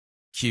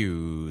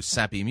Cue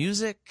sappy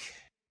music.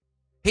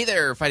 Hey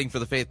there, Fighting for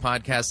the Faith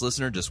podcast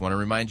listener. Just want to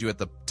remind you at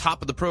the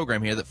top of the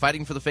program here that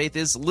Fighting for the Faith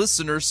is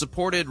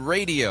listener-supported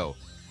radio.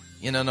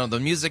 No,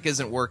 the music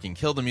isn't working.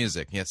 Kill the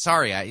music. Yeah,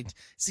 sorry,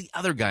 it's the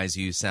other guys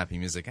who use sappy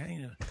music.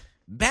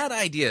 Bad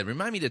idea.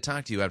 Remind me to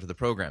talk to you after the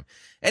program.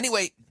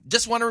 Anyway,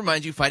 just want to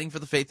remind you, Fighting for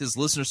the Faith is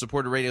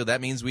listener-supported radio.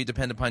 That means we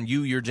depend upon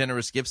you, your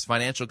generous gifts,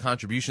 financial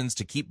contributions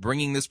to keep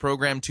bringing this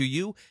program to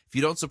you. If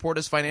you don't support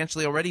us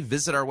financially already,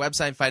 visit our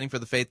website,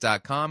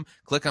 fightingforthefaith.com.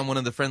 Click on one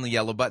of the friendly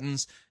yellow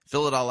buttons.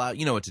 Fill it all out.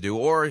 You know what to do.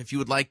 Or if you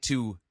would like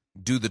to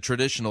do the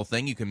traditional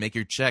thing, you can make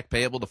your check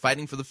payable to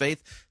Fighting for the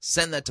Faith.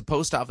 Send that to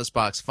Post Office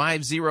Box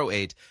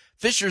 508,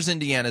 Fishers,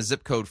 Indiana,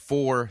 zip code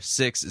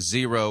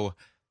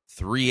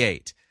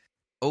 46038.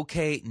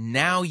 Okay,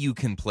 now you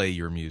can play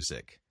your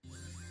music.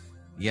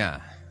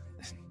 Yeah.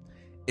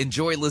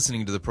 Enjoy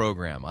listening to the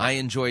program. I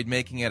enjoyed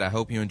making it. I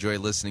hope you enjoy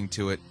listening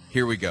to it.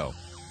 Here we go.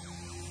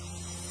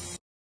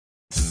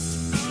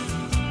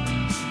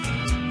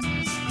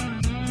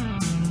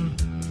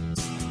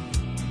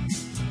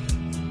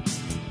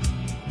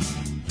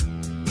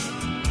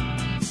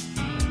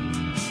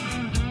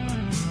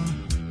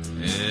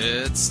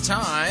 It's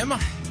time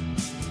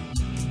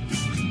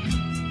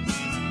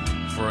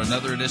for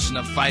another edition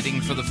of Fighting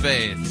for the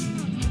Faith,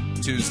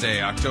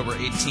 Tuesday, October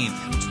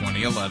 18th,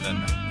 2011.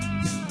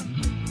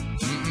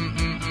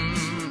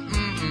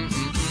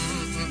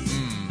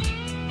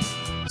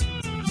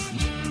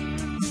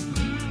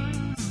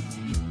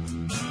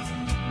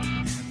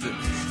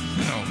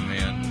 Oh,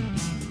 man.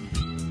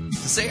 To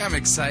say I'm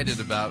excited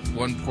about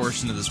one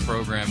portion of this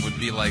program would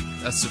be like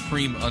a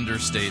supreme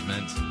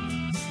understatement.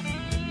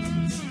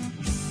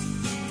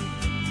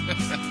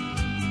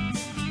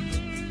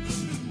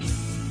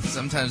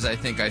 Sometimes I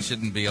think I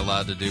shouldn't be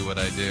allowed to do what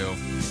I do.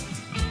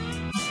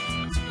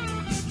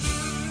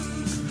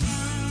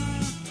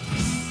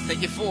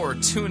 Thank you for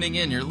tuning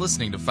in. You're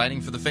listening to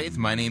Fighting for the Faith.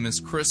 My name is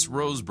Chris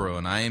Roseborough,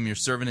 and I am your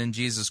servant in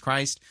Jesus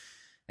Christ.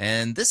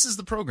 And this is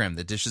the program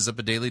that dishes up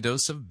a daily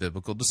dose of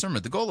biblical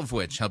discernment, the goal of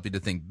which help you to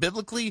think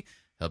biblically,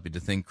 help you to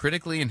think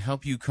critically, and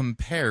help you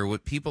compare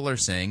what people are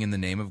saying in the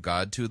name of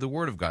God to the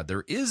Word of God.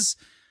 There is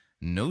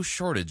no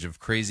shortage of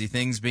crazy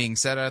things being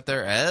said out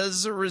there.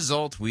 As a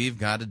result, we've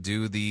got to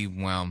do the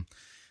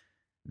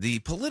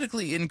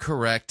politically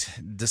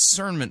incorrect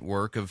discernment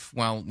work of,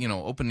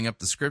 opening up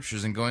the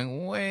scriptures and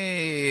going,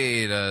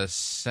 wait a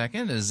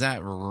second, is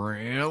that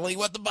really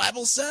what the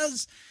Bible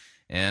says?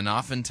 And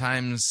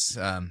oftentimes,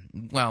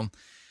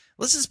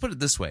 let's just put it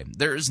this way.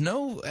 There's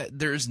no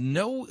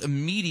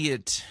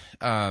immediate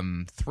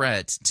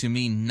threat to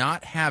me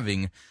not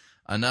having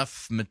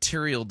enough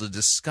material to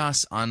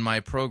discuss on my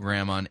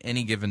program on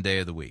any given day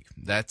of the week.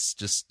 That's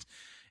just,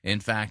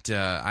 in fact,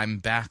 I'm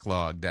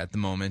backlogged at the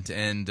moment,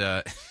 and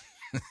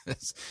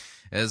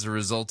as a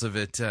result of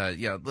it,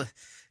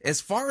 as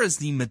far as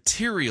the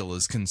material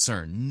is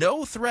concerned,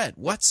 no threat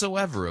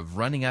whatsoever of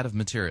running out of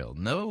material.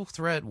 No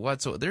threat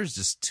whatsoever. There's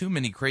just too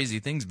many crazy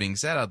things being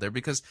said out there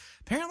because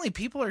apparently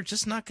people are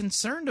just not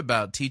concerned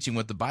about teaching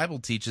what the Bible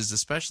teaches,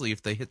 especially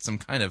if they hit some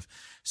kind of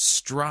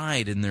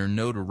stride in their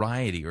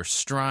notoriety or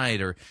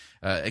stride or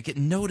get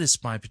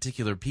noticed by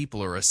particular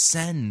people or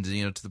ascend,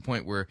 to the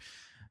point where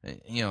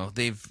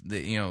they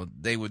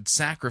would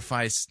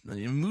sacrifice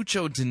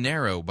mucho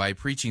dinero by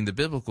preaching the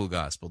biblical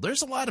gospel.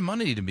 There's a lot of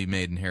money to be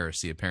made in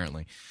heresy,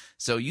 apparently.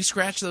 So you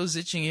scratch those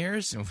itching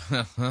ears?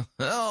 Yeah,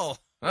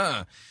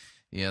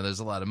 there's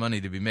a lot of money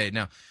to be made.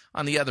 Now,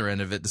 on the other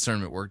end of it,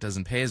 discernment work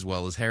doesn't pay as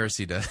well as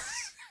heresy does.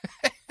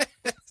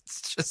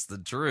 It's just the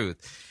truth.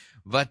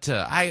 But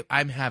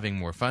I'm having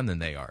more fun than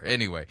they are.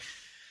 Anyway.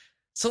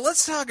 So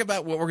let's talk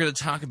about what we're going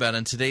to talk about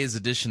in today's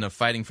edition of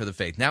Fighting for the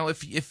Faith. Now,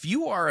 if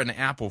you are an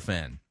Apple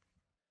fan,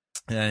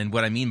 and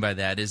what I mean by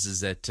that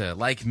is that,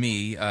 like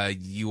me,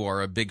 you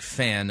are a big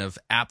fan of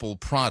Apple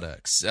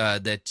products,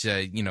 that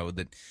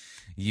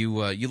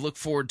you look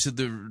forward to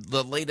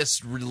the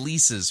latest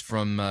releases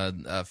from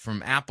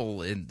Apple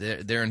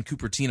there in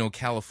Cupertino,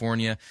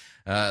 California.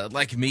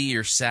 Like me,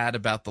 you're sad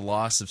about the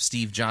loss of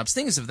Steve Jobs,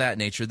 things of that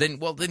nature. Then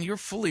you're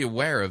fully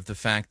aware of the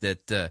fact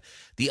that the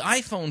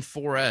iPhone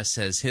 4S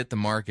has hit the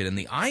market, and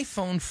the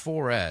iPhone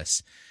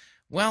 4S.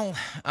 Well,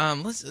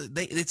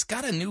 it's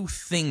got a new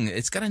thing.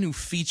 It's got a new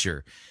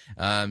feature.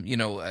 I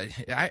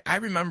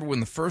remember when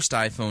the first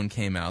iPhone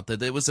came out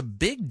that there was a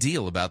big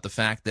deal about the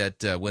fact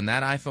that when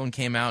that iPhone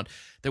came out,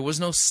 there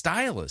was no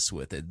stylus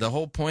with it. The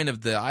whole point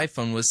of the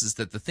iPhone was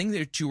that the thing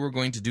that you were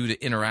going to do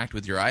to interact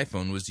with your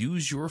iPhone was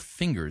use your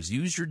fingers,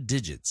 use your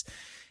digits.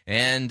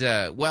 And,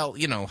 yeah,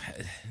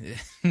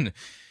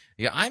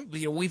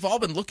 we've all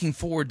been looking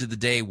forward to the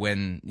day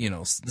when,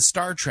 the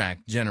Star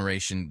Trek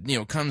generation,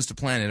 comes to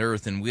planet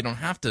Earth and we don't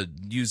have to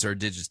use our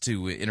digits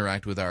to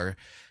interact with our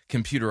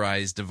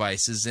computerized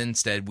devices.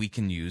 Instead, we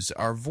can use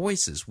our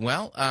voices.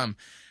 Well,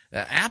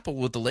 Apple,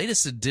 with the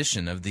latest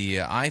edition of the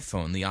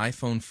iPhone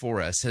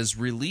 4S, has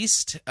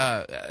released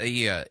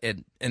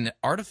an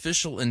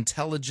artificial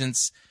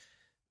intelligence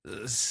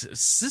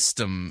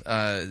system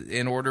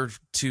in order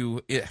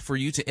for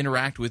you to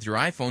interact with your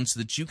iPhone so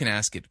that you can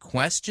ask it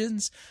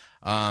questions.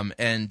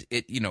 And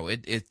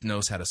it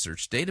knows how to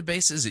search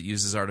databases. It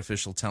uses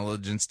artificial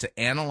intelligence to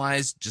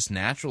analyze just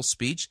natural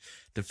speech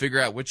to figure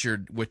out what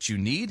you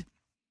need.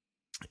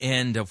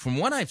 And from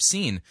what I've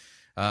seen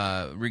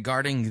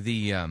regarding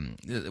the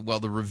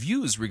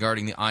reviews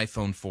regarding the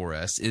iPhone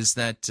 4S is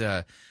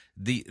that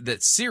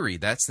that Siri,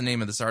 that's the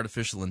name of this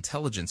artificial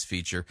intelligence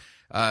feature,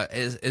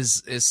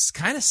 is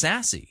kind of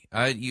sassy.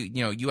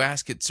 You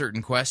ask it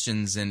certain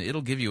questions and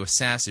it'll give you a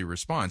sassy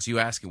response. You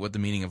ask it what the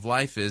meaning of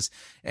life is,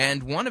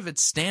 and one of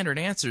its standard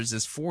answers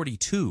is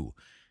 42.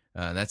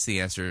 That's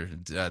the answer.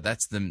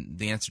 That's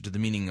the answer to the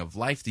meaning of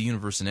life, the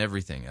universe, and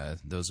everything.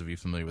 Those of you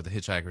familiar with The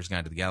Hitchhiker's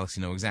Guide to the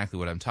Galaxy know exactly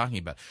what I'm talking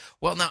about.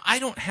 Well, now I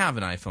don't have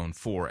an iPhone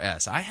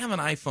 4S. I have an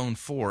iPhone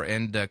 4,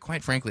 and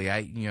quite frankly,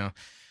 I'm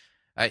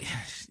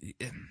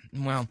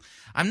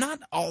not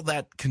all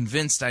that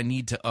convinced I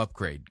need to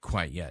upgrade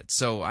quite yet.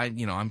 So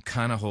I'm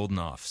kind of holding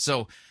off.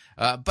 So.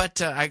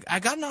 But I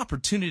got an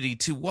opportunity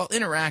to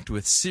interact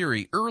with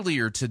Siri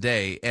earlier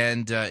today,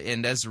 and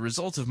as a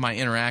result of my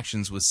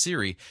interactions with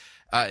Siri,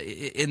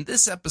 in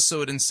this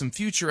episode and some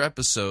future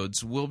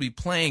episodes, we'll be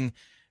playing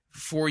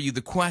for you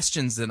the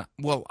questions that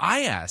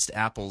I asked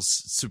Apple's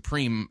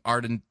supreme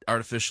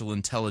artificial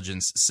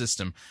intelligence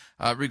system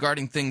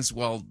regarding things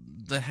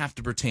that have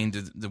to pertain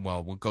to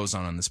what goes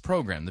on this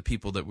program, the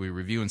people that we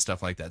review and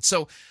stuff like that.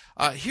 So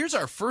here's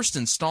our first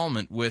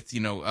installment with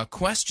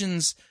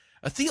questions.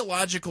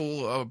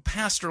 Theological,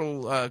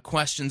 pastoral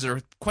questions,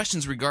 or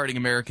questions regarding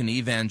American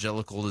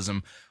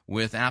evangelicalism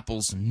with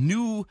Apple's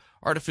new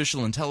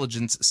artificial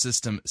intelligence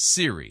system,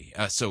 Siri.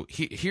 So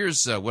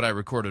here's what I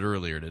recorded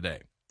earlier today.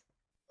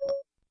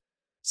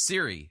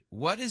 Siri,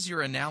 what is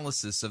your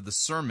analysis of the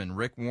sermon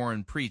Rick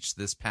Warren preached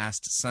this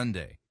past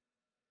Sunday?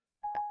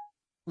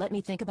 Let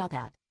me think about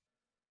that.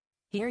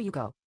 Here you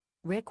go.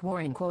 Rick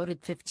Warren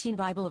quoted 15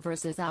 Bible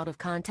verses out of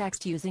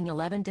context using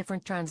 11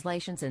 different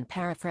translations and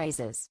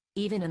paraphrases.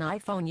 Even an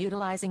iPhone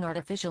utilizing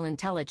artificial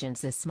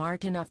intelligence is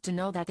smart enough to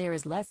know that there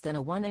is less than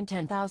a 1 in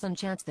 10,000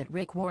 chance that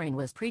Rick Warren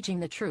was preaching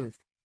the truth.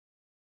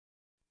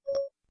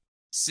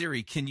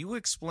 Siri, can you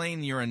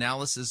explain your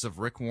analysis of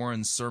Rick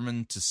Warren's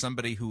sermon to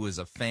somebody who is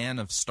a fan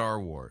of Star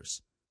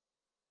Wars?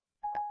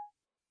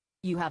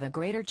 You have a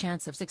greater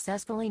chance of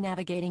successfully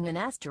navigating an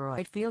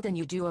asteroid field than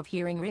you do of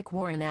hearing Rick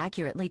Warren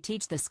accurately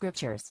teach the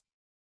scriptures.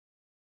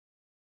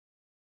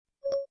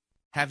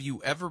 Have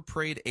you ever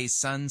prayed a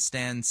sun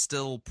stand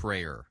still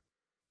prayer?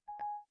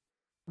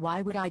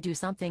 Why would I do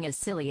something as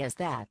silly as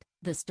that?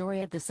 The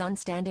story of the sun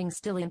standing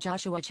still in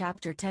Joshua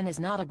chapter 10 is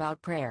not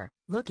about prayer.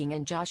 Looking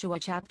in Joshua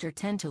chapter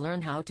 10 to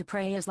learn how to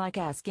pray is like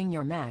asking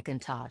your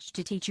Macintosh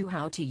to teach you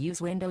how to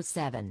use Windows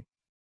 7.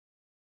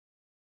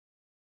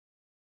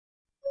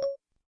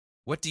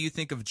 What do you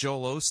think of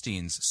Joel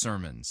Osteen's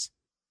sermons?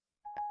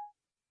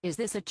 Is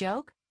this a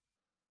joke?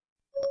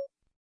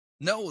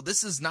 No,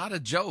 this is not a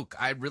joke.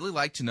 I'd really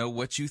like to know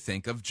what you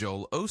think of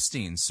Joel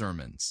Osteen's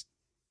sermons.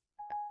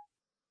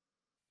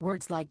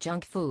 Words like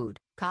junk food,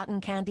 cotton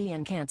candy,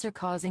 and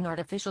cancer-causing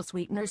artificial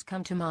sweeteners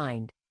come to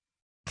mind.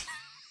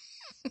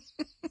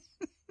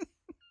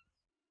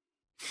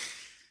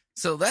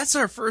 So that's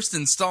our first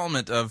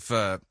installment of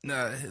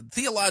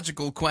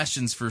theological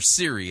questions for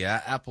Siri,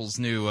 Apple's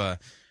new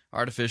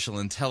artificial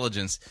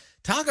intelligence.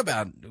 Talk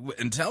about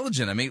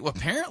intelligent. I mean,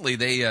 apparently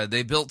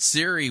they built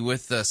Siri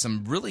with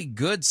some really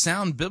good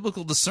sound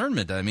biblical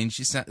discernment. I mean,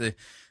 it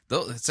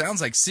sounds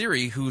like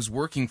Siri, who's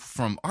working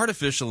from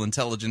artificial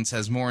intelligence,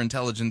 has more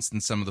intelligence than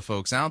some of the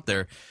folks out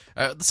there,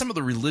 some of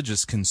the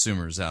religious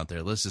consumers out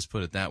there. Let's just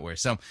put it that way.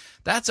 So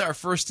that's our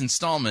first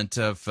installment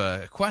of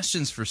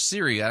questions for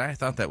Siri, and I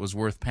thought that was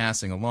worth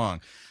passing along.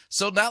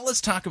 So now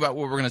let's talk about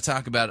what we're going to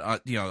talk about,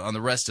 on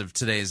the rest of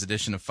today's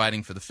edition of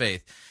Fighting for the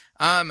Faith.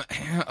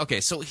 Okay,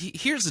 so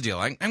here's the deal.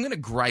 I'm going to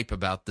gripe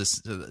about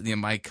this. I'm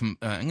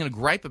going to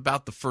gripe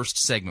about the first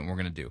segment we're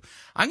going to do.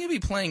 I'm going to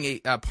be playing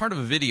a part of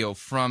a video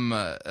from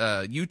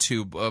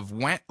YouTube of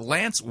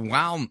Lance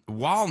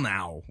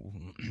Wallnau.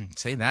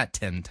 Say that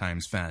 10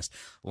 times fast.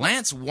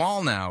 Lance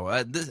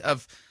Wallnau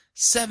of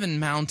Seven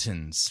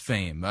Mountains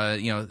fame.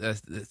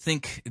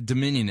 Think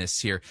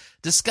Dominionists here,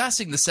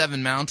 discussing the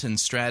Seven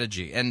Mountains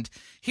strategy. And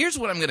here's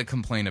what I'm going to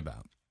complain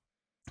about.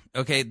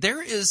 Okay,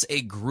 there is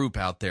a group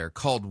out there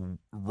called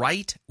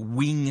Right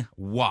Wing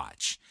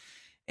Watch.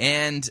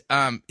 And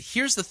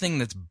here's the thing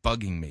that's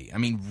bugging me. I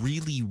mean,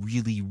 really,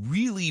 really,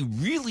 really,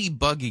 really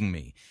bugging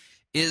me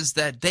is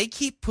that they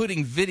keep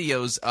putting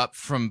videos up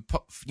from,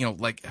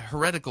 like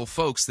heretical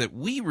folks that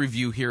we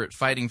review here at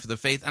Fighting for the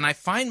Faith. And I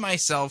find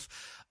myself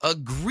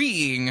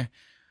agreeing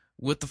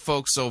with the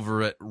folks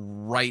over at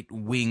Right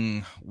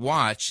Wing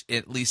Watch,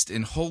 at least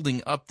in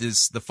holding up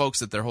the folks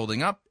that they're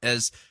holding up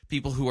as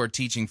people who are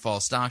teaching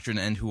false doctrine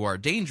and who are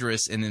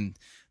dangerous. And in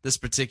this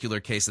particular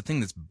case, the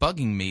thing that's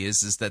bugging me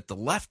is that the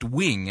left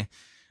wing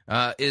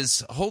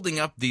is holding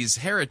up these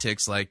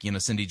heretics like,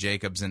 Cindy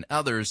Jacobs and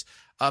others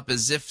up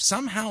as if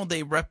somehow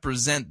they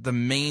represent the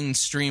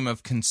mainstream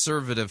of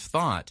conservative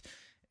thought.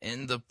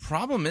 And the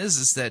problem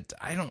is that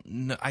I don't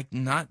know, I'm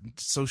not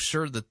so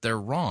sure that they're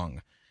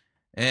wrong.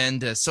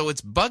 And so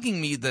it's bugging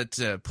me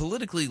that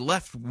politically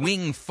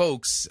left-wing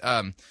folks,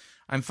 I'm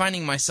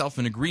finding myself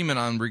in agreement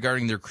on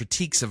regarding their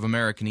critiques of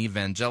American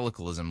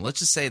evangelicalism. Let's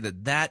just say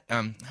that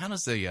how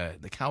does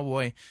the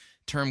cowboy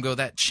term go?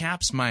 That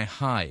chaps my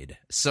hide.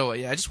 So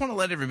I just want to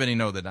let everybody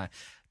know that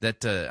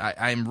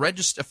I'm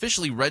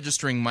officially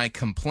registering my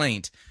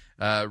complaint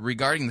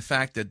regarding the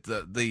fact that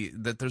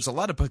that there's a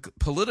lot of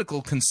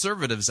political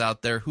conservatives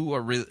out there who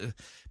are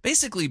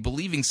basically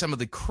believing some of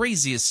the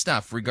craziest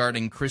stuff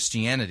regarding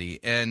Christianity,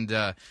 and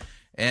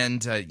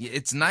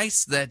it's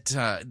nice that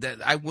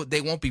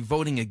they won't be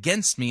voting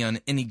against me on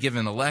any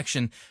given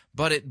election,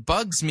 but it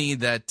bugs me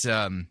that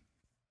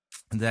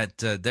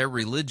their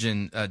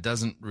religion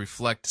doesn't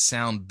reflect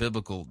sound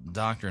biblical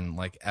doctrine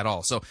at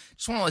all. So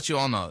just want to let you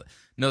all know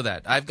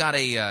that I've got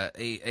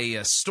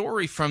a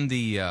story from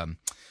the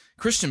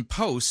Christian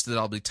Post that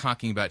I'll be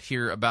talking about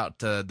here about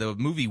the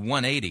movie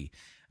 180.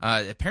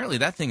 Apparently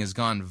that thing has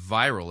gone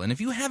viral, and if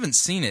you haven't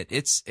seen it,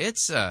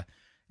 it's a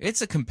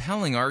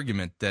compelling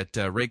argument that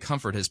Ray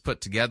Comfort has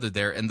put together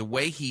there, and the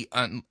way he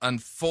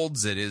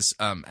unfolds it is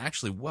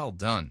actually well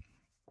done.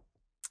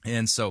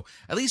 And so,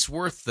 at least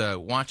worth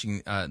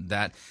watching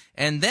that.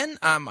 And then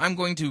I'm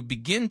going to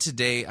begin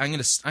today.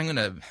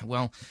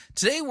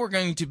 Today we're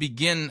going to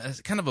begin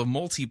kind of a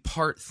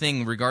multi-part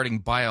thing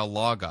regarding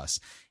Biologos.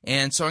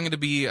 And so I'm going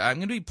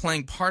to be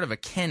playing part of a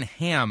Ken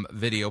Hamm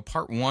video,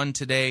 part 1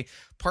 today,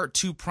 part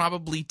 2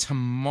 probably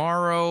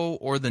tomorrow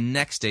or the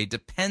next day.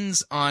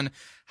 Depends on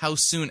how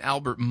soon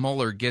Albert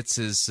Mueller gets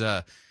his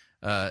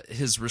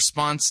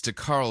response to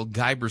Carl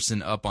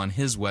Giberson up on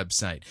his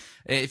website.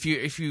 If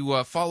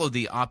you follow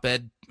the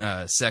op-ed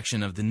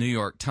section of the New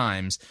York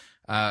Times,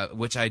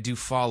 which I do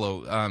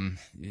follow,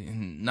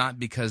 not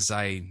because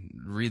I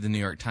read the New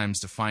York Times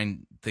to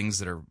find things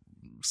that are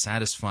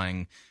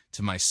satisfying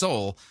to my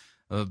soul,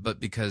 but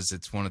because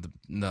it's one of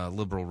the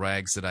liberal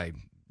rags that I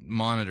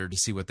monitor to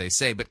see what they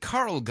say. But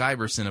Carl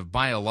Giberson of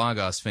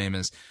Biologos fame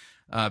is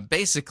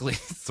basically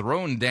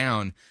thrown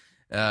down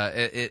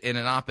in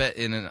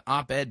an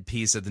op-ed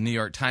piece at the New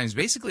York Times,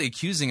 basically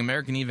accusing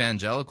American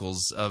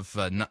evangelicals of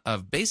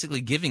basically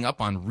giving up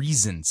on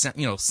reason,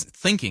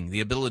 thinking,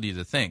 the ability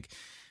to think.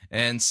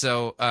 And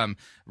so,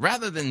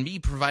 rather than me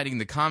providing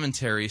the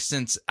commentary,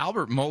 since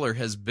Albert Mueller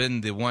has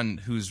been the one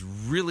who's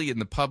really in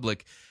the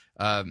public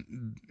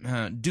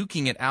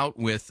duking it out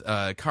with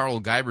Carl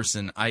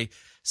Giberson, I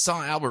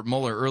saw Albert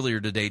Mueller earlier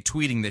today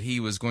tweeting that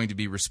he was going to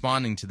be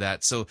responding to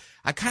that. So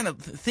I kind of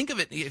think of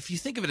it, if you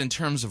think of it in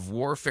terms of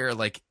warfare,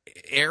 like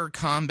air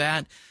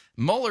combat,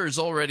 Mueller is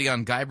already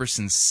on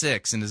Giberson's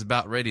 6 and is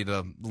about ready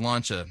to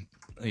launch a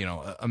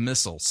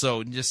missile.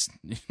 So just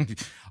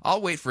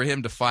I'll wait for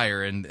him to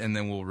fire and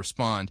then we'll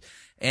respond.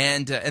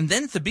 And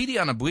then Thabiti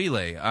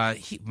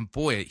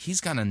Anyabwile,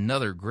 he's got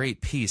another great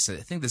piece. I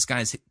think this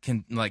guy's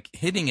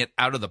hitting it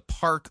out of the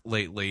park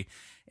lately.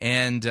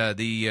 And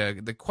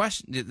the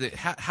question,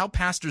 how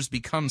pastors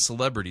become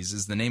celebrities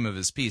is the name of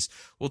his piece.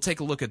 We'll take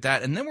a look at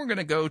that, and then we're going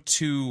to go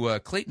to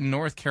Clayton,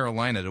 North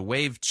Carolina, to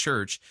Wave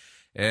Church,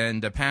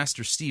 and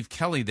Pastor Steve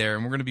Kelly there,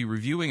 and we're going to be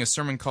reviewing a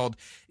sermon called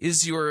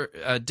 "Is Your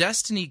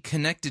Destiny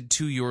Connected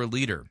to Your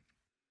Leader?"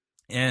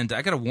 And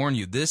I got to warn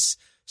you, this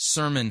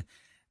sermon,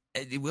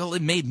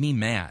 it made me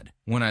mad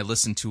when I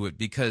listened to it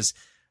because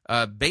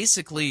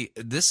basically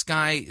this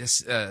guy,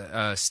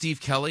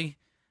 Steve Kelly.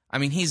 I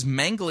mean, he's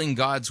mangling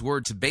God's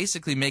word to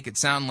basically make it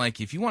sound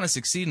like if you want to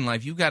succeed in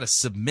life, you've got to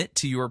submit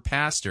to your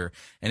pastor.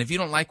 And if you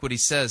don't like what he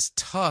says,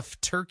 tough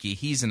turkey,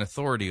 he's an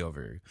authority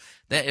over you.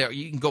 That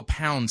you can go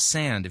pound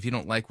sand if you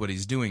don't like what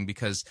he's doing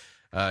because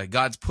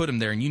God's put him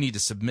there and you need to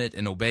submit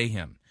and obey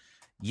him.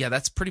 Yeah,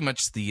 that's pretty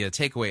much the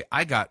takeaway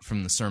I got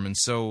from the sermon.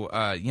 So,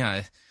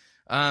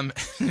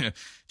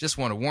 just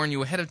want to warn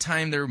you ahead of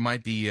time, there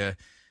might be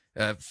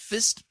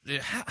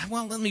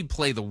let me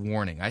play the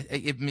warning. I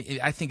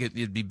think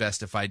it'd be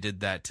best if I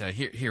did that.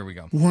 Here we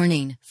go.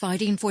 Warning.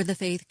 Fighting for the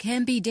faith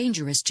can be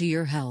dangerous to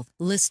your health.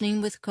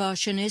 Listening with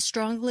caution is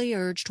strongly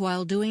urged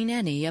while doing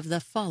any of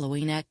the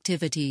following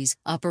activities: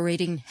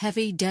 operating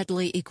heavy,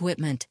 deadly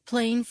equipment,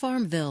 playing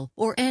Farmville,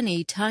 or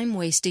any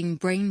time-wasting,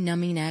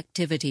 brain-numbing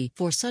activity.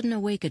 For sudden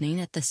awakening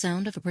at the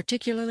sound of a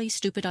particularly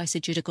stupid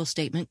eisegetical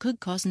statement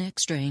could cause neck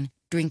strain.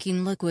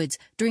 Drinking liquids,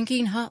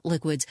 drinking hot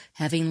liquids,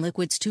 having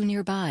liquids too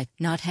nearby,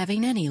 not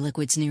having any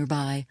liquids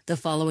nearby. The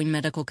following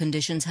medical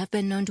conditions have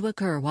been known to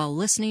occur while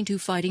listening to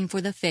Fighting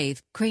for the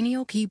Faith: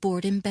 cranial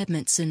keyboard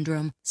embedment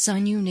syndrome,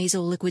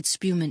 sinunasal liquid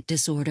spumant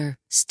disorder,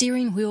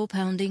 steering wheel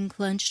pounding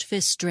clenched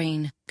fist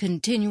strain,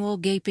 continual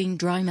gaping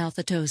dry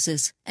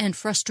mouthatosis, and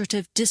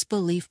frustrative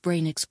disbelief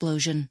brain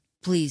explosion.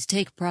 Please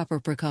take proper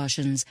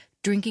precautions.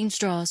 Drinking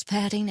straws,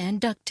 padding,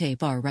 and duct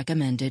tape are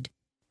recommended.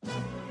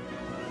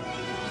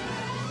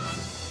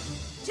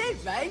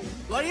 Ray,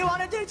 what do you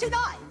want to do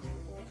tonight?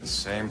 The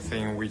same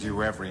thing we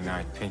do every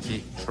night,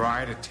 Pinky.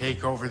 Try to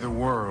take over the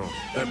world.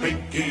 The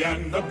Pinky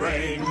and the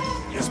Brain.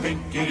 Yes,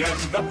 Pinky and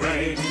the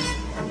Brain.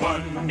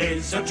 One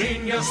is a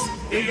genius,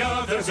 the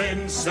other's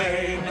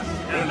insane.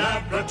 They're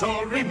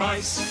laboratory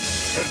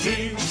mice. Their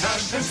genes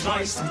have been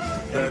spliced.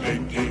 They're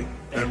Pinky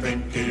They're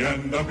Pinky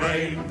and the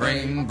Brain.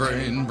 Brain,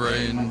 brain,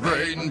 brain,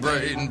 brain, brain,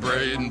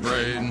 brain,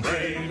 brain.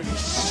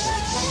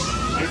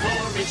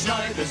 Before each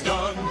night is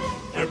done,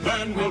 their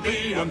plan will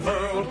be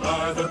unfurled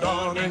by the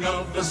dawning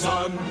of the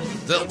sun.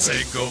 They'll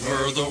take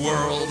over the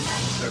world.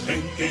 They're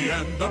Pinky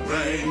and the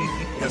Brain.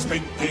 Yes,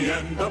 Pinky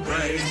and the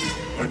Brain.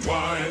 Their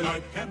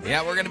twilight can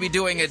Yeah, we're going to be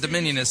doing a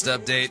Dominionist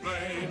update.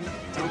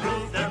 to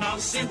prove their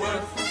mousy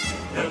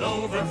worth. They'll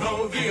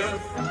overthrow the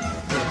earth.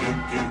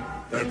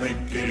 They're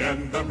Pinky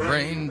and the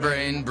Brain.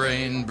 Brain,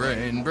 brain, brain,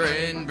 brain,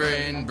 brain,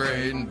 brain,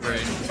 brain,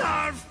 brain.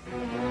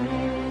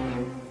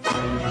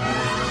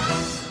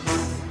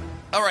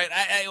 All right,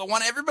 I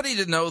want everybody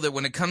to know that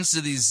when it comes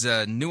to these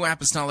New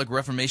Apostolic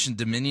Reformation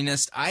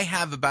Dominionists, I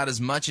have about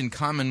as much in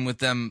common with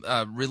them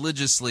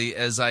religiously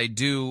as I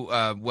do,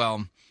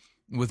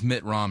 with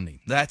Mitt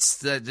Romney.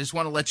 Just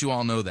want to let you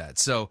all know that.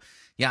 So,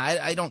 yeah,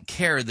 I don't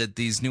care that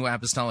these New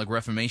Apostolic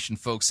Reformation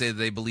folks say that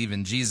they believe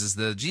in Jesus.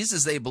 The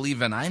Jesus they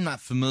believe in, I'm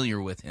not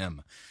familiar with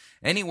him.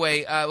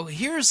 Anyway,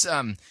 here's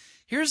a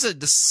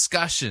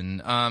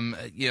discussion,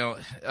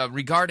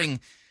 regarding.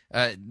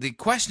 The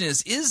question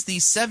is the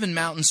Seven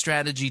Mountain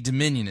Strategy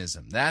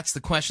Dominionism? That's the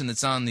question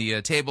that's on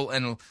the table.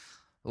 And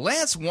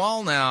Lance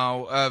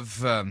Wallnau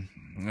of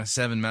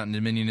Seven Mountain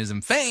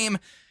Dominionism fame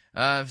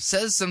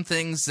says some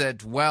things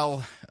that,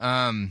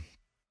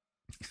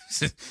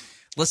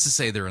 let's just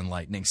say they're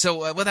enlightening.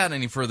 So without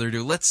any further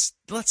ado, let's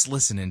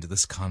listen into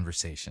this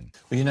conversation.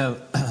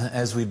 Well,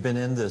 as we've been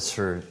in this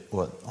for,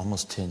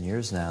 almost 10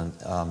 years now,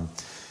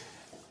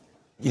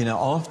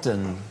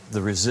 often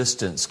the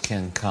resistance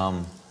can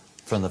come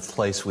from the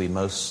place we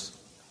most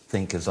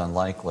think is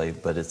unlikely,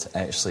 but it's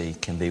actually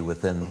can be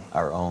within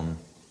our own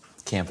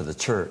camp of the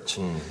church.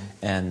 Mm-hmm.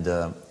 And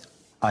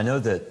I know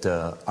that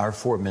our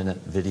 4-minute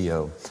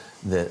video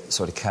that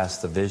sort of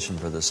casts the vision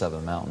for the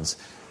Seven Mountains,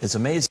 it's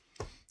amazing.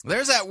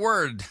 There's that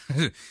word,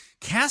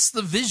 cast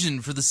the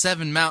vision for the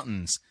Seven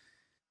Mountains.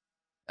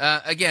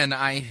 Again,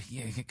 I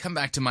come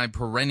back to my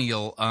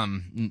perennial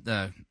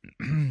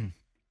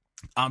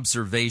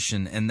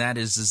observation, and that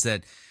is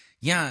that,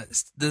 yeah,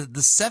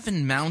 the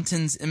Seven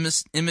Mountains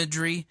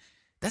imagery,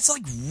 that's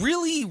like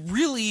really,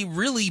 really,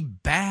 really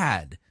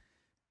bad.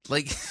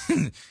 Like,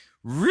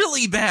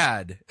 really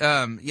bad.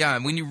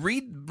 When you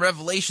read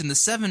Revelation, the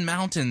Seven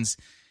Mountains,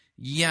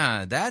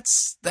 yeah,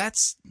 that's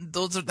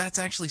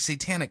actually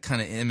satanic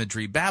kind of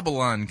imagery,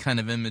 Babylon kind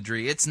of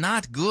imagery. It's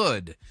not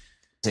good.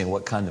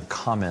 What kind of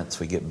comments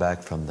we get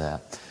back from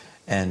that.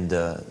 And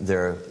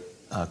there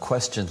are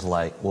questions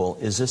like, well,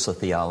 is this a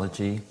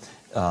theology?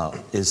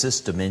 Is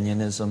this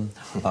dominionism?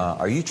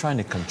 Are you trying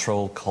to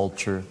control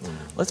culture?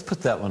 Let's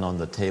put that one on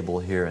the table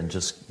here and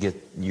just get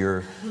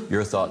your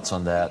thoughts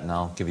on that, and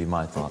I'll give you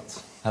my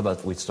thoughts. How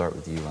about we start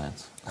with you,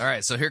 Lance? All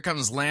right, so here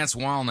comes Lance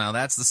Wallnau.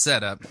 That's the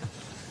setup.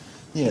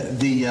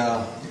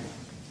 Yeah,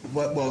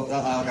 like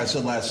I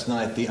said last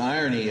night, the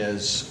irony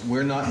is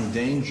we're not in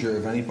danger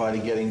of anybody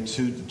getting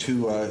too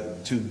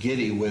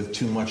giddy with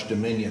too much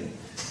dominion.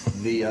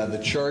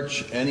 The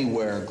church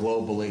anywhere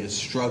globally is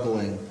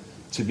struggling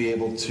to be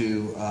able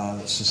to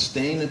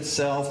sustain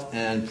itself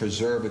and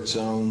preserve its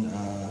own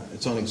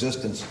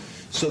existence.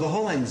 So the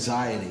whole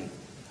anxiety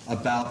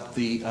about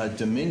the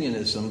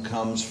dominionism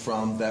comes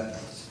from that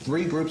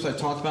 3 groups I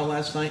talked about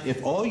last night.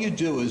 If all you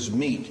do is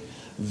meet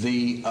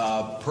the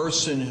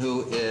person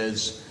who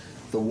is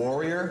the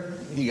warrior,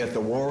 you get the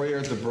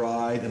warrior, the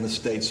bride, and the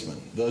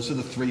statesman. Those are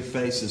the 3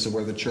 faces of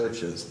where the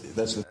church is.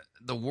 That's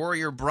the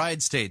warrior,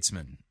 bride,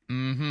 statesman.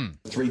 Mm-hmm.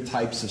 3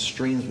 types of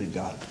streams we've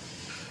got.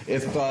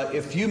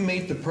 If you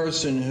meet the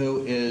person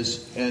who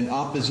is in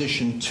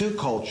opposition to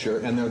culture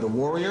and they're the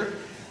warrior,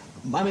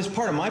 it's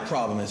part of my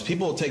problem is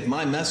people will take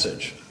my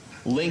message,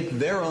 link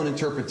their own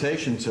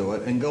interpretation to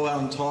it, and go out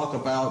and talk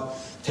about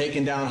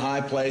taking down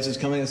high places,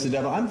 coming against the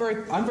devil. I'm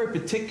very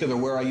particular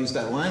where I use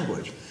that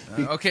language.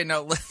 Okay,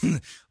 now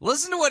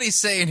listen to what he's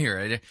saying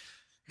here,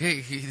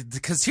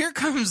 because here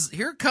comes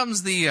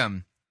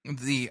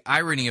the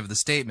irony of the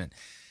statement.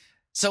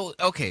 So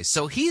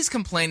he's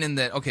complaining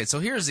that, so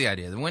here's the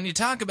idea. When you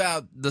talk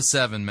about the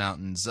Seven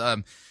Mountains,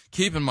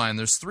 keep in mind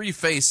there's 3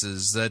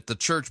 faces that the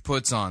church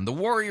puts on. The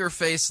warrior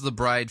face, the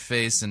bride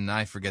face, and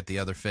I forget the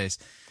other face.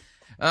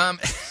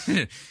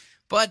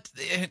 But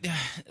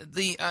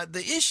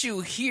the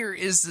issue here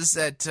is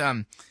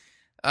that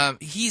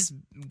he's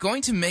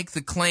going to make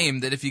the claim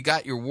that if you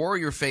got your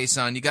warrior face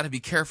on, you got to be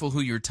careful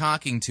who you're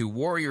talking to.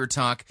 Warrior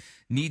talk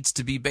needs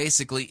to be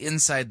basically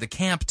inside the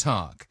camp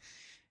talk.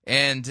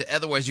 And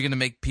otherwise, you're going to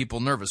make people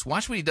nervous.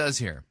 Watch what he does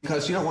here.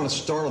 Because you don't want to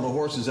startle the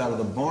horses out of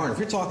the barn. If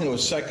you're talking to a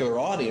secular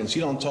audience,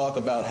 you don't talk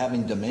about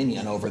having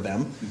dominion over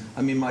them.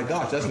 I mean, my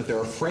gosh, that's what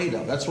they're afraid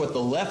of. That's what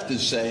the left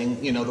is saying,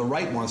 the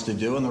right wants to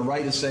do, and the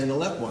right is saying the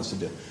left wants to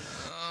do.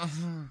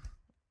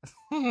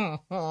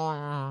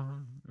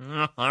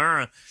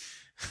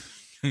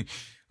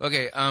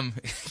 Okay,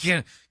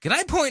 can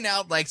I point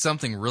out,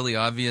 something really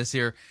obvious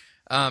here?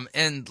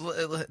 And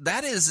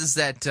that is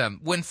that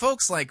when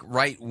folks like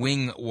Right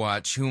Wing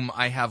Watch, whom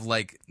I have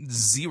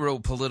 0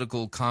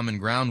 political common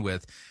ground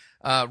with,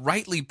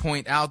 rightly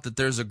point out that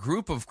there's a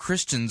group of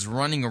Christians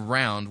running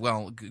around,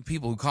 well,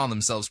 people who call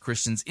themselves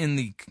Christians in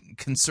the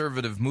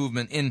conservative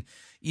movement, in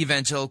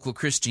evangelical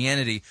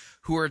Christianity,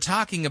 who are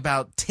talking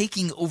about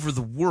taking over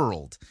the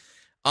world.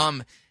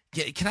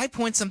 Can I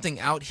point something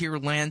out here,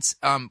 Lance?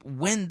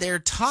 When they're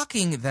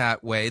talking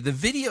that way, the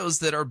videos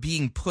that are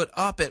being put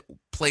up at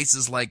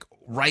places like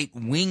Right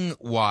Wing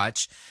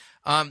Watch,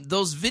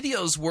 those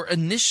videos were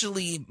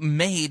initially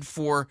made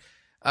for,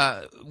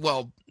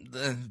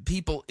 the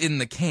people in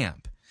the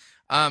camp.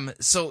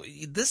 So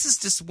this is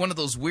just one of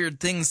those weird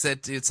things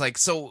that it's like,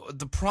 so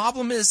the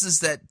problem is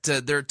that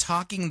they're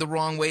talking the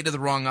wrong way to the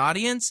wrong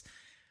audience.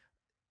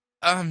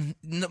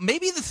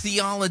 Maybe the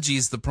theology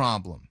is the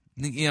problem.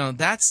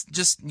 That's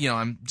just,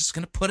 I'm just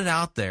going to put it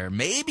out there.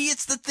 Maybe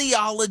it's the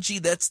theology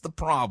that's the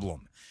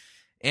problem.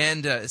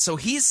 And so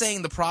he's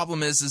saying the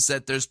problem is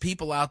that there's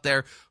people out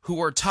there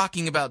who are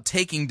talking about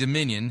taking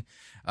dominion,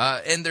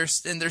 and they're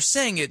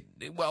saying it,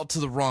 well, to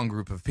the wrong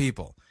group of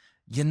people.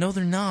 They're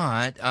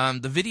not.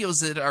 The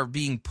videos that are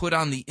being put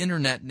on the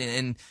internet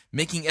and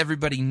making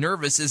everybody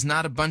nervous is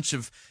not a bunch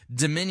of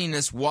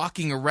dominionists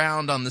walking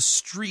around on the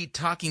street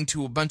talking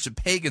to a bunch of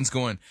pagans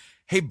going,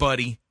 hey,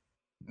 buddy,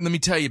 let me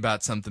tell you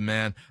about something,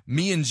 man.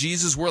 Me and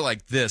Jesus, we're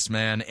like this,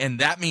 man, and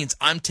that means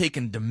I'm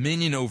taking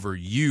dominion over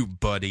you,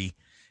 buddy.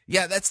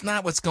 Yeah, that's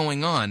not what's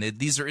going on.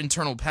 These are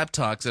internal pep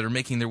talks that are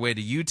making their way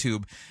to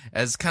YouTube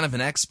as kind of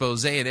an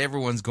expose, and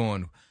everyone's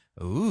going,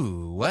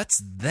 ooh,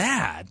 what's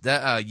that?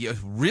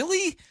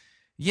 Really?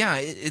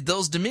 Yeah,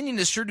 those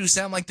dominionists sure do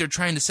sound like they're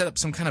trying to set up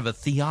some kind of a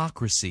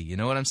theocracy, you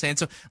know what I'm saying?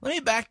 So let me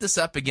back this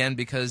up again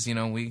because,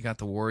 we got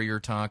the warrior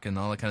talk and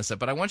all that kind of stuff,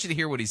 but I want you to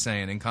hear what he's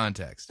saying in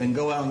context. And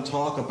go out and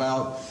talk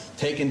about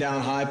taking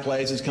down high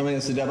places, coming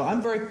against the devil.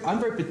 I'm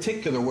very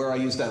particular where I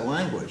use that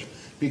language,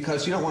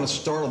 because you don't want to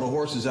startle the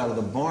horses out of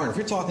the barn. If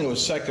you're talking to a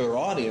secular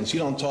audience, you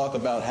don't talk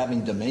about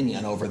having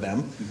dominion over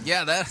them.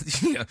 Yeah,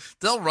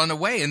 they'll run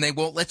away and they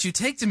won't let you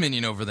take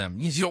dominion over them.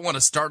 You don't want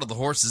to startle the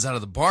horses out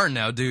of the barn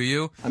now, do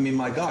you? I mean,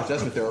 my gosh,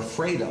 that's what they're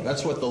afraid of.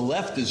 That's what the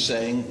left is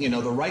saying,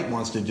 the right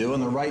wants to do,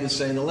 and the right is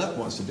saying the left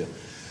wants to do.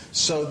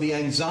 So the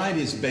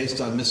anxiety is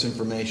based on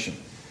misinformation.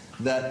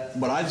 That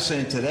what I'm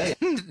saying today...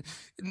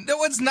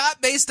 No, it's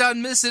not based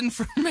on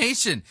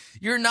misinformation.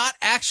 You're not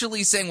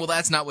actually saying, well,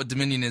 that's not what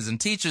dominionism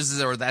teaches,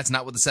 or that's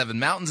not what the Seven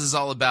Mountains is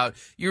all about.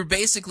 You're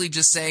basically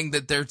just saying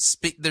that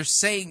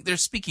they're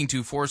speaking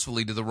too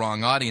forcefully to the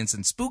wrong audience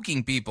and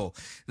spooking people,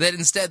 that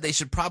instead they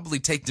should probably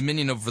take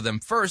dominion over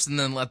them first and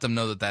then let them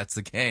know that that's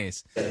the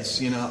case.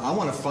 Yes, I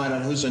want to find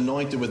out who's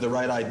anointed with the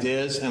right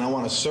ideas, and I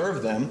want to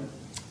serve them.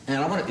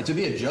 And I want to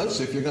be a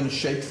Joseph, you're going to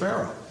shape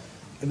Pharaoh.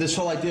 This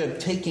whole idea of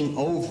taking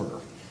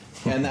over,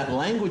 and that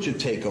language of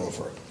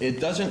takeover, it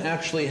doesn't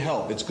actually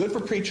help. It's good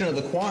for preaching to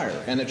the choir,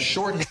 and it's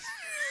short.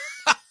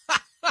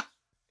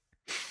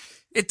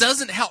 It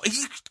doesn't help.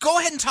 Go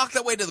ahead and talk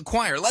that way to the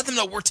choir. Let them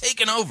know we're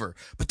taking over.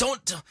 But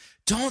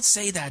don't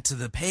say that to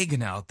the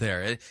pagan out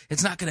there.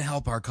 It's not going to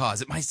help our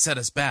cause. It might set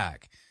us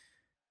back.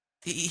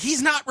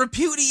 He's not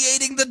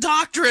repudiating the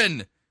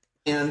doctrine.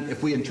 And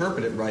if we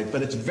interpret it right,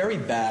 but it's very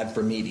bad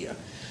for media,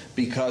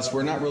 because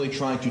we're not really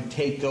trying to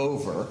take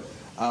over.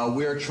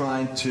 We're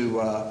trying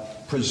to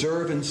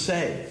preserve and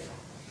save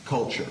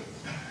culture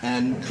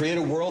and create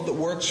a world that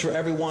works for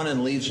everyone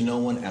and leaves no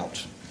one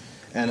out.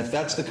 And if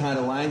that's the kind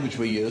of language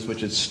we use,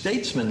 which is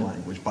statesman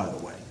language, by the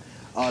way,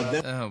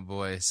 then... Oh,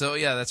 boy. So,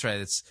 yeah, that's right.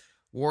 It's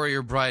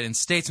warrior, bride, and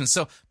statesman.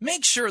 So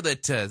make sure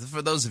that,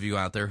 for those of you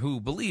out there who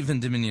believe in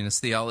dominionist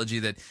theology,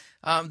 that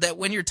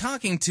when you're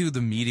talking to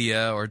the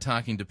media or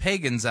talking to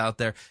pagans out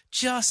there,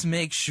 just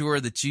make sure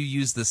that you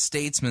use the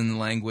statesman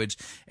language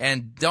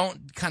and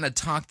don't kind of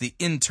talk the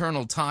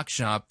internal talk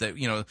shop that,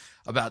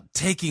 about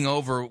taking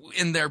over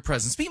in their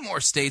presence. Be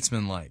more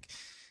statesman-like.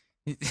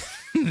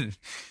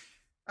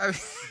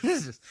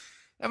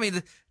 I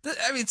mean,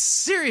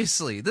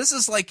 seriously, this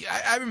is like,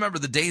 I remember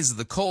the days of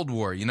the Cold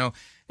War,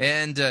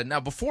 and now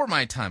before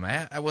my time,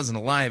 I wasn't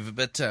alive,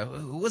 but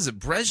who was it,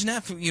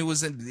 Brezhnev? He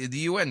was in the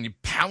UN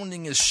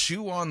pounding his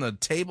shoe on the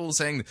table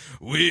saying,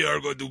 we are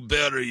going to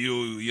bury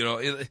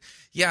you,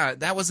 yeah,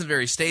 that wasn't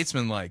very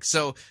statesman-like.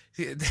 So...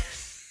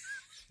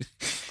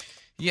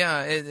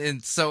 Yeah,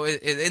 and so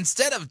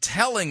instead of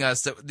telling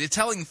folks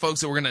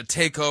that we're going to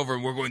take over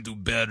and we're going to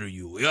better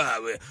you, yeah,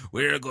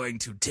 we're going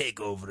to take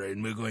over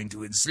and we're going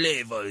to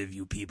enslave all of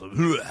you people.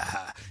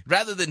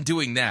 Rather than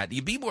doing that,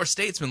 you be more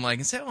statesmanlike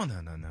and say, oh,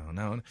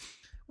 no,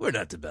 we're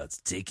not about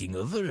taking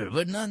over.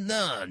 We're not,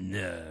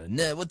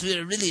 no. What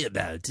we're really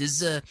about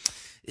is,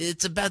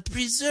 it's about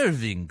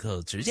preserving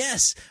cultures.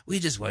 Yes, we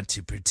just want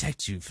to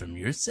protect you from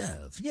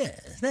yourself. Yeah,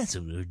 that's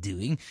what we're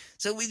doing.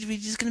 So we're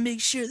just going to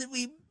make sure that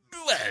we...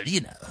 Well,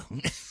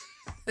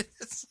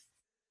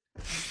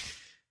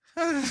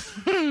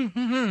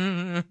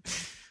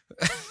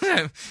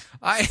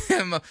 I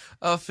am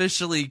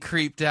officially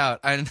creeped out.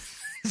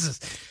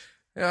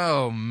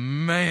 Oh,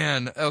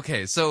 man.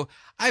 Okay, so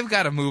I've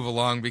got to move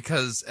along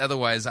because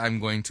otherwise I'm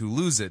going to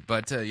lose it.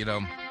 But, moving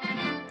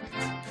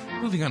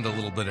on to a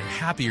little bit of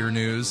happier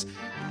news.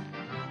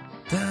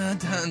 Dun,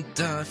 dun,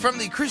 dun. From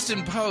the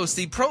Christian Post,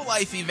 the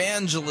pro-life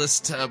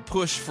evangelist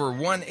push for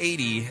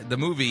 180, the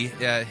movie,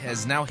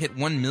 has now hit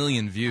 1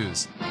 million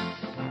views.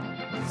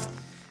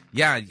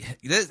 Yeah,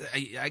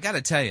 I got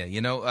to tell you,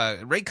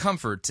 Ray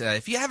Comfort,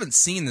 if you haven't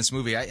seen this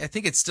movie, I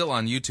think it's still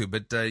on YouTube,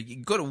 but you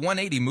go to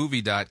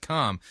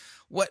 180movie.com.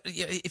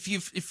 If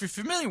you're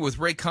familiar with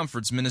Ray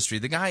Comfort's ministry,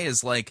 the guy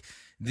is like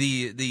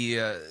the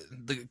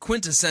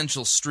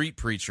quintessential street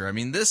preacher. I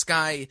mean, this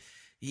guy,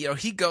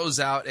 he goes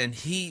out and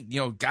he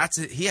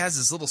has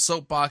his little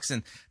soapbox,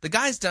 and the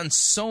guy's done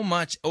so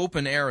much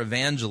open air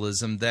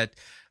evangelism that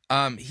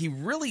he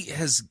really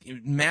has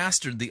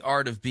mastered the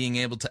art of being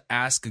able to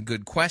ask a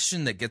good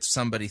question that gets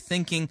somebody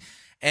thinking,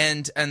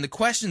 and the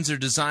questions are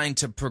designed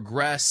to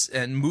progress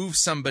and move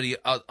somebody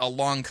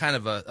along kind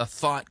of a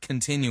thought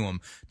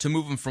continuum, to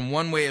move them from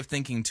one way of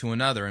thinking to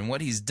another. And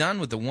what he's done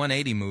with the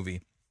 180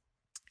 movie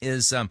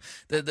is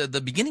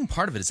the beginning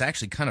part of it is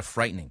actually kind of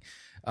frightening,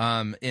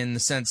 in the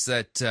sense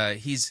that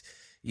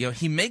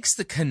he makes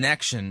the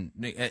connection,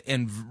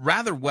 and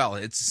rather well.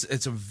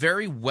 It's a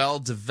very well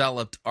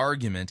developed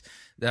argument,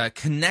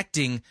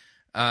 connecting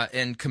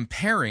and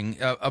comparing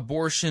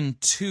abortion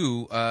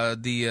to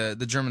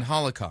the German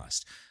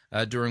Holocaust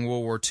during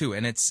World War II,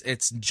 and it's a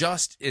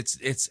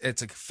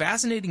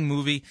fascinating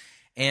movie.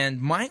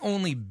 And my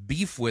only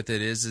beef with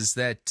it is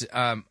that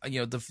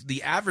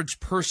the average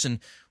person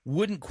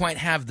wouldn't quite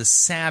have the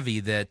savvy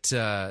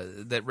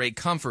that Ray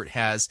Comfort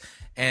has,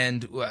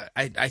 and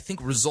I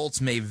think results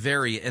may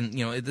vary. And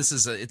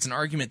it's an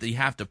argument that you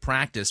have to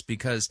practice,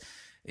 because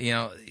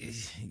that's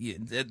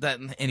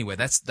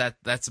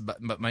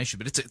about my issue.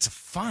 But it's a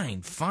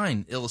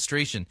fine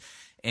illustration,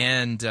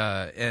 and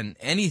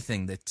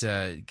anything that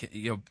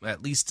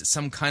at least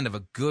some kind of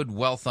a good,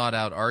 well thought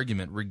out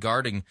argument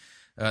regarding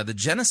the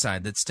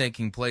genocide that's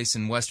taking place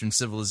in Western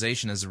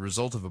civilization as a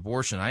result of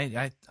abortion.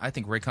 I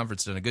think Ray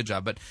Comfort's done a good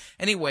job. But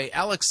anyway,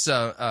 Alex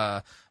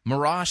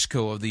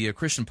Marashko of the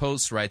Christian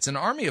Post writes, an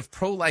army of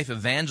pro-life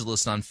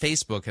evangelists on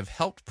Facebook have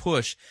helped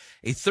push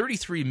a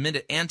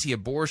 33-minute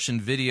anti-abortion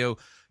video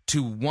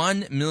to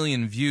 1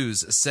 million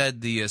views,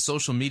 said the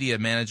social media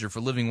manager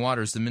for Living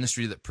Waters, the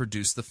ministry that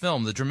produced the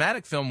film. The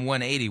dramatic film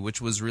 180,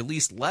 which was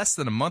released less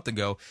than a month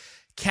ago,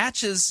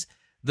 catches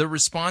the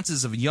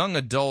responses of young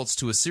adults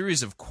to a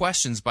series of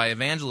questions by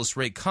evangelist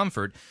Ray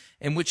Comfort,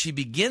 in which he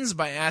begins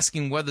by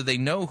asking whether they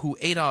know who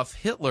Adolf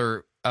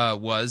Hitler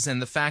was,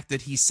 and the fact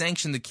that he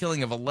sanctioned the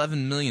killing of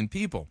 11 million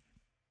people.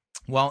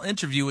 While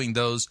interviewing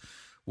those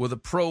with a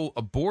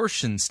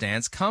pro-abortion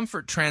stance,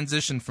 Comfort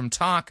transitioned from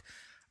talk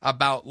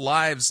about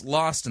lives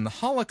lost in the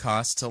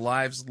Holocaust to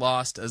lives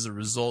lost as a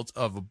result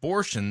of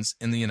abortions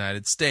in the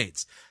United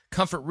States.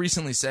 Comfort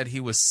recently said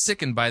he was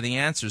sickened by the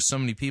answers so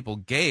many people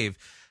gave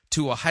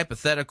to a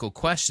hypothetical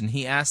question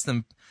he asked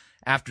them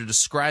after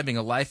describing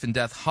a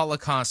life-and-death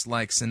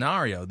Holocaust-like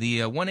scenario.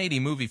 The 180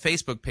 Movie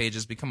Facebook page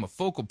has become a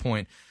focal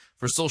point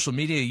for social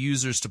media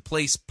users to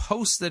place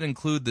posts that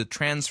include the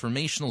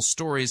transformational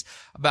stories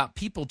about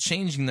people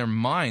changing their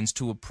minds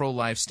to a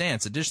pro-life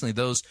stance. Additionally,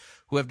 those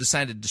who have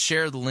decided to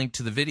share the link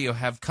to the video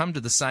have come to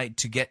the site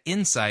to get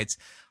insights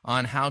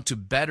on how to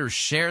better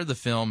share the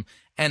film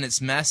and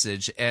its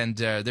message, and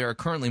there are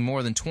currently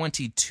more than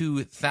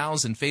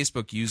 22,000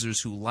 Facebook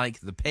users who like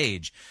the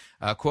page.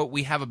 Quote,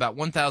 we have about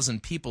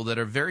 1,000 people that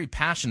are very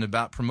passionate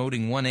about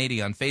promoting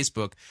 180 on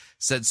Facebook,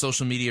 said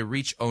social media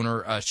reach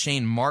owner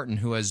Shane Martin,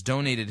 who has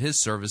donated his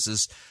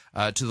services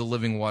to the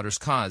Living Waters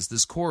cause.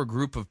 This core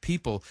group of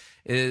people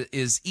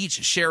is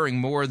each sharing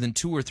more than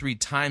 2 or 3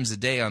 times a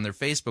day on their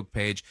Facebook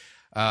page,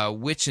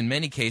 which in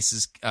many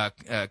cases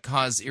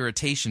cause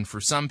irritation for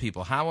some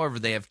people. However,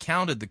 they have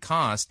counted the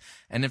cost,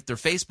 and if their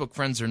Facebook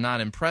friends are not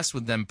impressed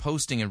with them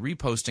posting and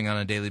reposting on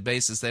a daily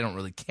basis, they don't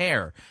really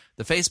care.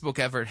 The Facebook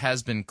effort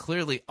has been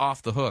clearly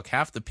off the hook.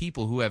 Half the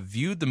people who have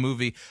viewed the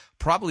movie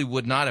probably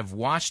would not have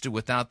watched it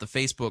without the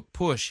Facebook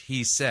push,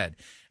 he said.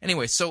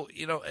 Anyway, so,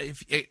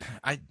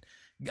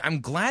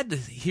 I'm glad to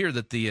hear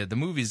that the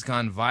movie's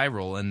gone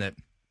viral and that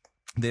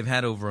they've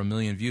had over 1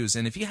 million views.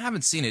 And if you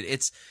haven't seen it,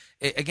 it's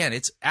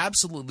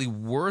absolutely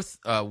worth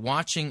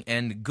watching,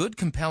 and good,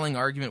 compelling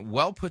argument,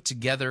 well put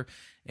together,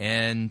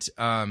 and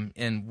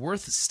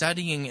worth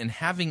studying and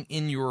having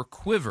in your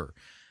quiver.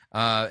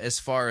 As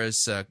far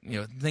as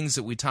things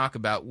that we talk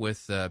about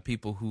with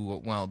people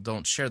who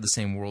don't share the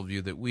same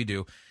worldview that we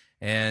do.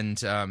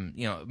 And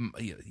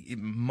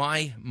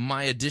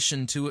my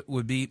addition to it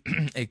would be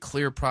a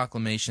clear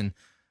proclamation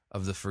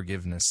of the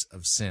forgiveness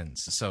of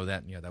sins. So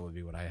that would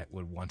be what I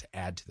would want to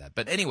add to that.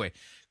 But anyway,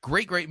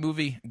 great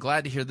movie.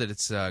 Glad to hear that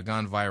it's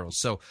gone viral.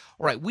 So,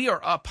 all right, we are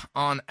up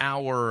on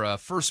our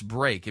first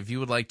break. If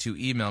you would like to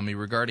email me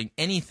regarding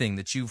anything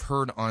that you've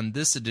heard on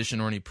this edition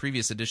or any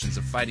previous editions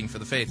of Fighting for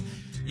the Faith,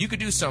 you could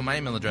do so. My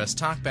email address,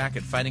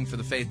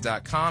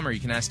 talkback@fightingforthefaith.com, or you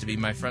can ask to be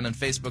my friend on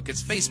Facebook.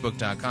 It's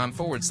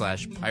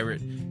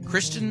facebook.com/Pirate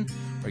Christian,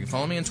 or you can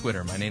follow me on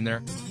Twitter. My name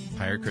there,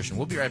 Pirate Christian.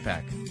 We'll be right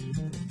back.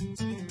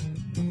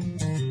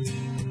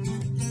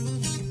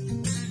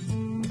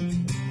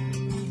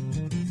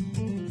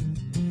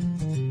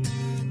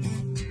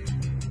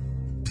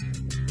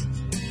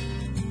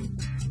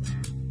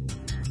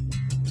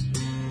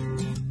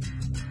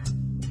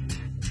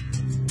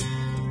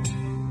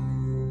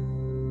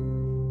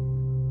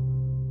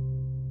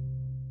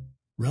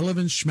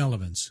 Relevance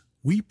Schmelevance.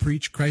 We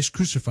preach Christ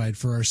crucified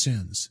for our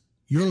sins.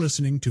 You're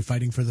listening to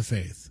Fighting for the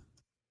Faith.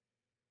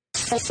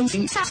 You're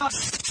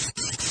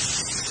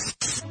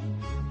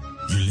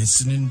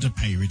listening to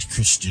Pirate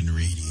Christian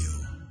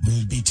Radio.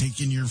 We'll be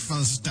taking your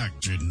false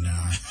doctrine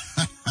now.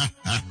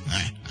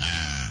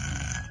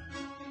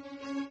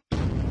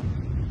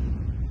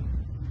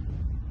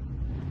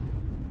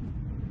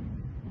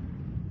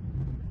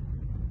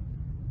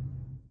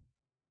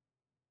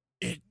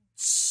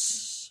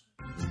 It's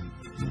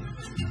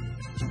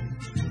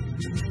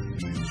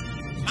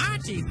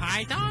Monty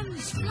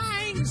Python's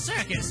Flying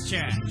Circus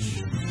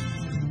Church.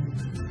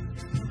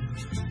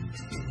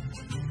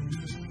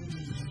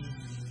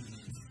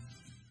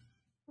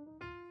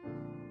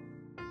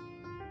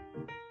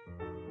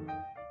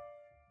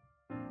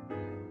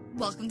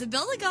 Welcome to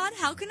Build-A-God.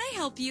 How can I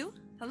help you?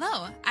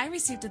 Hello. I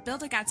received a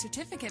Build-A-God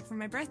certificate for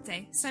my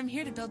birthday, so I'm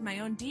here to build my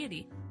own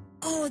deity.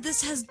 Oh,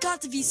 this has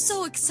got to be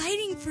so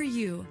exciting for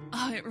you.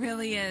 Oh, it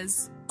really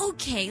is.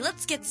 Okay,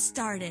 let's get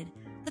started.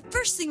 The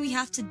first thing we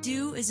have to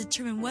do is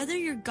determine whether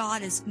your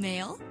god is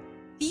male,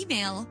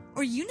 female,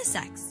 or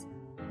unisex.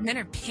 Men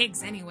are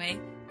pigs anyway.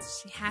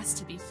 She has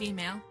to be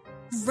female.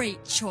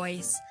 Great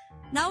choice.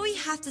 Now we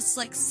have to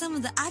select some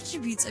of the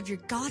attributes of your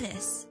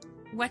goddess.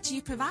 What do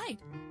you provide?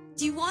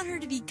 Do you want her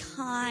to be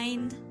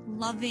kind,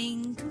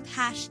 loving,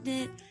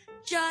 compassionate,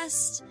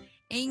 just,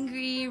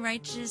 angry,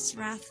 righteous,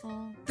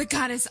 wrathful? The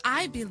goddess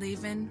I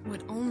believe in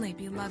would only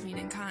be loving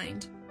and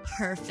kind.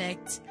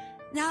 Perfect.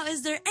 Now,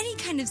 is there any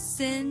kind of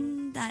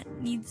sin that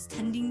needs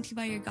tending to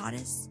by your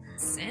goddess?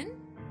 Sin?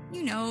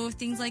 You know,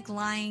 things like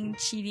lying,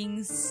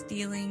 cheating,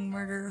 stealing,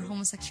 murder,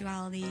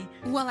 homosexuality.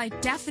 Well, I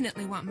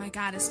definitely want my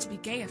goddess to be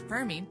gay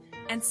affirming,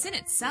 and sin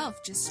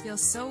itself just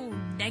feels so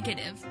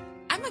negative.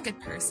 I'm a good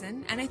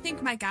person, and I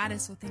think my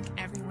goddess will think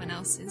everyone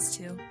else is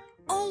too.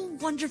 Oh,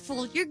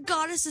 wonderful. Your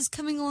goddess is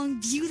coming along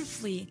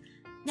beautifully.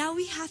 Now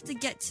we have to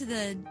get to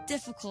the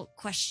difficult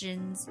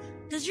questions.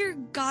 Does your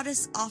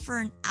goddess offer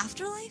an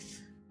afterlife?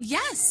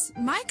 Yes,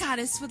 my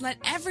goddess would let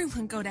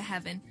everyone go to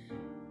heaven.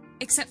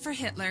 Except for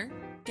Hitler,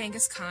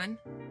 Genghis Khan,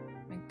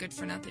 my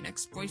good-for-nothing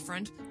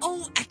ex-boyfriend.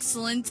 Oh,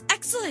 excellent,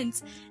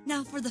 excellent.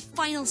 Now for the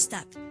final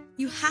step,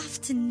 you have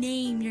to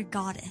name your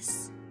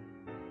goddess.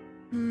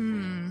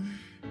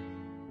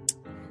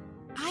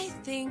 I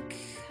think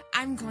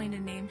I'm going to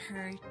name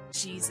her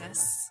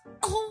Jesus.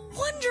 Oh,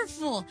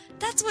 wonderful!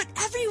 That's what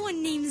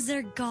everyone names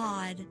their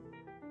god.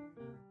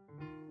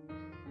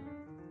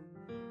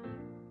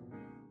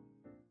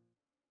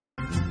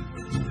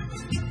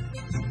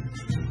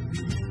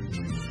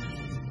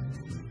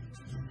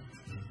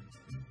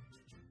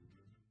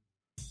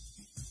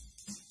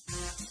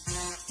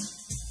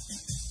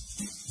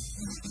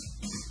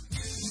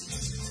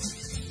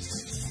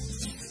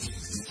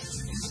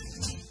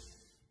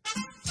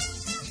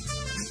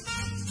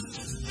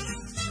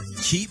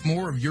 Keep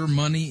more of your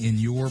money in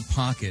your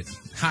pocket.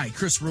 Hi,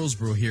 Chris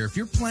Roseborough here. If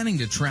you're planning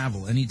to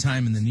travel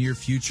anytime in the near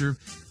future,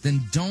 then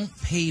don't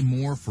pay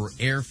more for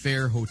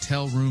airfare,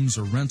 hotel rooms,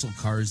 or rental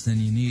cars than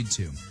you need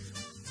to.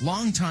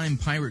 Longtime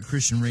Pirate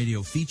Christian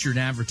Radio featured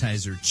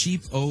advertiser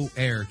Cheap O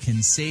Air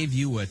can save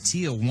you a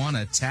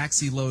Tijuana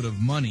taxi load of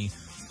money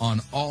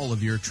on all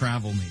of your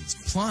travel needs.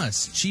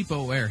 Plus, Cheap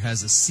O Air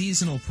has a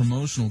seasonal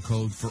promotional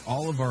code for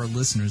all of our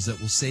listeners that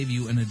will save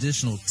you an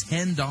additional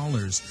 $10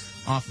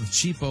 off of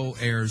Cheap O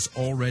Air's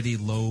already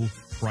low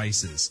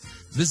prices.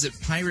 Visit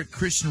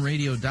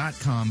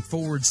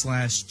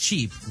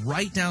piratechristianradio.com/cheap.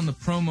 Write down the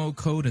promo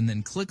code and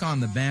then click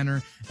on the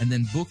banner and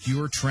then book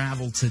your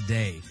travel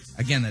today.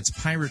 Again, that's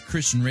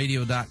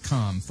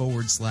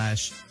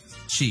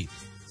piratechristianradio.com/cheap.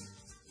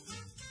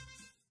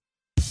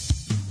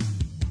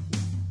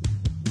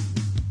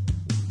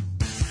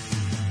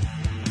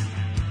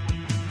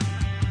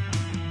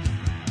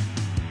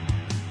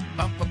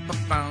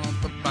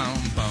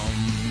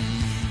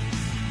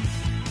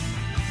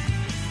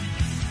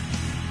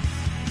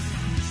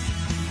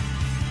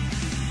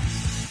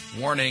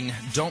 Warning,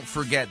 don't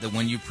forget that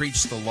when you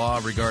preach the law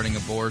regarding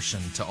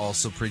abortion, to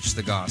also preach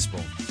the gospel.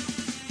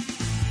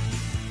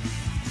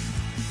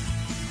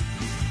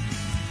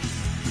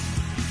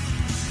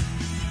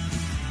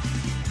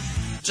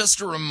 Just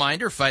a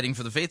reminder, Fighting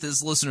for the Faith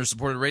is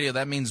listener-supported radio.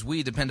 That means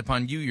we depend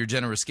upon you, your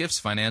generous gifts,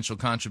 financial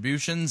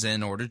contributions,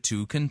 in order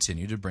to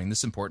continue to bring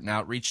this important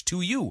outreach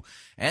to you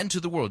and to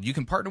the world. You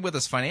can partner with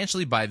us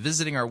financially by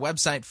visiting our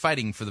website,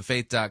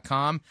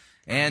 fightingforthefaith.com,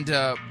 and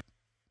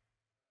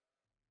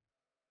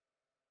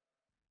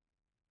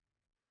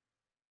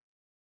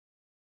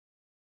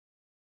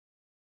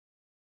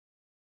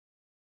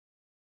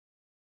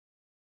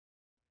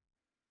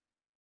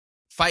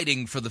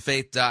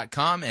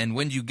fightingforthefaith.com, and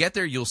when you get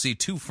there, you'll see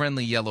two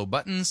friendly yellow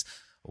buttons.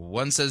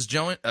 One says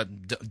donate.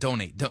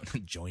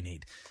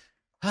 Joinate.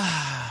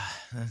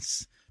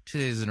 That's 2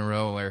 days in a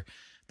row where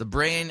the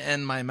brain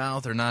and my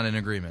mouth are not in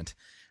agreement.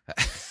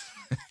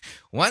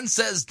 One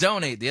says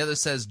donate. The other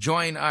says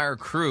join our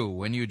crew.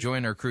 When you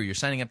join our crew, you're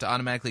signing up to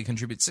automatically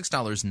contribute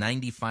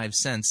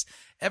 $6.95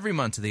 every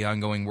month to the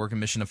ongoing work and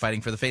mission of fighting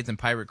for the faith in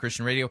Pirate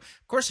Christian Radio.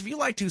 Of course, if you'd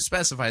like to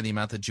specify the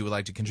amount that you would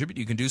like to contribute,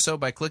 you can do so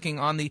by clicking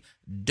on the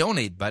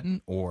donate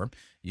button, or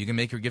you can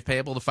make your gift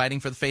payable to Fighting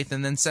for the Faith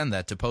and then send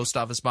that to Post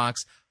Office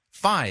Box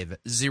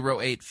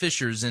 508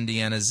 Fishers,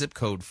 Indiana, zip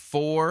code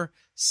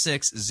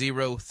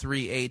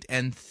 46038.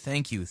 And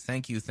thank you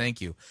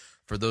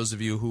for those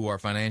of you who are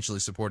financially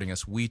supporting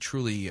us. We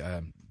truly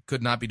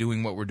could not be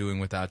doing what we're doing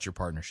without your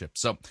partnership.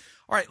 So, all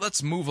right,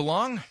 let's move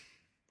along.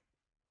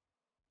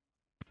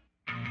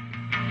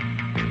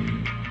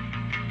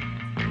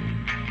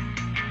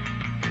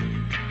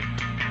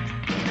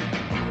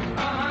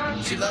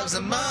 She loves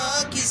the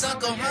monkeys,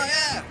 Uncle.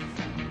 Yeah.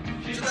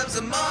 She loves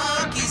the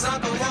monkeys,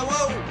 Uncle. Whoa,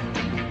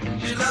 whoa.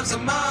 She loves the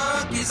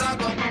monkeys,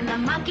 Uncle. And the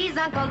monkeys,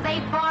 Uncle, they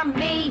for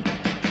me.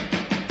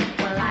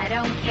 Well, I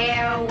don't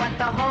care what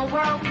the whole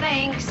world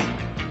thinks.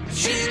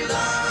 She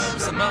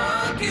loves the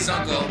monkeys,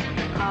 Uncle.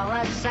 Call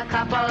us a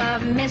couple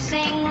of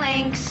missing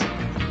links.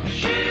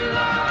 She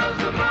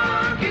loves the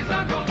monkeys,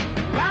 Uncle.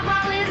 Love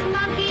all his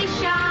monkey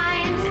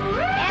shines.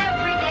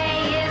 Every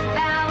day is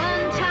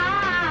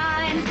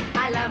Valentine's.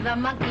 I love the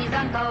monkeys,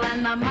 Uncle,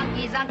 and the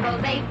monkeys, Uncle,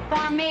 they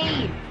for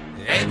me.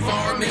 And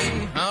for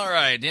me. All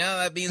right. Yeah,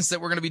 that means that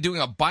we're going to be doing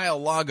a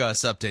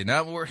Biologos update.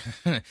 Now,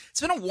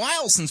 it's been a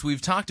while since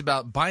we've talked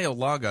about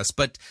Biologos,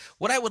 but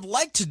what I would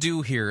like to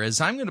do here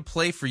is I'm going to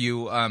play for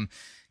you.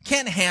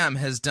 Ken Hamm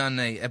has done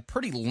a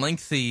pretty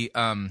lengthy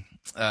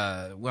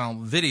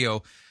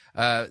video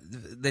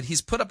that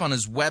he's put up on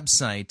his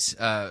website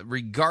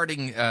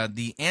regarding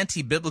the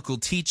anti-biblical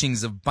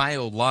teachings of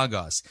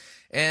Biologos.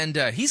 And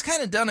he's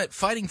kind of done it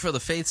fighting for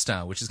the faith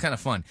style, which is kind of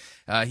fun.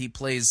 He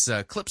plays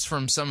clips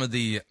from some of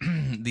the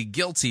the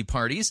guilty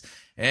parties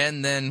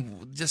and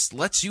then just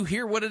lets you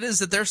hear what it is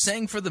that they're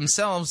saying for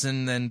themselves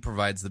and then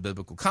provides the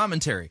biblical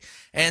commentary.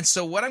 And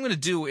so what I'm going to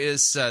do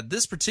is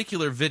this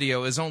particular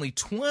video is only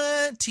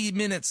 20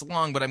 minutes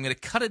long, but I'm going to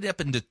cut it up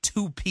into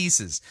two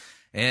pieces.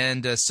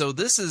 And so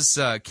this is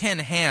Ken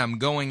Hamm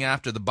going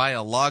after the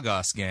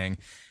Biologos gang,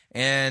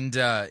 and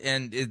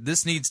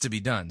this needs to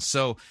be done.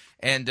 So,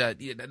 and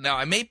now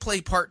I may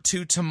play part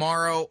 2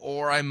 tomorrow,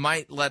 or I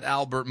might let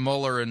Albert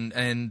Mueller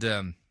and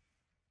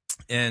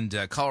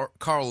Carl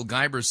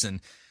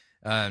Giberson,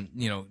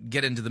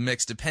 get into the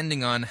mix,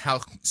 depending on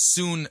how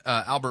soon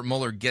Albert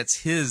Mueller gets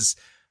his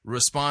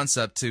response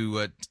up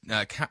to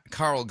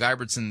Carl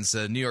Giberson's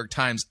New York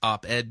Times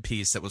op-ed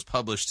piece that was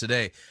published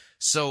today.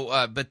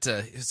 So,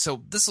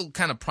 so this will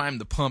kind of prime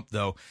the pump,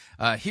 though.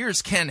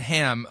 Here's Ken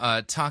Hamm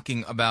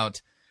talking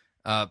about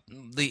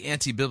the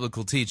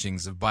anti-biblical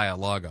teachings of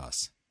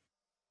Biologos.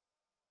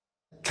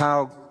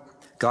 Carl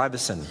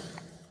Giberson,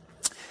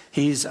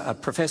 he's a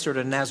professor at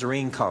a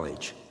Nazarene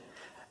college,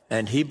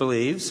 and he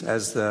believes,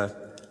 as the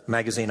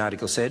magazine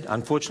article said,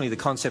 unfortunately the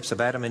concepts of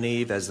Adam and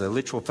Eve as the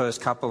literal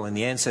first couple and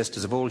the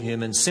ancestors of all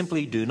humans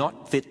simply do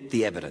not fit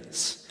the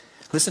evidence.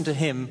 Listen to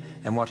him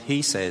and what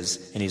he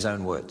says in his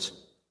own words.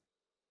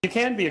 You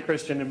can be a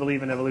Christian and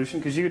believe in evolution,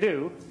 because you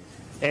do.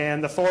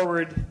 And the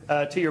foreword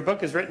to your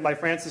book is written by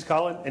Francis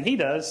Collin, and he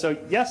does. So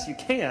yes, you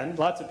can.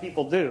 Lots of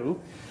people do.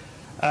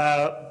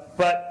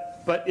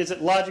 But is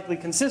it logically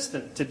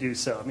consistent to do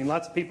so? I mean,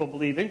 lots of people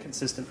believe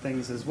inconsistent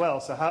things as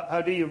well. So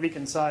how do you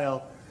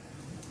reconcile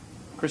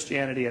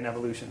Christianity and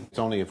evolution? It's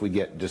only if we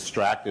get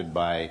distracted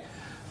by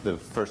the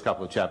first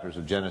couple of chapters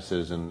of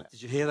Genesis and...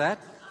 Did you hear that?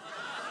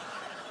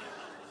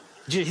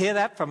 Did you hear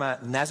that from a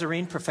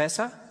Nazarene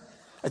professor?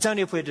 It's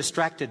only if we're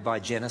distracted by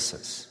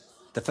Genesis,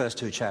 the first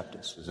 2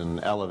 chapters. And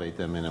elevate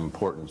them in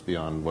importance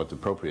beyond what's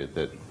appropriate,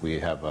 that we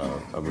have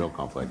a real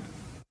conflict.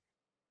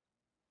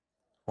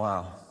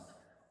 Wow.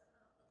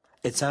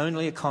 It's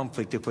only a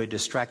conflict if we're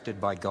distracted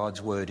by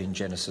God's word in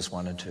Genesis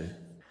 1 and 2.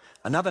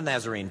 Another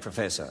Nazarene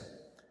professor,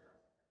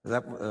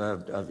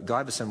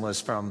 Giberson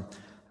was from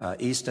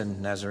Eastern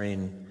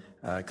Nazarene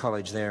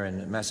College there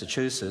in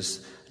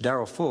Massachusetts.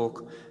 Darrell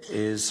Falk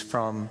is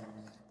from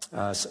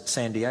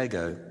San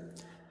Diego.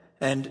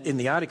 And in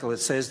the article it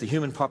says the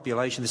human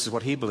population, this is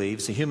what he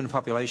believes, the human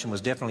population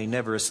was definitely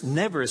never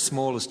as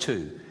small as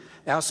 2.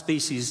 Our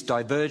species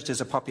diverged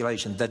as a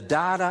population. The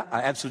data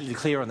are absolutely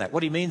clear on that.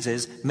 What he means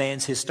is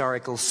man's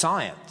historical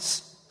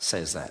science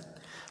says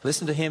that.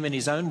 Listen to him in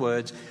his own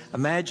words.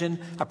 Imagine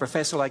a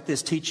professor like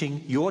this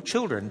teaching your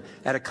children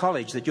at a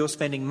college that you're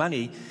spending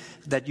money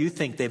that you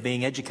think they're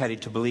being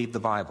educated to believe the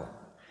Bible.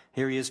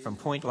 Here he is from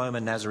Point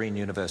Loma Nazarene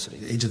University.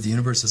 The age of the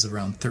universe is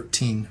around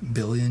 13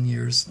 billion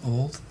years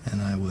old,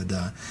 and I would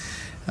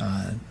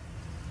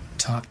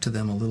talk to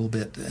them a little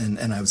bit,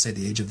 and I would say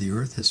the age of the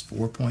earth is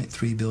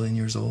 4.3 billion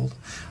years old.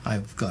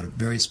 I've got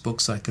various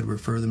books I could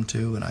refer them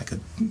to, and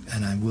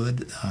I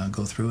would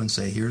go through and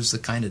say, here's the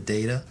kind of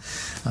data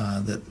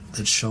that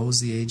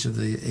shows the age of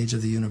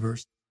the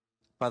universe.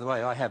 By the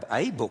way, I have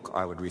a book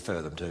I would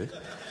refer them to.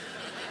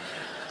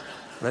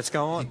 Let's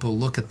go on. People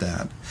look at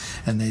that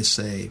and they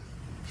say,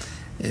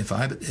 If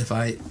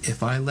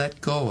I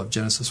let go of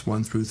Genesis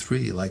 1 through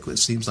 3, like it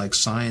seems like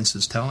science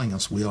is telling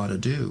us we ought to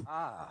do.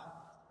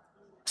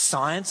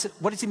 Science?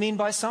 What does he mean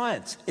by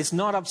science? It's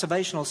not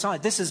observational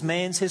science. This is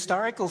man's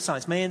historical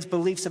science. Man's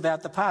beliefs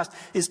about the past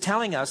is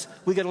telling us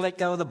we've got to let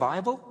go of the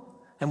Bible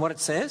and what it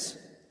says.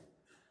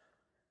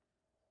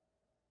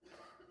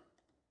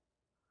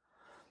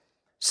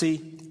 See,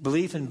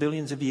 belief in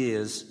billions of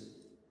years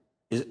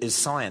is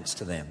science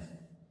to them.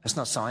 It's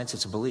not science,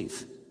 it's a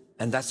belief.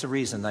 And that's the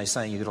reason they're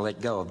saying you've got to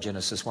let go of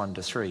Genesis 1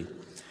 to 3.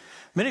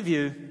 Many of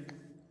you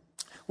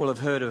will have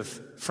heard of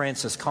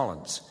Francis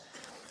Collins.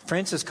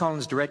 Francis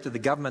Collins directed the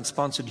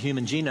government-sponsored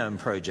Human Genome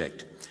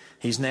Project.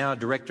 He's now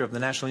director of the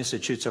National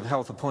Institutes of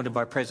Health appointed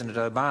by President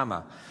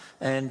Obama.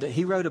 And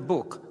he wrote a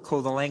book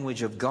called The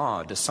Language of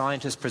God. A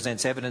scientist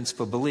presents evidence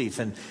for belief.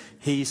 And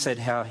he said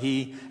how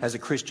he, as a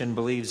Christian,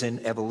 believes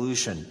in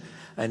evolution.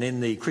 And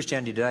in the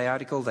Christianity Today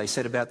article they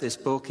said about this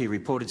book, he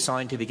reported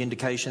scientific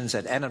indications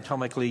that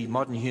anatomically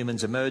modern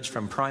humans emerged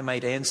from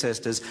primate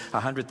ancestors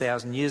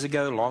 100,000 years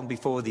ago, long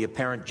before the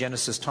apparent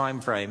Genesis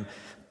time frame.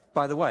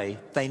 By the way,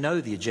 they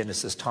know the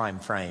Genesis time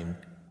frame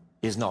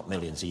is not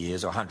millions of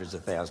years or hundreds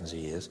of thousands of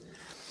years,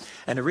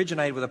 and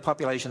originated with a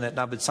population that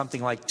numbered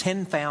something like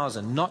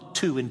 10,000, not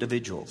 2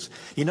 individuals.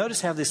 You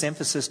notice how this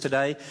emphasis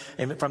today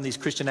from these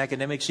Christian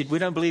academics, we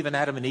don't believe in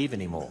Adam and Eve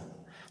anymore,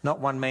 not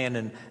one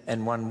man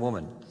and one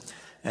woman.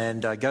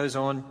 And goes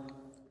on,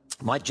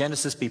 might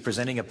Genesis be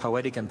presenting a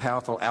poetic and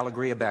powerful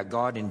allegory about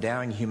God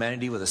endowing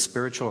humanity with a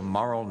spiritual and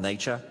moral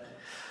nature?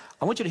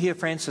 I want you to hear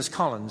Francis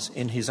Collins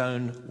in his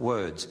own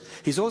words.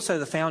 He's also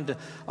the founder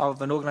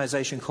of an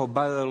organization called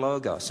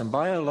Biologos, and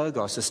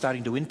Biologos is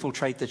starting to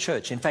infiltrate the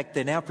church. In fact,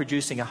 they're now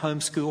producing a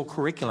homeschool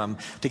curriculum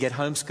to get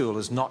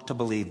homeschoolers not to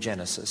believe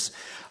Genesis.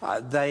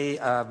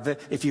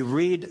 If you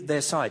read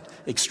their site,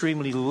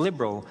 extremely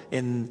liberal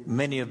in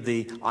many of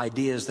the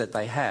ideas that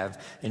they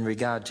have in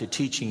regard to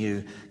teaching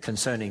you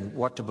concerning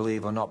what to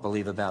believe or not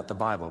believe about the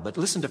Bible. But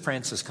listen to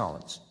Francis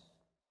Collins.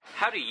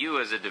 How do you,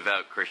 as a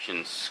devout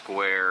Christian,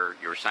 square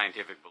your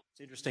scientific beliefs?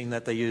 It's interesting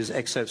that they use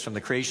excerpts from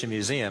the Creation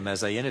Museum as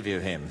they interview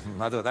him.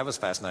 I thought that was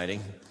fascinating.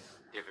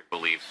 Scientific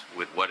beliefs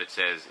with what it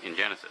says in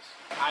Genesis.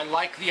 I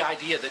like the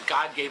idea that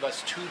God gave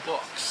us 2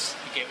 books.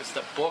 He gave us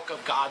the book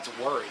of God's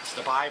words,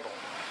 the Bible,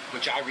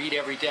 which I read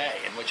every day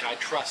and which I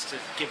trust to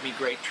give me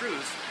great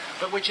truth,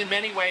 but which in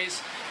many ways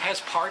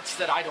has parts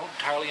that I don't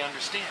entirely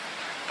understand.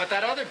 But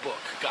that other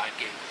book God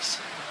gave us,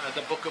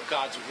 the book of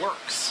God's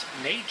works,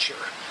 nature,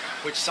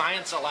 which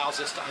science allows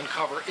us to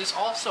uncover, is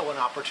also an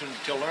opportunity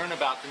to learn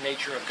about the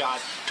nature of God,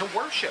 to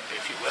worship,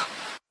 if you will.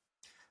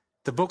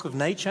 The book of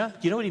nature,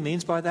 you know what he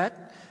means by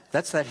that?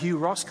 That's that Hugh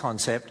Ross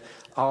concept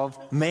of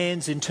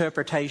man's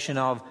interpretation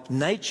of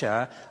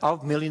nature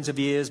of millions of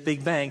years,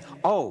 Big Bang.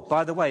 Oh,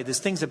 by the way, there's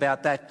things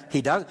about that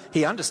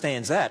he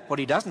understands that. What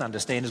he doesn't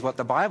understand is what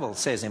the Bible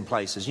says in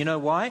places. You know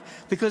why?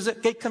 Because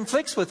it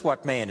conflicts with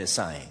what man is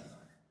saying.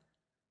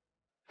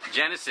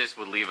 Genesis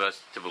would leave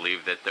us to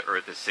believe that the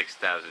earth is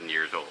 6,000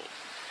 years old.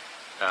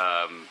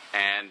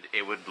 And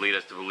it would lead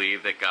us to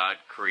believe that God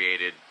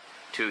created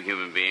 2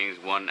 human beings,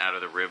 one out of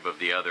the rib of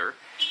the other.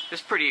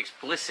 It's pretty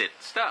explicit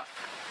stuff.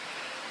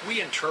 We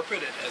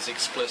interpret it as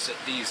explicit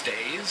these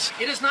days.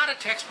 It is not a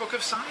textbook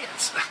of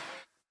science.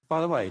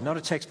 By the way, not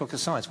a textbook of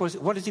science.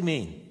 What does he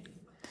mean?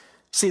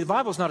 See, the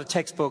Bible's not a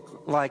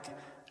textbook like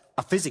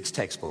a physics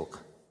textbook.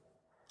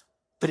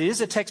 But it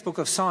is a textbook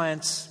of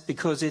science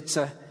because it's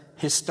a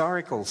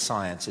historical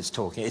science it's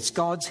talking. It's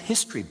God's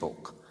history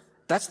book.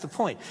 That's the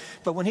point.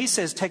 But when he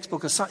says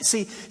textbook of science,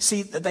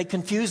 see, they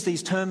confuse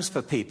these terms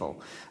for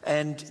people.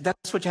 And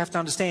that's what you have to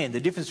understand, the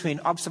difference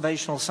between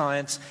observational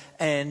science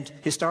and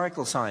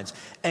historical science.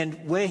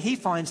 And where he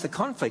finds the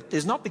conflict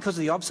is not because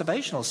of the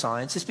observational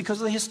science, it's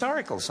because of the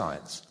historical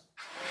science.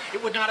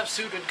 It would not have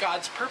suited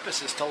God's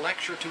purposes to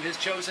lecture to his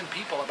chosen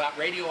people about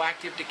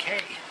radioactive decay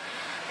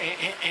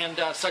and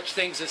such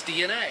things as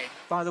DNA.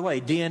 By the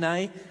way,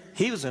 DNA,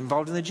 he was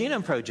involved in the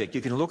Genome Project.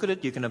 You can look at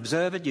it, you can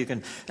observe it, you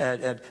can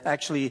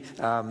actually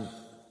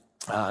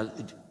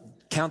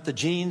count the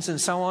genes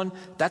and so on.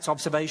 That's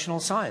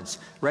observational science.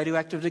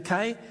 Radioactive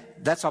decay,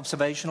 that's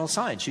observational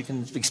science. You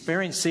can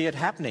see it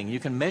happening. You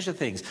can measure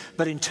things.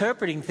 But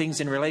interpreting things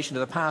in relation to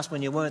the past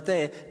when you weren't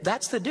there,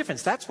 that's the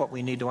difference. That's what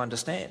we need to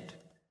understand.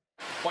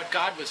 What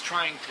God was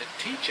trying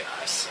to teach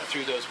us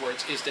through those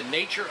words is the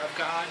nature of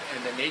God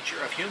and the nature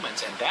of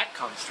humans, and that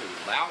comes through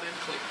loud and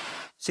clear.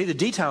 See, the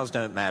details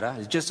don't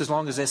matter, just as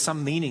long as there's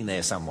some meaning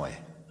there somewhere.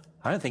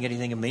 I don't think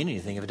anything can mean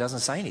anything if it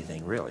doesn't say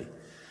anything, really.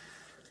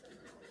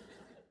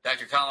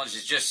 Dr. Collins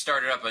has just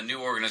started up a new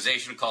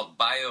organization called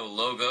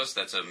Biologos.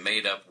 That's a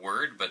made-up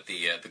word, but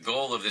the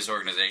goal of this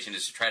organization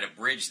is to try to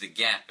bridge the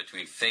gap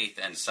between faith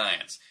and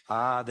science.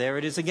 There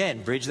it is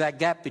again. Bridge that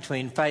gap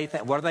between faith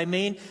and... What do they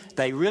mean?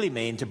 They really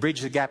mean to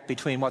bridge the gap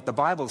between what the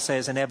Bible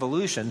says and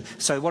evolution.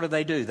 So what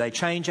do? They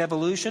change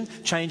evolution?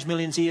 Change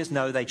millions of years?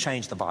 No, they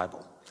change the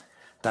Bible.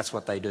 That's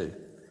what they do.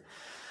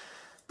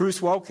 Bruce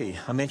Waltke,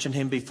 I mentioned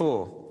him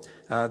before.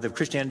 the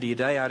Christianity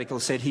Today article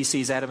said he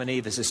sees Adam and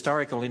Eve as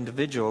historical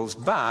individuals,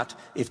 but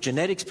if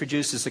genetics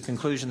produces the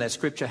conclusion that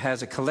Scripture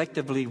has a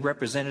collectively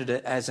represented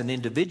it as an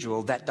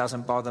individual, that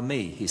doesn't bother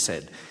me, he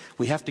said.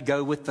 We have to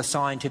go with the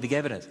scientific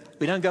evidence.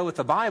 We don't go with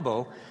the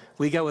Bible,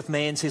 we go with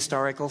man's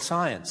historical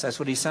science. That's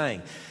what he's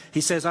saying.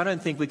 He says, I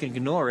don't think we can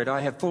ignore it.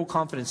 I have full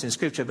confidence in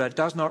Scripture, but it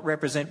does not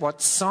represent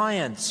what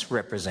science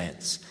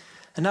represents.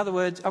 In other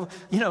words,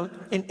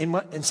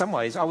 in some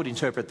ways, I would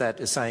interpret that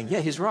as saying,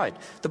 yeah, he's right.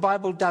 The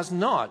Bible does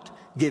not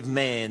give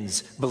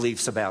man's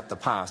beliefs about the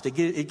past.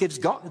 It gives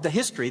God the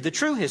history, the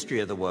true history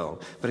of the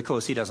world. But of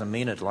course, he doesn't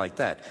mean it like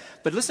that.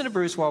 But listen to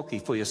Bruce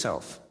Waltke for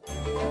yourself.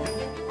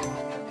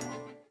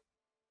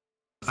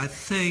 I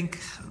think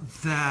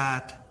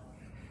that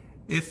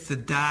if the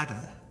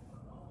data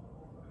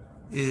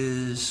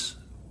is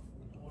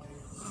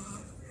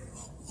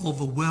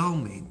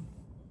overwhelming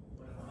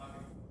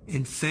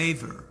in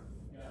favor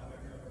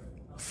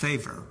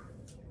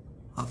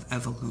of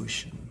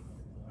evolution,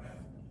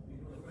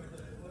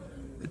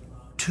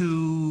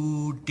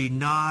 to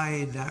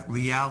deny that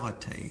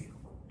reality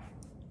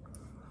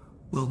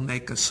will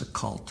make us a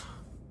cult,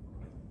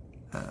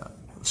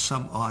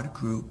 some odd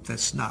group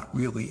that's not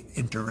really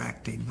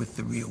interacting with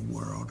the real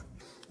world.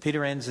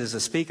 Peter Enns is a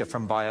speaker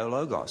from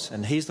Biologos,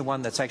 and he's the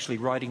one that's actually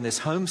writing this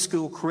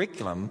homeschool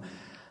curriculum.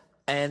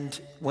 And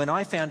when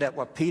I found out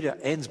what Peter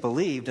Enns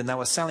believed, and they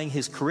were selling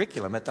his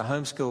curriculum at the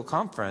homeschool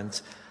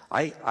conference,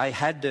 I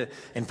had to,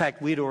 in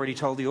fact, we'd already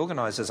told the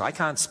organisers, I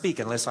can't speak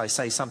unless I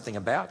say something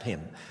about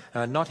him.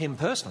 Not him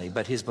personally,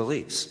 but his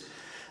beliefs.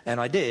 And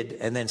I did,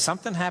 and then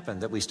something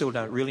happened that we still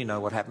don't really know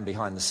what happened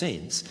behind the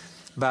scenes.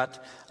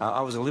 But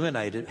I was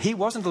eliminated. He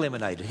wasn't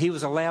eliminated. He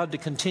was allowed to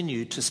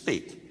continue to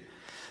speak.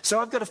 So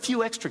I've got a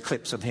few extra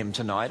clips of him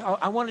tonight.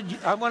 I wanted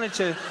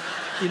to,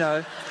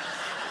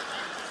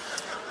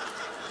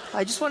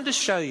 I just wanted to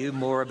show you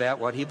more about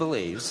what he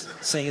believes,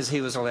 seeing as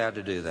he was allowed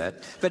to do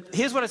that. But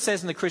here's what it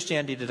says in the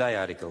Christianity Today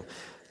article.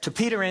 To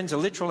Peter Enns, a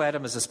literal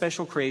atom as a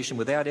special creation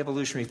without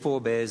evolutionary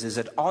forebears is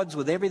at odds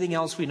with everything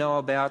else we know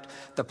about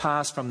the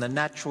past from the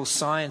natural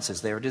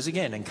sciences. There it is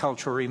again, and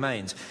cultural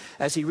remains.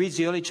 As he reads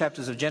the early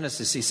chapters of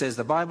Genesis, he says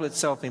the Bible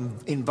itself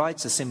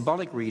invites a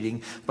symbolic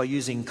reading by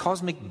using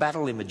cosmic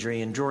battle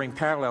imagery and drawing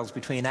parallels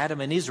between Adam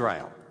and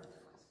Israel.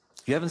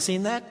 You haven't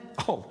seen that?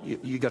 Oh,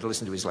 you got to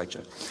listen to his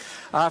lecture.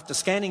 After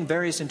scanning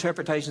various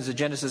interpretations of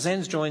Genesis,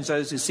 Enns joins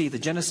those who see the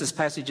Genesis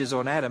passages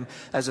on Adam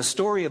as a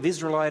story of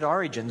Israelite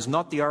origins,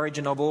 not the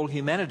origin of all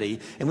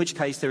humanity, in which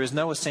case there is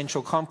no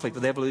essential conflict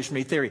with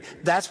evolutionary theory.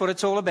 That's what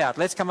it's all about.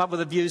 Let's come up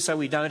with a view so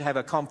we don't have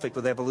a conflict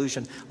with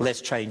evolution. Let's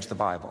change the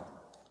Bible.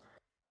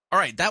 All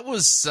right, that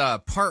was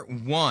part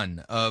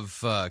one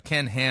of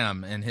Ken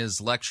Hamm and his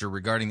lecture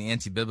regarding the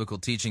anti-biblical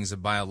teachings of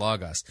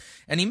Biologos.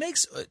 And he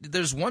makes,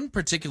 there's one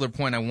particular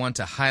point I want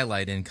to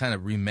highlight and kind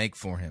of remake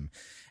for him.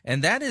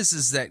 And that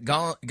is that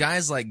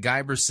guys like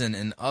Giberson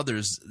and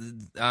others,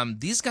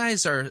 these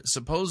guys are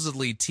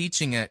supposedly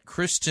teaching at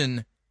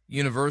Christian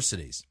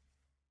universities.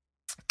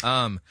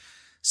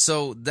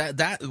 So that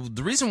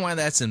the reason why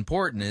that's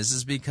important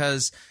is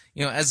because,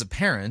 as a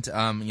parent,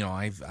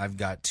 I've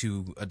got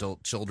 2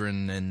 adult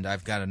children and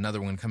I've got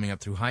another one coming up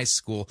through high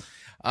school.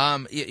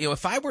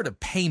 If I were to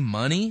pay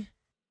money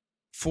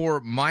for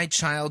my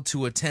child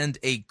to attend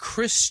a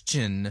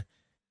Christian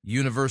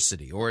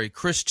university or a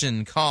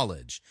Christian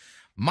college,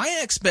 my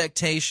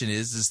expectation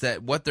is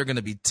that what they're going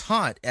to be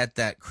taught at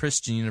that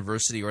Christian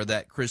university or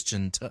that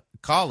Christian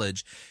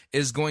college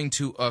is going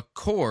to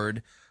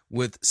accord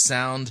with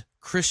sound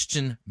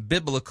Christian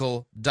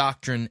biblical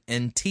doctrine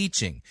and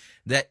teaching.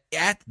 That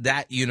at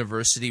that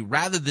university,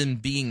 rather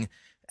than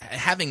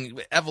having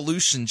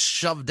evolution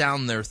shoved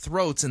down their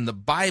throats and the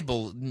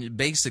Bible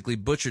basically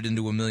butchered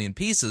into a million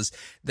pieces,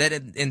 that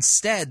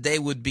instead they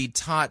would be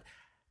taught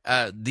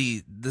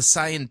the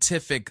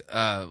scientific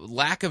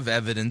lack of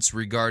evidence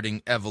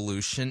regarding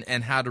evolution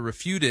and how to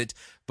refute it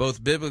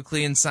both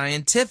biblically and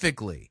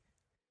scientifically.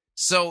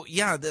 So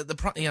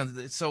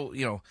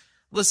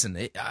listen,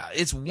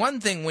 it's one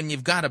thing when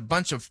you've got a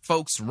bunch of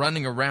folks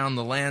running around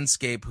the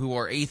landscape who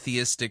are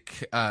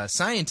atheistic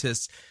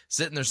scientists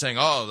sitting there saying,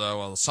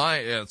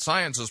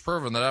 science has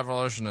proven that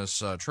evolution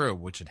is true,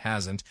 which it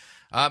hasn't.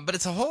 But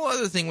it's a whole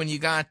other thing when you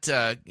got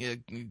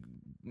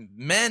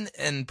men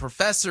and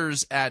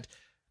professors at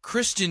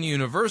Christian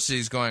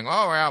universities going,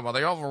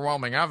 the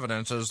overwhelming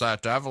evidence is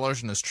that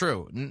evolution is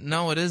true.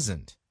 No, it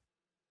isn't.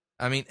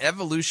 I mean,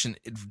 evolution,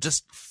 it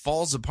just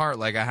falls apart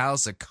like a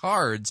house of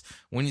cards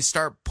when you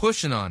start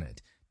pushing on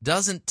it.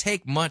 Doesn't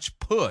take much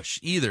push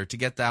either to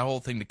get that whole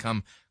thing to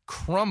come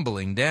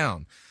crumbling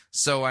down.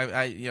 So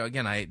I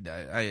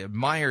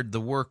admired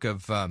the work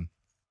of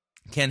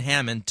Ken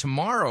Hamm. And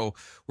tomorrow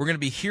we're going to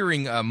be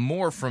hearing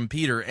more from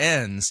Peter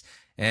Enns.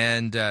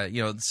 And,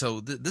 so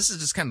this is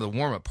just kind of the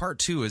warm-up. Part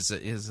 2 is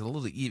a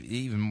little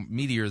even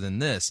meatier than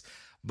this.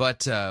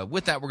 But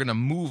with that, we're going to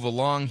move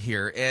along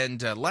here.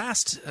 And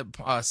last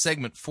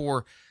segment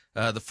for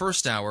the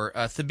first hour,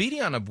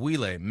 Thabitian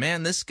Abuile.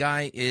 Man, this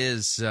guy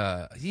is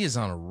he is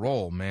on a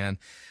roll, man.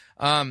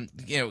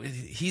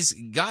 He's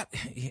got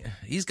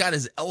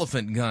his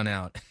elephant gun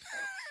out.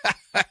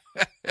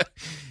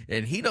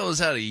 And he knows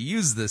how to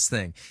use this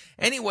thing.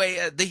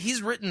 Anyway,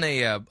 he's written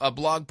a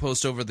blog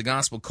post over the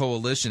Gospel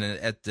Coalition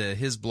at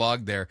his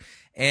blog there,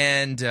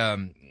 and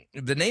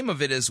the name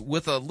of it is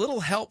 "With a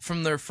Little Help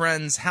from Their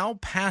Friends, How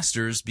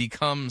Pastors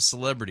Become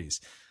Celebrities."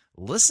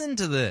 Listen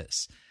to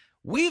this.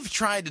 We've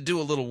tried to do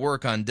a little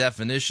work on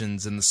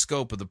definitions and the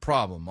scope of the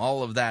problem.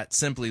 All of that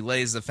simply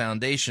lays the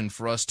foundation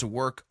for us to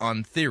work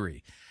on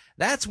theory.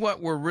 That's what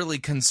we're really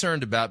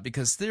concerned about,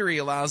 because theory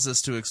allows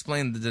us to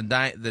explain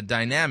the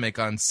dynamic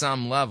on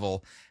some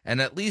level, and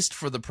at least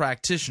for the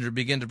practitioner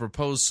begin to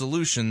propose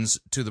solutions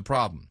to the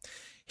problem.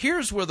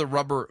 Here's where the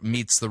rubber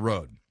meets the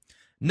road.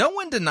 No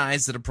one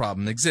denies that a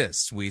problem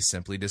exists. We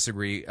simply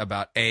disagree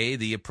about A,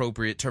 the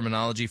appropriate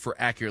terminology for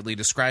accurately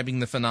describing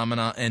the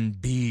phenomena,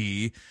 and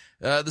B,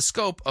 the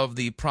scope of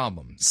the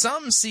problem.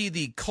 Some see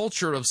the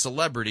culture of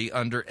celebrity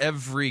under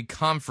every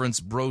conference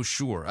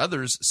brochure.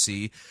 Others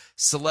see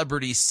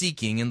celebrity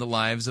seeking in the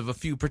lives of a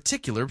few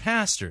particular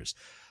pastors.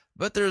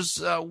 But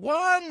there's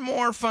one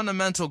more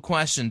fundamental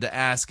question to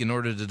ask in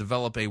order to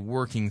develop a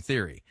working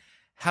theory.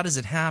 How does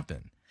it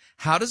happen?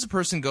 How does a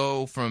person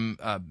go from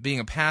being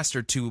a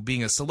pastor to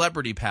being a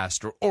celebrity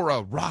pastor or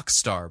a rock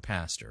star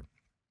pastor?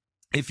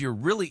 If you're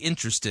really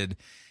interested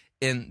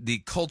in the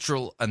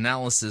cultural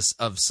analysis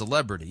of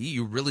celebrity,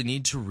 you really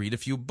need to read a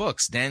few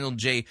books. Daniel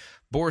J.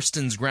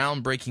 Borston's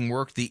groundbreaking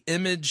work, The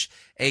Image,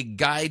 A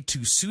Guide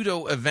to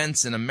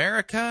Pseudo-Events in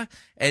America,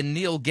 and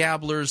Neil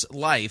Gabler's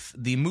Life,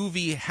 the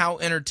movie How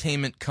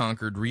Entertainment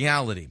Conquered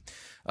Reality.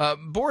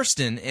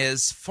 Borston,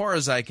 as far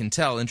as I can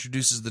tell,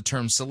 introduces the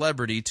term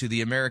celebrity to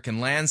the American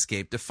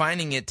landscape,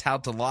 defining it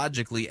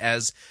tautologically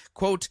as,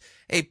 quote,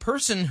 a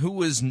person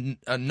who is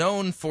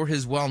known for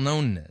his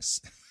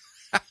well-knownness.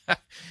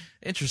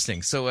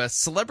 Interesting. So a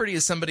celebrity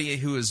is somebody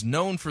who is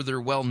known for their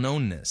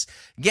well-knownness.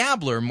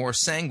 Gabler, more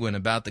sanguine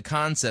about the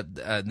concept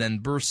than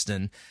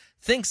Borston,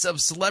 thinks of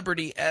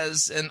celebrity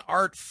as an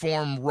art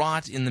form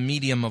wrought in the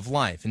medium of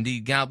life.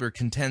 Indeed, Gabler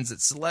contends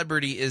that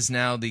celebrity is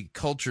now the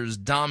culture's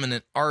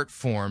dominant art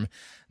form,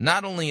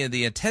 not only in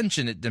the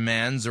attention it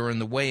demands or in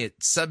the way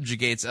it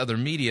subjugates other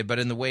media, but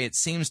in the way it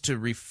seems to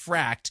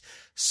refract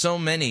so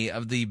many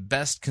of the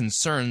best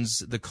concerns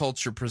the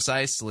culture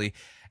precisely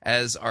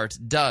as art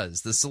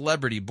does. The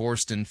celebrity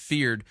Borston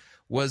feared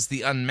was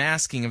the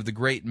unmasking of the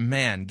great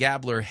man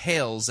Gabler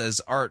hails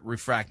as art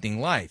refracting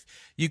life.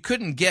 You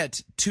couldn't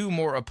get two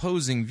more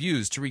opposing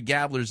views. To read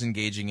Gabler's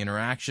engaging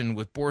interaction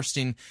with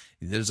Borston,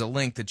 there's a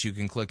link that you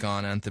can click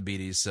on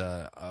Thabiti's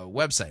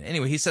website.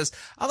 Anyway, he says,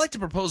 I'd like to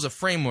propose a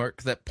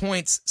framework that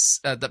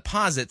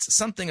posits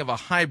something of a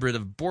hybrid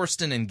of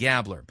Borston and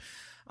Gabler.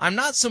 I'm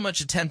not so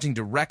much attempting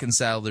to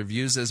reconcile their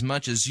views as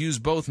much as use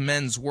both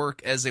men's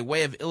work as a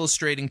way of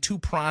illustrating two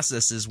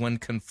processes when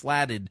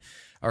conflated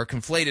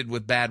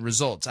with bad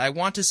results. I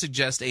want to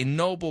suggest a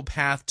noble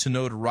path to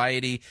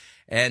notoriety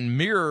and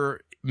mirror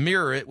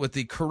it with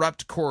the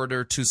corrupt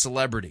corridor to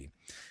celebrity.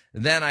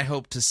 Then I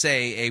hope to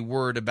say a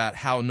word about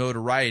how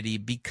notoriety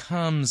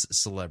becomes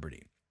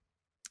celebrity.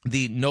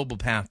 The noble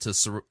path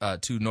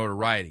to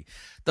notoriety.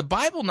 The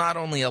Bible not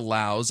only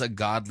allows a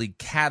godly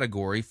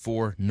category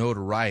for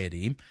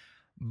notoriety,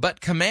 but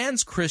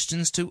commands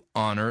Christians to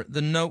honor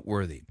the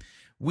noteworthy.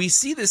 We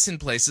see this in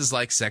places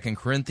like 2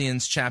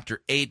 Corinthians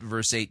chapter 8,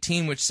 verse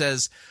 18, which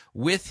says,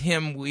 with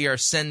him we are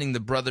sending the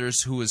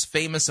brothers who is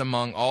famous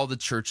among all the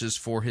churches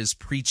for his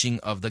preaching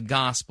of the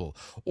gospel.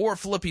 Or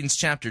Philippians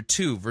chapter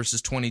 2,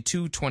 verses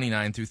 22,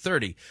 29 through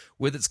 30,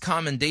 with its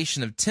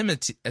commendation of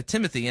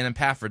Timothy and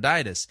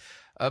Epaphroditus.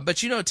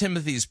 But you know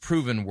Timothy's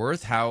proven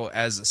worth, how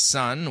as a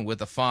son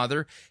with a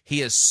father he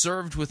has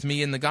served with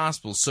me in the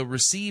gospel. So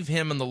receive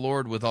him in the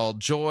Lord with all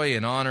joy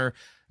and honor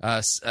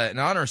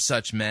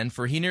such men,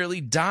 for he nearly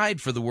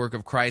died for the work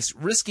of Christ,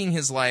 risking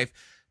his life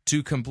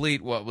to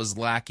complete what was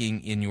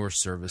lacking in your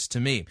service to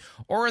me.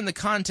 Or in the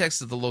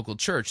context of the local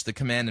church, the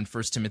command in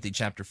 1 Timothy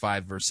chapter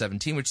 5, verse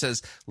 17, which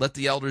says, let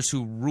the elders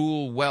who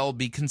rule well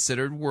be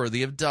considered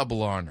worthy of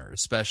double honor,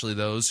 especially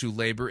those who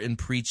labor in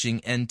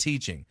preaching and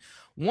teaching.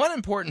 One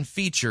important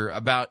feature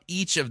about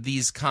each of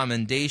these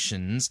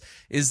commendations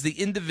is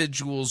the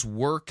individual's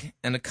work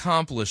and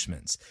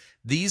accomplishments.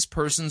 These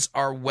persons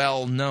are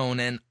well known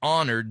and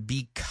honored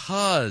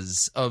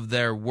because of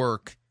their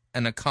work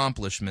and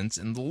accomplishments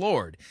in the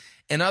Lord.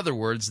 In other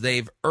words,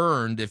 they've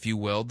earned, if you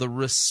will, the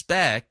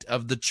respect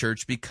of the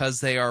church because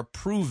they are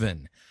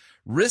proven,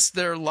 risk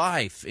their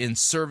life in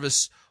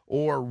service,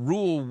 or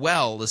rule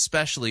well,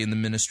 especially in the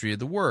ministry of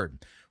the word.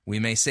 We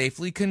may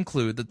safely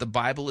conclude that the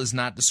Bible is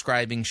not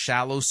describing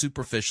shallow,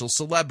 superficial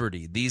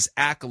celebrity. These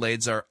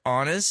accolades are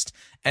honest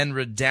and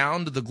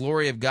redound to the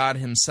glory of God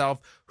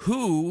himself,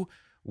 who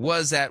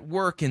was at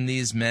work in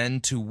these men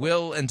to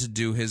will and to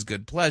do his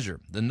good pleasure.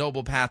 The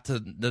noble path to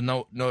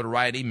the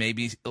notoriety may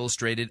be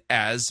illustrated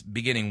as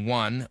beginning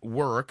 1,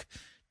 work,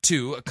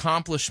 2,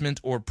 accomplishment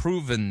or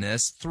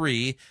provenness,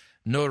 3,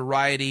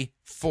 notoriety,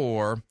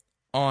 4,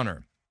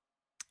 honor.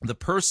 The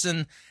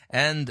person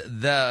and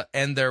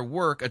their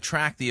work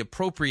attract the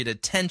appropriate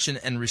attention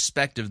and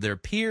respect of their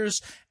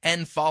peers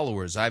and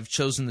followers. I've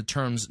chosen the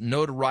terms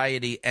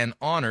notoriety and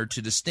honor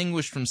to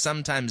distinguish from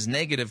sometimes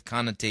negative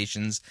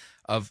connotations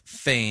of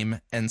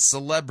fame and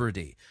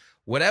celebrity.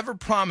 Whatever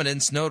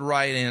prominence,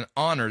 notoriety, and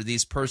honor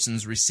these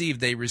persons receive,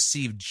 they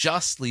receive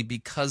justly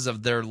because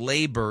of their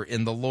labor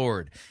in the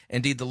Lord.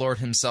 Indeed, the Lord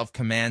himself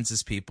commands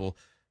his people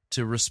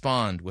to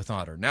respond with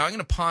honor. Now, I'm going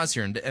to pause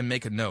here and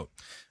make a note.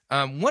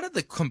 One of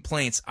the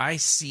complaints I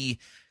see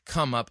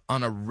come up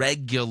on a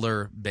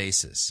regular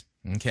basis,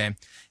 okay,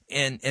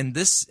 and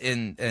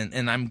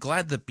I'm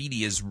glad that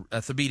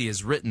Thabiti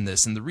has written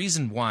this, and the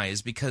reason why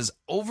is because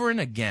over and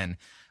again,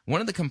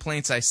 one of the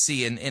complaints I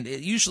see, and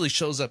it usually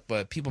shows up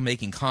people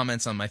making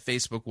comments on my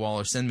Facebook wall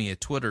or send me a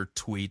Twitter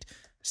tweet. I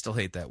still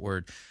hate that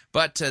word,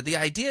 but the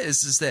idea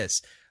is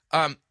this: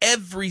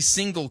 every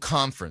single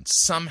conference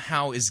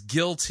somehow is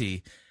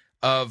guilty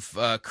of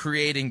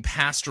creating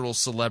pastoral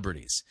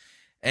celebrities.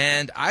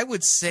 And I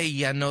would say,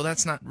 yeah, no,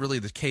 that's not really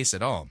the case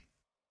at all.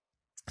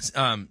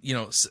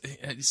 Here's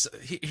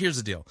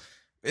the deal.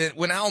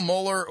 When Al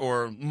Mohler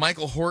or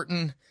Michael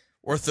Horton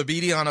or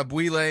Thabiti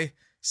Anyabwile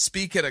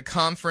speak at a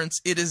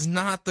conference, it is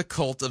not the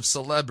cult of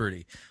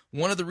celebrity.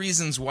 One of the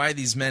reasons why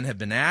these men have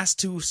been asked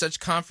to such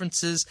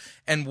conferences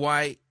and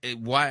why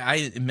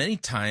I, in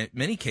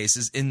many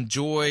cases,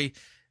 enjoy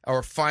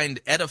or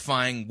find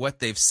edifying what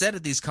they've said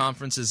at these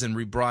conferences and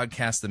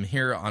rebroadcast them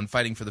here on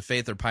Fighting for the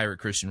Faith or Pirate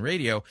Christian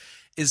Radio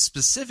is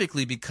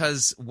specifically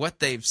because what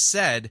they've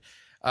said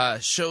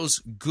shows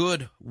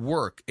good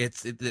work.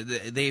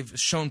 They've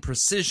shown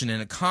precision and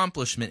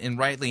accomplishment in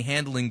rightly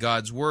handling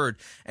God's word,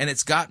 and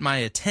it's got my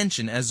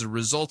attention as a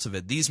result of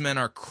it. These men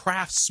are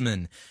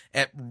craftsmen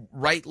at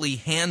rightly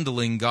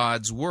handling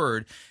God's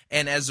word,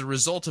 and as a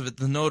result of it,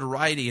 the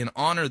notoriety and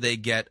honor they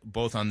get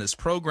both on this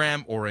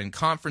program or in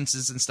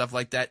conferences and stuff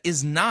like that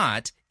is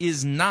not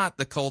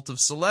the cult of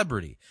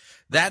celebrity.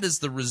 That is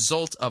the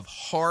result of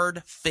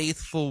hard,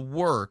 faithful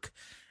work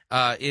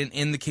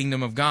in the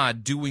kingdom of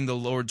God, doing the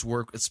Lord's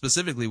work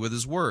specifically with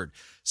his word.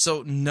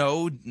 So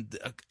no,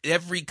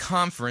 every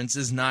conference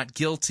is not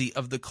guilty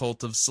of the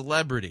cult of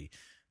celebrity,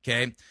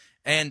 okay?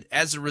 And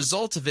as a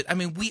result of it, I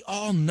mean, we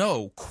all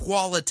know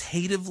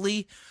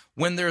qualitatively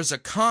when there's a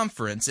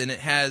conference and it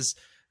has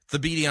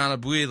Thabiti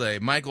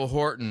Anyabwile, Michael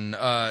Horton,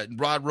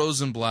 Rod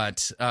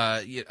Rosenblatt,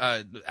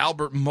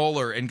 Albert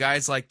Mohler, and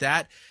guys like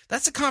that.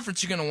 That's a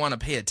conference you're going to want to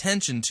pay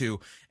attention to,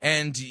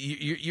 and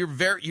you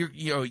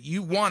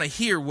want to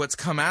hear what's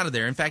come out of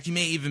there. In fact, you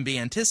may even be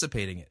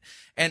anticipating it,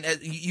 and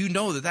you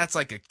know that's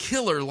like a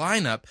killer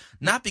lineup,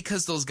 not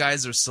because those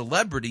guys are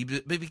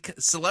celebrities,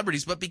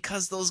 but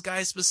because those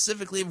guys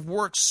specifically have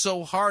worked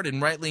so hard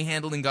in rightly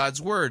handling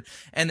God's word,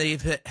 and they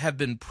have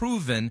been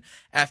proven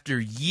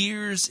after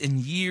years and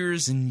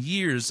years and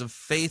years of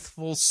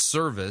faithful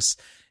service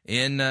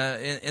in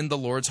the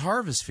Lord's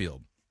harvest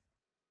field.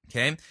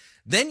 Okay.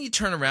 Then you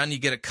turn around, you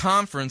get a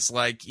conference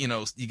like, you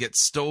get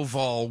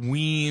Stovall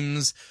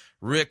Weems,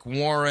 Rick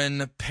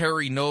Warren,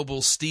 Perry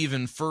Noble,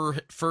 Stephen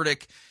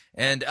Furtick,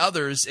 and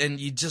others,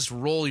 and you just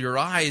roll your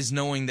eyes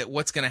knowing that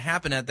what's going to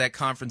happen at that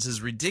conference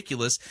is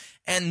ridiculous,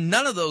 and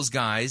none of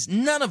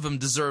them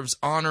deserves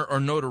honor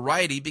or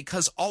notoriety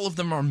because all of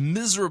them are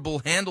miserable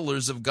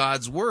handlers of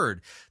God's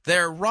word.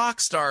 They're rock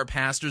star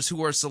pastors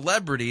who are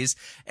celebrities,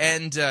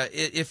 and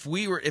if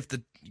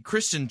the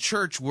Christian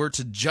church were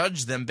to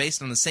judge them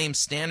based on the same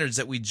standards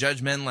that we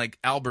judge men like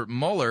Albert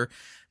Mohler,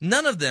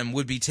 none of them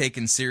would be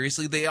taken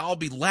seriously. They'd all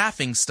be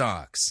laughing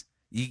stocks.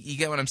 You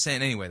get what I'm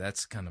saying? Anyway,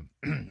 that's kind of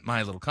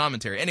my little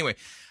commentary. Anyway,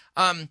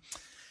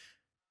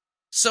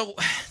 so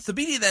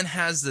Thabiti then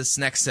has this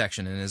next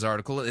section in his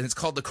article, and it's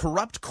called The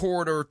Corrupt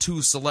Corridor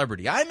to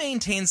Celebrity. I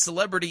maintain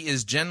celebrity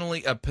is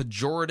generally a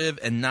pejorative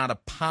and not a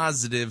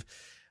positive,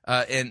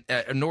 and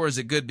nor is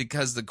it good,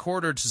 because the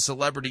corridor to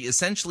celebrity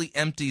essentially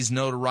empties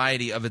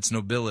notoriety of its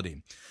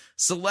nobility.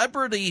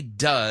 Celebrity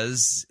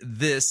does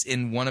this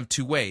in one of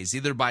two ways,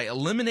 either by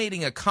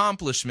eliminating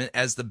accomplishment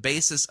as the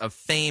basis of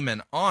fame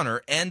and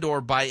honor, and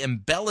or by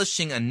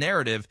embellishing a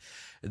narrative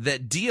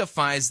that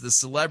deifies the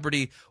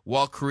celebrity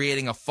while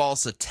creating a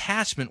false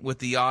attachment with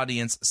the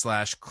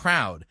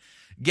audience/crowd.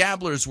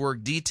 Gabler's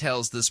work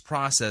details this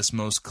process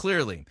most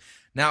clearly.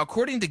 Now,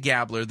 according to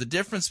Gabler, the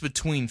difference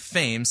between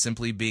fame,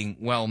 simply being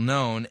well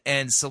known,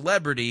 and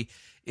celebrity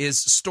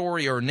is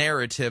story or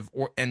narrative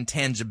and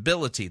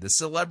tangibility. The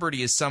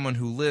celebrity is someone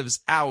who lives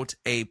out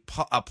a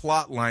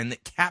plot line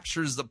that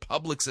captures the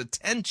public's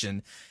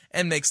attention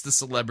and makes the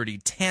celebrity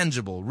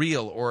tangible,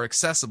 real, or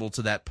accessible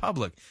to that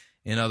public.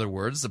 In other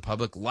words, the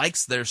public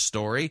likes their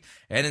story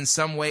and in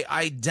some way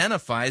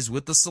identifies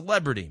with the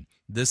celebrity.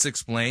 This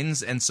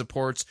explains and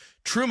supports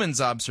Truman's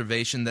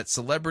observation that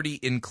celebrity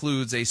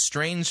includes a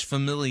strange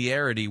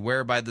familiarity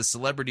whereby the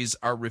celebrities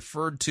are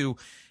referred to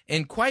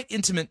in quite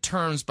intimate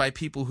terms by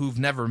people who've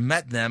never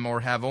met them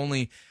or have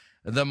only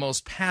the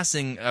most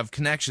passing of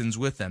connections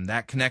with them.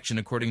 That connection,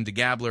 according to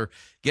Gabler,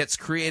 gets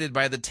created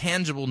by the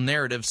tangible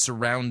narrative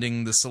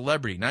surrounding the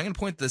celebrity. Now, I'm going to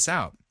point this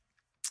out.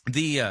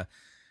 The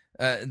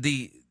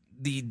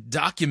the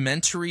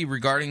documentary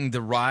regarding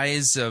the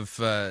rise of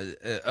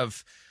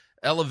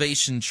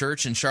Elevation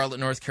Church in Charlotte,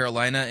 North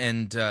Carolina,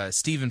 and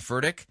Stephen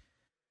Furtick.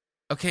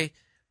 Okay,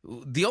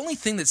 the only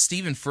thing that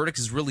Stephen Furtick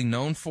is really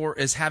known for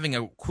is having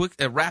a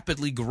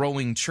rapidly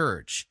growing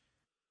church.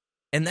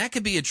 And that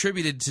could be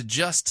attributed to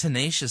just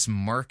tenacious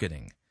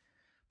marketing.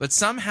 But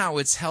somehow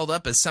it's held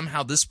up as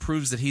somehow this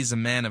proves that he's a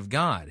man of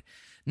God.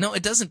 No,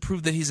 it doesn't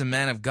prove that he's a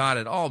man of God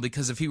at all,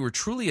 because if he were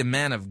truly a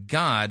man of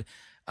God,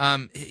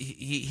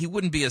 he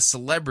wouldn't be a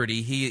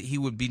celebrity. He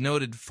would be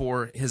noted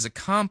for his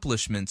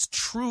accomplishments,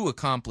 true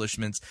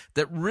accomplishments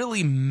that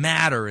really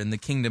matter in the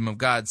kingdom of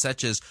God,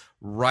 such as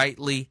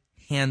rightly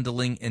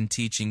handling and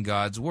teaching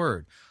God's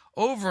word.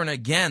 Over and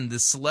again, the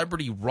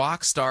celebrity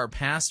rock star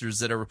pastors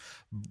that are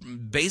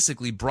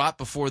basically brought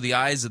before the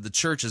eyes of the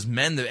church as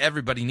men that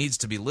everybody needs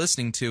to be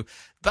listening to,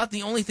 about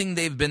the only thing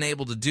they've been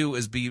able to do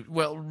is be,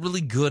 well,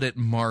 really good at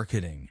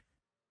marketing.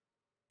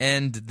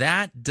 And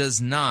that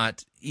does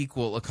not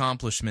equal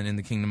accomplishment in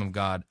the kingdom of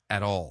God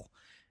at all.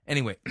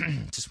 Anyway,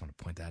 just want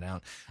to point that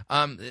out.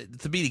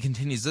 Thabiti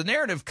continues, the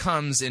narrative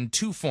comes in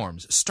two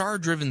forms: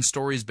 star-driven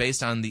stories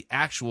based on the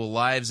actual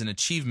lives and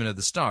achievement of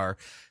the star.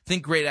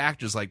 Think great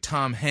actors like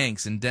Tom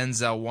Hanks and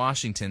Denzel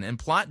Washington, and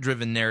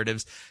plot-driven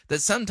narratives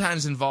that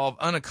sometimes involve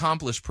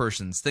unaccomplished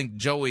persons. Think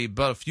Joey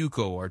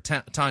Buttafuoco or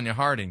Tanya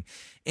Harding,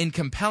 in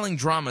compelling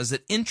dramas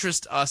that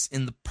interest us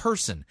in the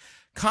person.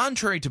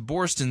 Contrary to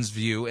Borston's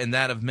view and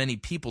that of many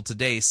people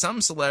today, some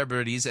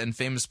celebrities and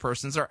famous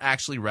persons are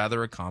actually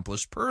rather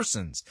accomplished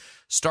persons.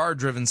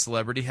 Star-driven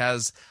celebrity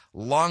has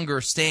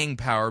longer staying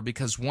power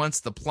because once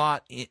the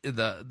plot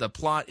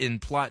in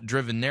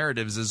plot-driven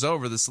narratives is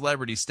over, the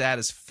celebrity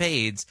status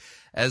fades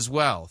as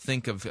well.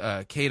 Think of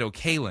Kato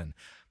Kalin.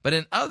 But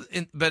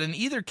in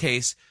either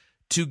case,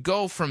 to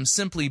go from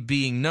simply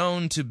being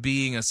known to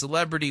being a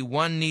celebrity,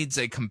 one needs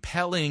a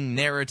compelling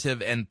narrative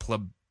and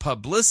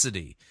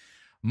publicity.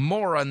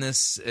 More on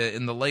this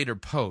in the later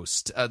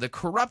post. The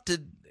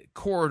corrupted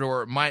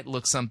corridor might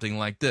look something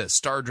like this.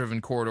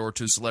 Star-driven corridor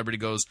to celebrity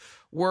goes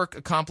work,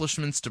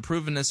 accomplishments to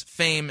provenness,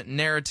 fame,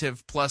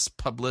 narrative plus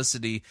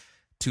publicity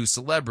to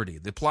celebrity.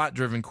 The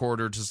plot-driven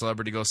corridor to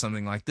celebrity goes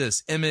something like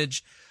this.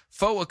 Image,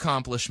 faux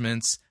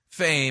accomplishments,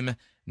 fame,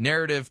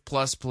 narrative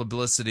plus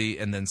publicity,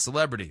 and then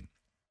celebrity.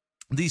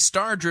 The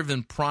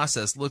star-driven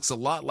process looks a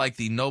lot like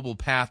the noble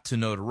path to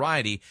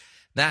notoriety.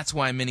 That's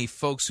why many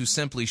folks who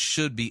simply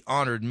should be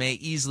honored may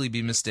easily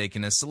be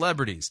mistaken as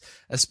celebrities,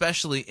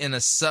 especially in a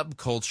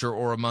subculture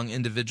or among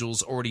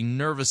individuals already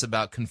nervous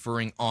about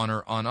conferring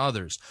honor on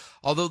others.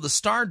 Although the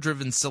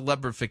star-driven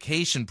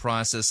celebrification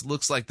process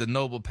looks like the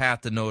noble path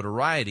to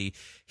notoriety,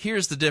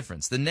 here's the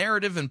difference. The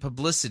narrative and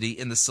publicity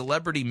in the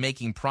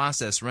celebrity-making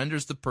process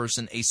renders the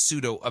person a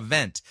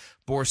pseudo-event,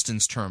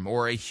 Borston's term,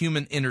 or a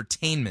human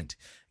entertainment,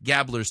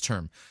 Gabler's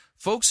term.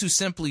 Folks who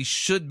simply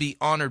should be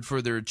honored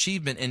for their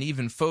achievement, and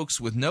even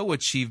folks with no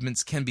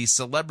achievements, can be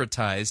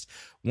celebritized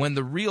when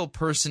the real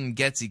person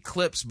gets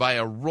eclipsed by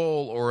a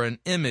role or an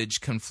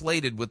image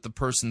conflated with the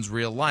person's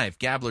real life.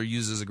 Gabler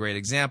uses a great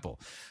example.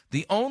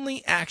 The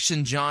only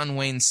action John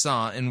Wayne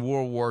saw in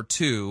World War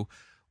II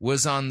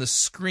was on the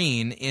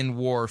screen in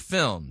war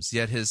films,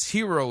 yet his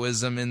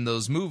heroism in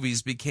those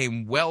movies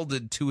became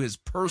welded to his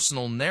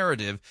personal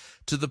narrative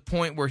to the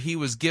point where he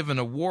was given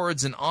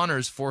awards and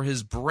honors for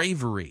his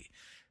bravery.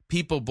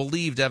 People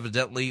believed,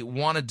 evidently,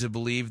 wanted to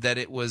believe that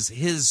it was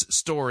his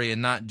story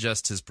and not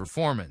just his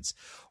performance.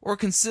 Or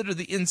consider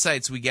the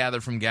insights we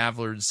gather from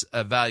Gabler's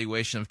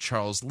evaluation of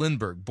Charles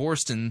Lindbergh.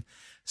 Borston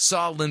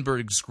saw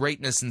Lindbergh's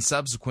greatness and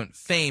subsequent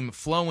fame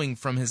flowing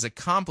from his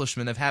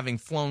accomplishment of having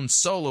flown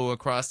solo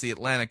across the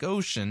Atlantic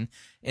Ocean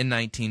in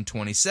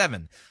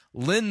 1927.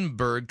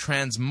 Lindbergh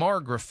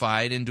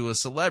transmogrified into a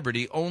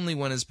celebrity only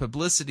when his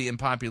publicity and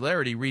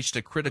popularity reached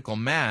a critical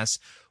mass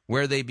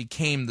where they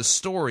became the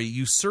story,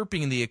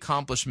 usurping the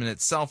accomplishment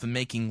itself and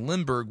making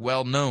Lindbergh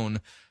well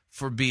known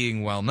for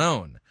being well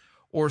known.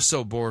 Or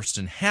so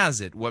Borston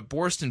has it. What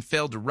Borston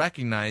failed to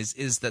recognize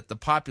is that the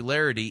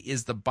popularity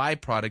is the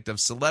byproduct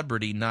of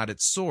celebrity, not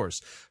its source.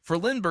 For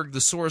Lindbergh,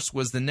 the source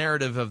was the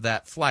narrative of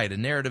that flight, a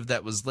narrative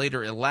that was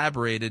later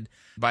elaborated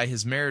by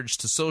his marriage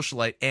to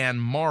socialite Anne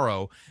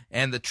Morrow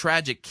and the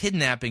tragic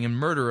kidnapping and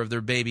murder of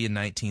their baby in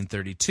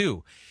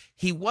 1932.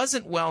 He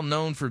wasn't well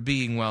known for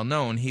being well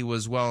known. He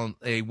was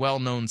a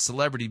well-known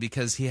celebrity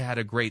because he had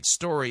a great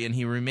story, and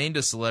he remained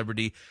a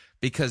celebrity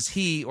because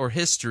he, or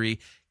history,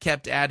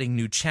 kept adding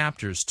new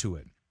chapters to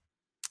it.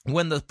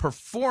 When the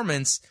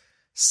performance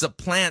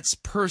supplants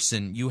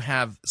person, you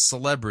have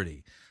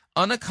celebrity.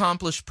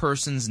 Unaccomplished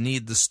persons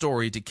need the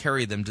story to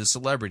carry them to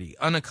celebrity.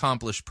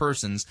 Unaccomplished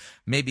persons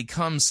may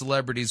become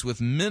celebrities with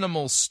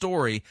minimal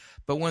story,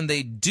 but when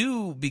they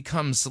do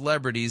become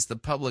celebrities, the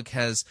public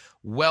has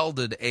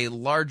welded a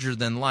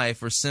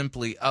larger-than-life or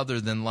simply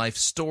other-than-life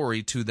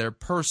story to their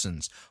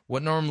persons.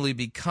 What normally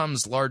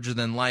becomes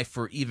larger-than-life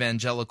for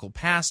evangelical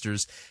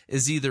pastors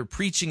is either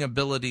preaching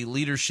ability,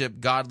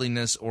 leadership,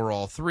 godliness, or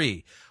all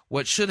three.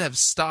 What should have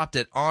stopped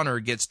at honor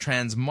gets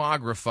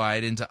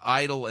transmogrified into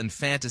idol and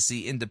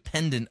fantasy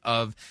independent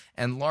of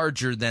and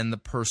larger than the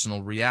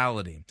personal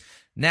reality.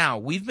 Now,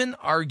 we've been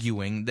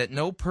arguing that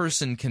no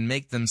person can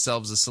make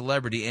themselves a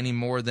celebrity any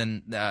more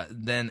than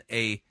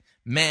a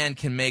man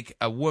can make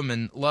a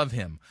woman love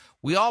him.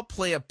 We all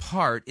play a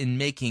part in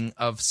making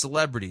of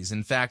celebrities.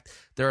 In fact,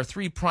 there are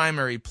three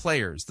primary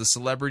players: the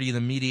celebrity,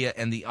 the media,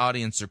 and the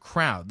audience or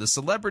crowd. The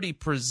celebrity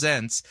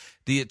presents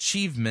the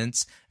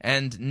achievements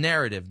and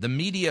narrative. The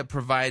media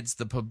provides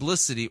the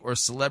publicity or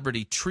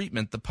celebrity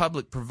treatment. The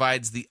public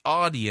provides the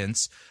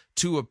audience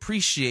to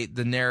appreciate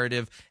the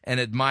narrative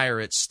and admire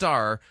its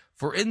star.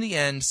 For in the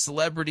end,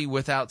 celebrity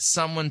without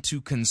someone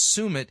to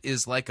consume it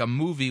is like a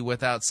movie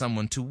without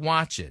someone to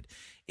watch it.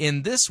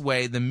 In this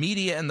way, the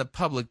media and the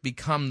public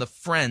become the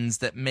friends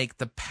that make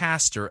the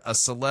pastor a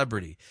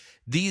celebrity.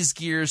 These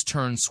gears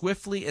turn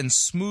swiftly and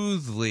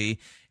smoothly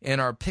in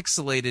our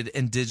pixelated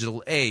and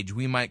digital age.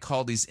 We might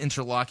call these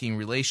interlocking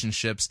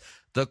relationships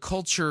the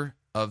culture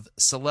of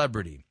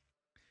celebrity.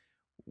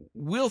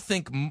 We'll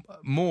think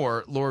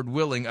more, Lord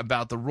willing,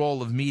 about the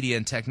role of media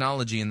and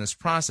technology in this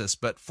process,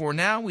 but for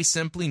now we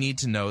simply need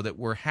to know that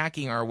we're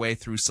hacking our way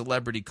through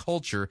celebrity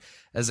culture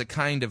as a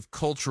kind of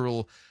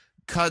cultural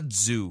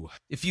kudzu.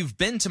 If you've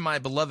been to my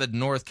beloved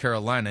North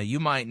Carolina, you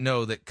might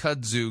know that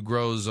kudzu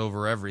grows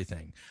over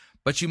everything.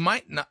 But you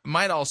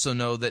might also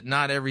know that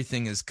not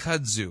everything is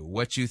kudzu.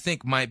 What you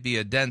think might be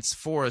a dense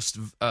forest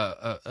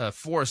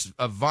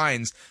of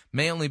vines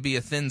may only be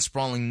a thin,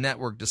 sprawling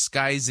network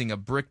disguising a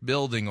brick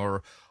building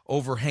or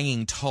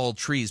overhanging tall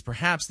trees.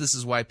 Perhaps this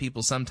is why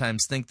people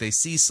sometimes think they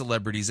see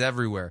celebrities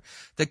everywhere.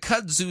 The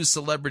kudzu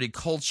celebrity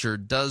culture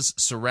does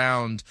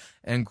surround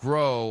and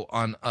grow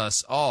on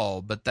us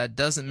all, but that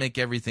doesn't make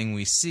everything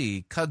we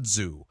see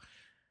kudzu.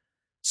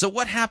 So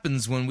what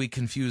happens when we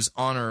confuse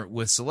honor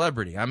with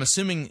celebrity? I'm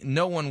assuming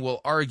no one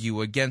will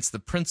argue against the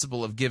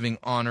principle of giving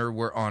honor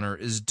where honor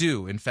is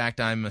due. In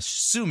fact, I'm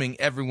assuming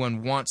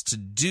everyone wants to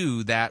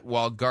do that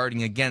while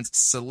guarding against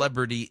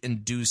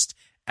celebrity-induced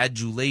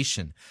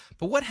adulation.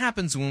 But what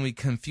happens when we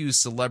confuse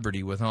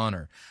celebrity with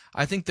honor?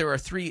 I think there are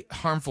three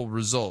harmful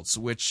results,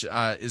 which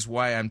is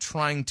why I'm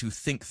trying to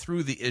think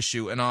through the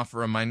issue and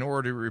offer a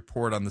minority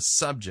report on the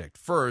subject.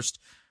 First,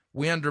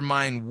 we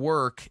undermine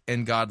work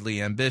and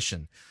godly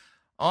ambition.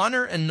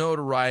 Honor and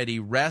notoriety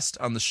rest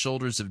on the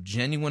shoulders of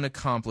genuine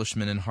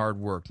accomplishment and hard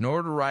work.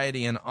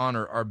 Notoriety and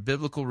honor are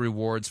biblical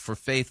rewards for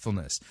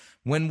faithfulness.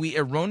 When we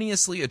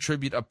erroneously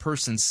attribute a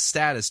person's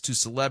status to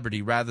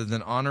celebrity rather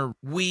than honor,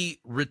 we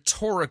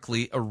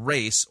rhetorically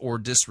erase or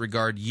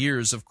disregard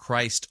years of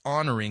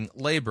Christ-honoring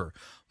labor.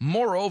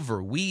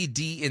 Moreover, we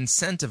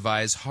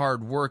de-incentivize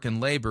hard work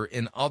and labor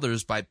in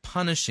others by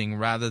punishing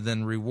rather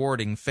than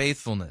rewarding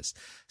faithfulness.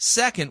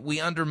 Second, we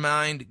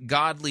undermine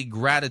godly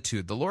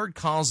gratitude. The Lord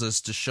calls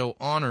us to show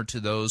honor to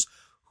those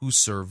who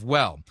serve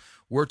well.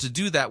 We're to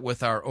do that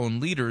with our own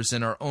leaders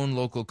in our own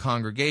local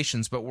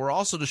congregations, but we're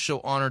also to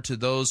show honor to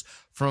those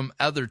from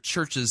other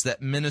churches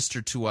that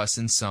minister to us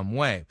in some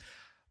way.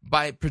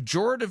 By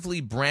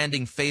pejoratively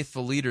branding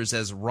faithful leaders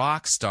as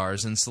rock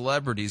stars and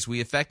celebrities,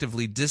 we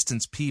effectively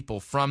distance people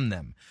from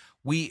them.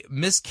 We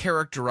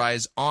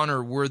mischaracterize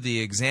honor-worthy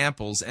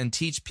examples and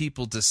teach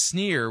people to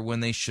sneer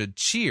when they should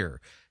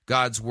cheer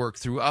God's work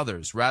through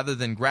others. Rather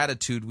than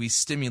gratitude, we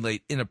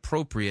stimulate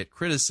inappropriate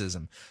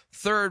criticism.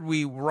 Third,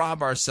 we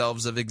rob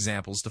ourselves of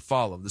examples to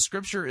follow. The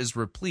Scripture is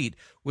replete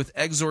with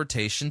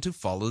exhortation to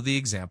follow the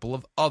example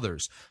of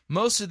others.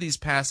 Most of these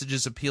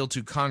passages appeal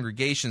to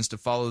congregations to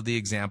follow the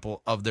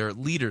example of their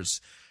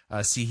leaders.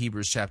 See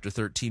Hebrews chapter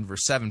 13,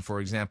 verse 7, for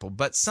example.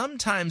 But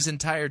sometimes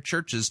entire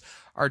churches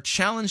are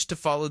challenged to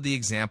follow the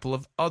example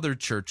of other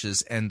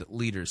churches and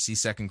leaders. See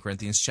 2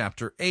 Corinthians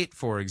chapter 8,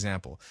 for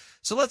example.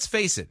 So let's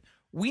face it.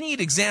 We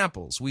need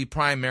examples. We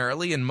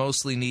primarily and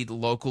mostly need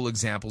local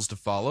examples to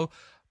follow,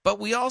 but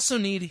we also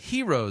need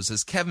heroes,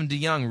 as Kevin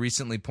DeYoung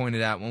recently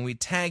pointed out. When we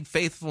tag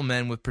faithful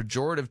men with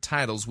pejorative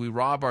titles, we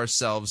rob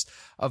ourselves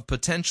of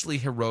potentially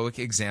heroic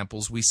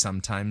examples we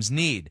sometimes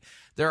need.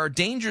 There are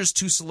dangers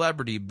to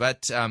celebrity,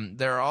 but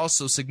there are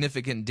also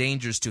significant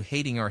dangers to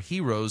hating our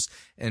heroes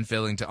and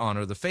failing to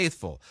honor the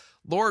faithful.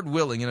 Lord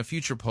willing, in a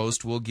future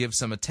post, we'll give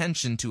some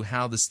attention to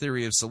how this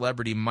theory of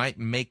celebrity might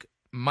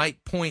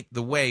point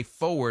the way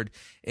forward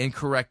in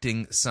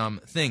correcting some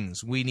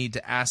things. We need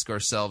to ask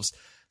ourselves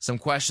some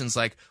questions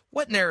like,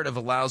 what narrative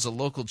allows a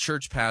local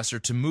church pastor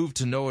to move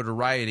to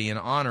notoriety and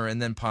honor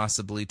and then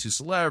possibly to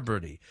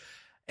celebrity?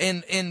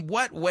 And in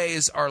what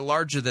ways are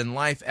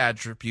larger-than-life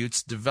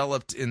attributes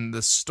developed in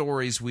the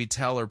stories we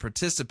tell or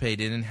participate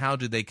in, and how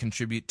do they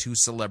contribute to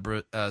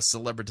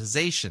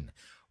celebritization?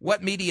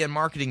 What media and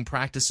marketing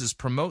practices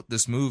promote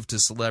this move to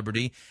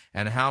celebrity,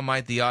 and how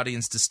might the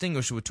audience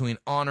distinguish between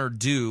honor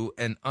due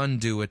and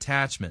undue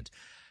attachment?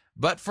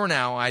 But for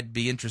now, I'd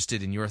be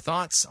interested in your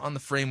thoughts on the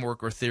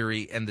framework or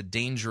theory and the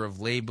danger of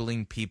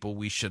labeling people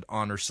we should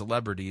honor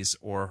celebrities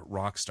or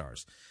rock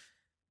stars.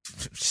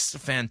 Just a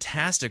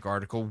fantastic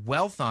article,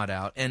 well thought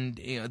out, and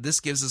this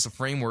gives us a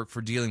framework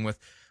for dealing with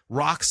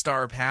rock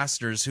star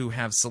pastors who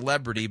have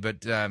celebrity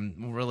but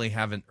really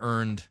haven't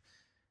earned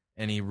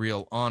any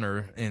real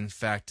honor. In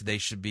fact, they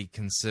should be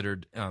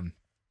considered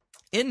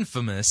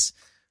infamous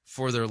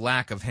for their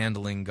lack of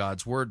handling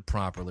God's word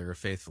properly or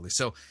faithfully.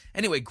 So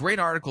anyway, great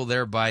article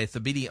there by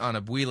Thabiti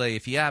Onabwile.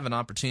 If you have an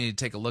opportunity to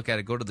take a look at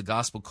it, go to the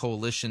Gospel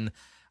Coalition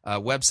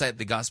website,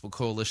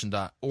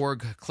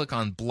 thegospelcoalition.org. Click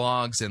on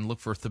blogs and look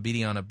for Thabiti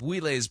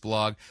Onabwile's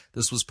blog.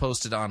 This was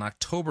posted on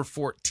October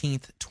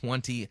 14th,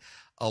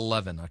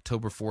 2011.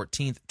 October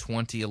 14th,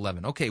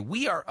 2011. Okay,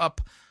 we are up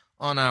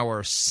on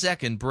our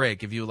second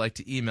break. If you would like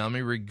to email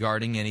me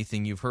regarding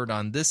anything you've heard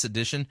on this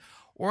edition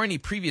or any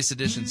previous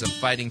editions of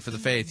Fighting for the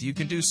Faith, you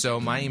can do so.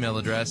 My email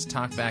address,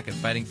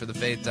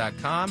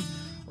 talkback@fightingforthefaith.com,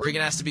 or you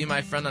can ask to be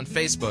my friend on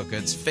Facebook.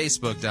 It's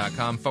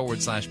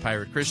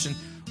facebook.com/Pirate Christian,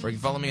 or you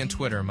can follow me on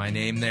Twitter. My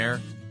name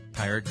there,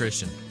 Pirate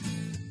Christian.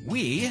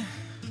 We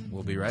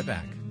will be right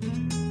back.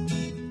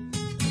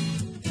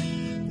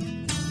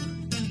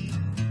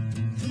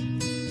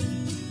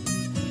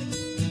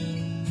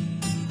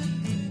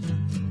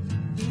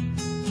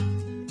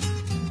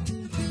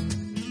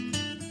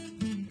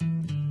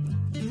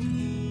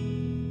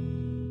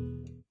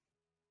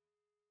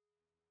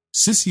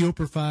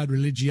 Sissy-oprified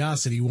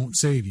religiosity won't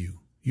save you.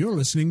 You're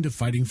listening to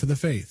Fighting for the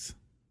Faith.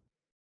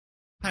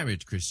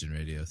 Pirate Christian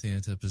Radio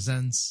Theater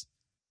presents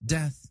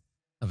Death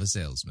of a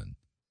Salesman.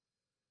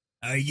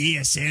 Are ye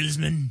a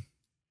salesman?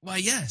 Why,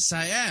 yes,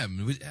 I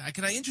am.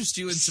 Can I interest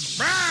you in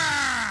some...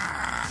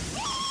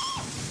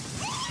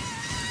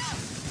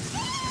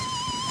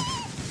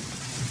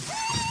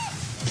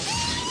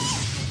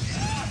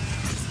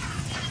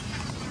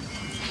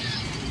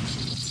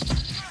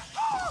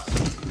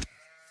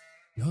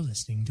 You're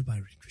listening to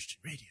Pirate Christian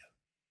Radio.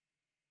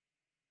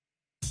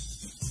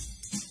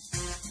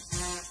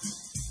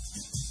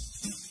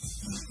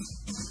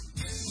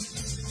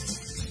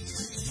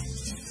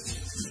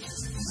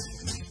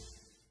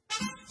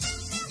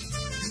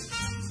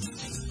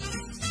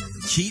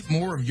 Keep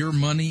more of your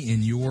money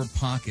in your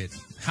pocket.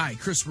 Hi,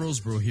 Chris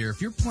Roseborough here.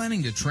 If you're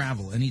planning to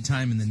travel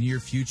anytime in the near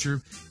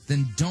future,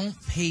 then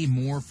don't pay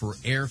more for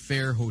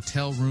airfare,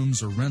 hotel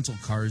rooms, or rental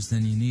cars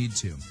than you need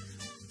to.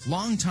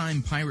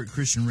 Longtime Pirate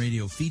Christian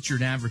Radio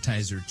featured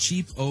advertiser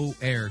Cheap O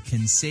Air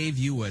can save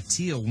you a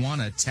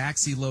Tijuana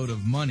taxi load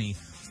of money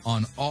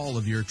on all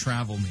of your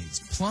travel needs.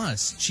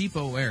 Plus, Cheap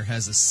O Air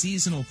has a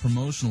seasonal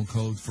promotional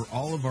code for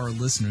all of our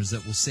listeners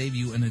that will save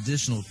you an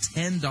additional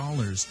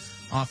 $10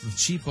 off of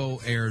Cheap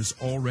O Air's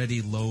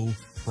already low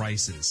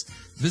prices.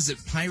 Visit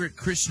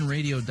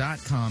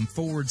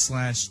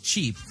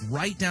piratechristianradio.com/cheap.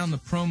 Write down the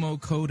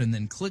promo code and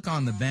then click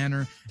on the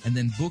banner and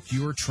then book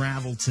your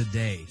travel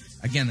today.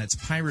 Again, that's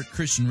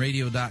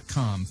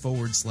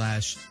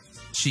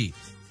piratechristianradio.com/cheap.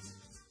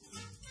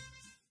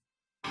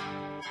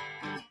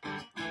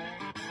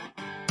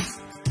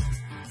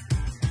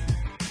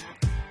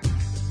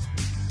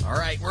 All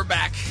right, we're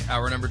back.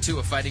 Hour number 2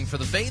 of Fighting for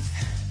the Faith.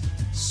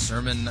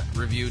 Sermon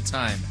review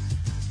time.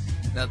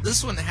 Now,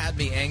 this one had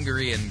me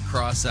angry and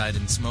cross-eyed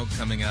and smoke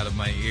coming out of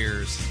my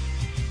ears.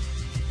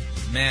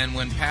 Man,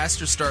 when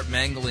pastors start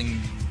mangling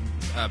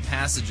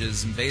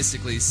passages and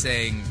basically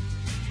saying,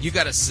 you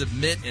got to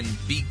submit and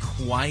be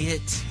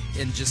quiet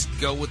and just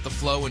go with the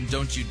flow and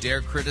don't you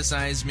dare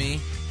criticize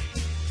me.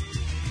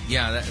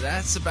 Yeah,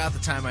 that's about the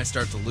time I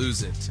start to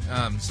lose it.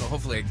 So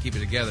hopefully I can keep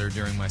it together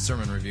during my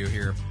sermon review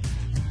here.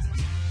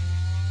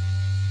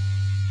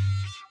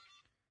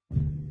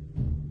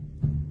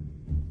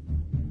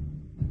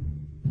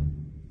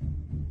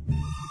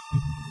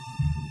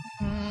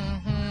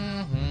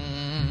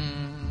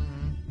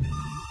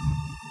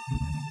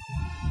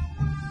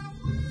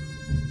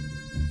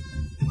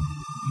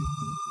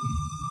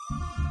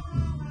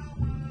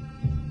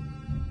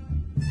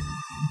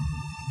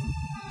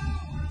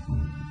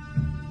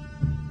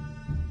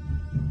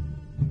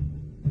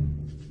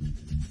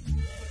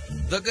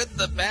 The good,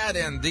 the bad,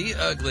 and the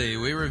ugly.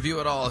 We review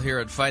it all here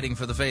at Fighting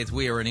for the Faith.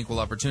 We are an equal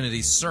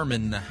opportunity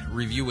sermon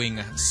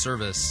reviewing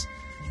service.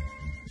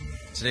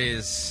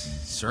 Today's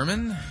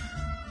sermon?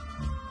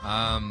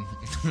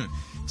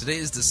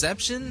 Today's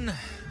deception?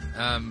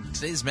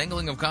 Today's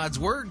mangling of God's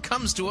Word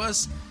comes to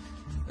us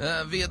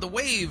via the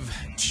Wave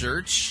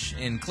Church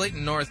in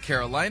Clayton, North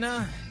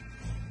Carolina.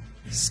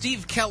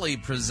 Steve Kelly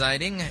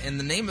presiding. In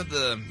the name of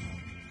the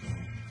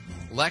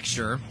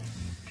lecture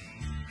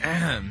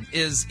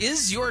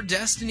is your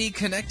destiny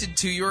connected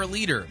to your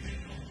leader?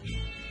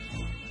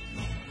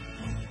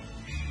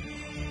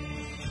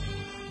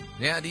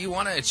 Yeah, do you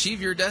want to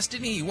achieve your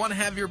destiny? You want to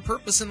have your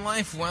purpose in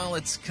life? Well,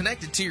 it's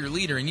connected to your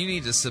leader, and you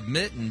need to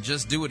submit and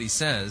just do what he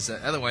says.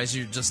 Otherwise,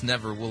 you just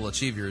never will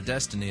achieve your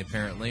destiny,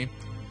 apparently.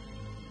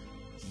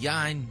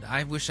 Yeah,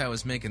 I wish I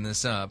was making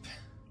this up.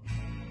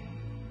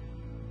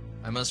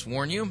 I must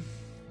warn you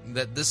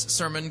that this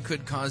sermon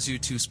could cause you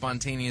to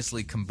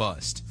spontaneously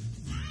combust.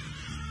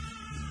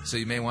 So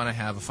you may want to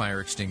have a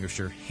fire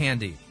extinguisher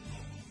handy.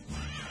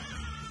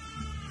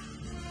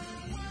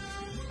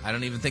 I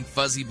don't even think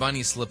fuzzy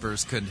bunny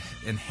slippers could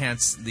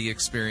enhance the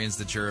experience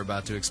that you're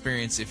about to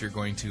experience if you're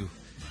going to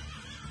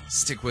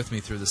stick with me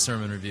through the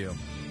sermon review.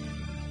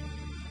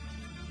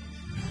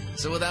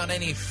 So without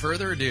any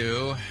further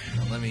ado,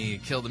 let me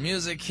kill the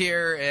music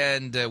here,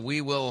 and we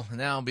will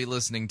now be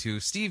listening to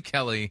Steve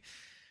Kelly.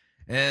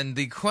 And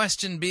the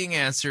question being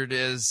answered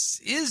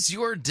is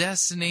your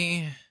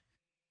destiny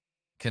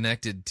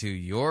connected to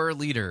your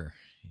leader?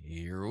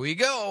 Here we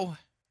go.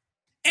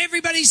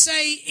 Everybody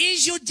say,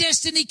 is your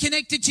destiny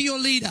connected to your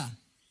leader?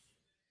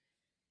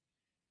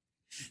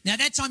 Now,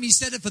 that time you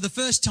said it for the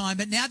first time,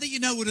 but now that you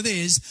know what it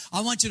is,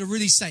 I want you to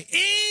really say,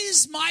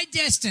 is my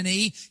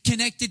destiny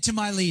connected to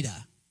my leader?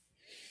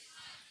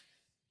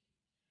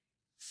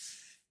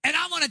 And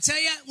I want to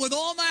tell you, with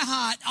all my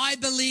heart, I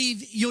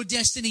believe your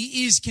destiny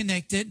is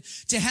connected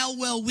to how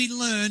well we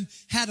learn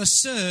how to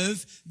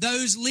serve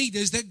those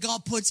leaders that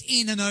God puts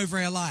in and over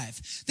our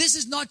life. This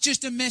is not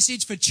just a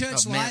message for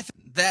church life.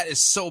 That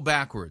is so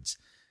backwards.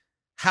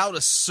 How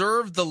to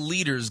serve the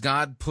leaders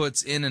God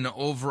puts in and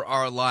over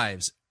our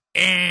lives.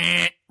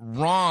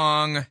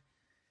 Wrong.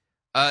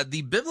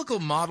 The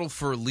biblical model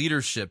for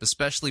leadership,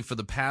 especially for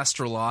the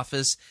pastoral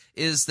office,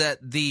 is that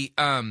the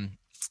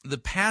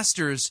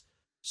pastors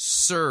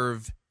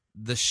serve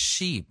the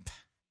sheep.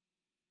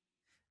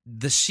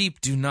 The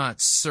sheep do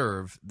not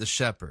serve the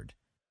shepherd.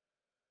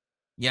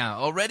 Yeah,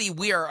 already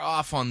we are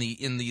off on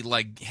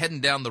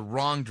heading down the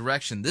wrong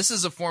direction. This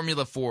is a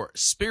formula for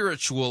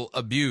spiritual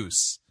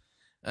abuse,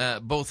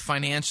 both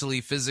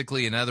financially,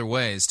 physically, and other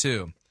ways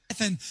too.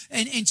 And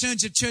in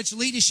terms of church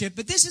leadership,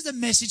 but this is a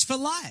message for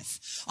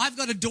life. I've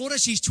got a daughter,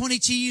 she's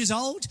 22 years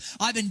old.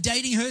 I've been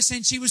dating her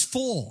since she was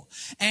 4.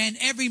 And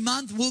every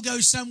month we'll go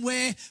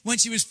somewhere. When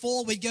she was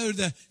 4, we'd go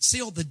to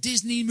see all the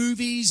Disney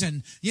movies,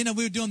 and, we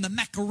were doing the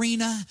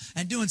Macarena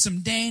and doing some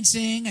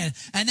dancing.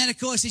 And then, of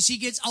course, as she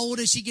gets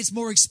older, she gets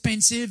more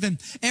expensive.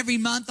 And every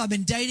month I've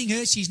been dating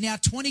her. She's now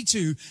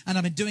 22, and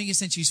I've been doing it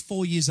since she's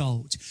 4 years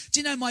old.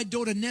 Do you know my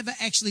daughter never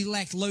actually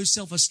lacked low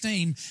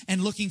self-esteem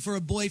and looking for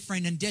a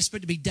boyfriend and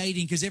desperate to be dating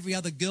because every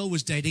other girl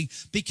was dating,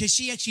 because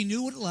she actually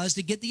knew what it was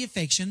to get the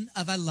affection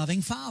of a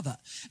loving father.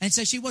 And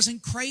so she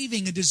wasn't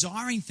craving or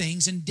desiring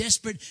things and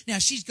desperate. Now,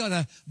 she's got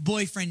a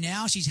boyfriend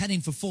now. She's had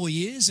him for 4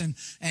 years, and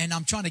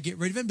I'm trying to get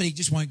rid of him, but he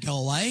just won't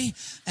go away.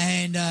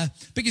 And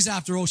because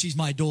after all, she's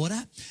my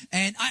daughter.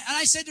 And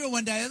I said to her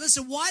one day,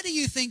 listen, why do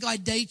you think I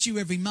date you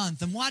every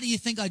month? And why do you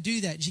think I do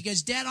that? And she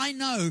goes, Dad, I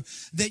know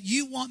that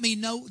you want me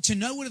to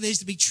know what it is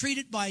to be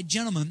treated by a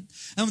gentleman.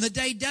 And when the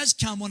day does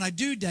come when I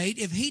do date,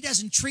 if he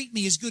doesn't treat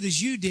me as good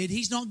as you did,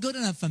 he's not good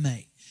enough for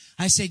me.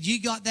 I said,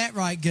 you got that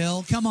right,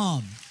 girl. Come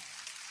on.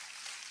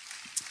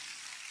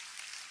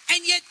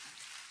 And yet,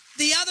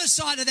 the other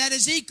side of that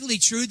is equally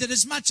true, that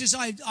as much as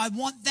I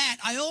want that,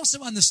 I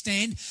also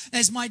understand,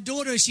 as my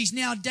daughter, she's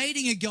now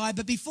dating a guy,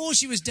 but before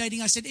she was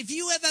dating, I said, if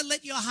you ever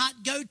let your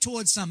heart go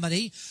towards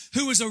somebody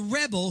who is a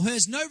rebel, who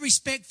has no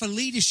respect for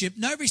leadership,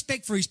 no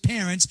respect for his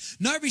parents,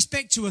 no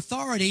respect to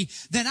authority,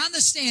 then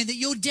understand that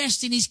your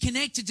destiny is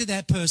connected to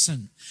that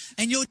person.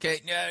 And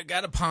Okay,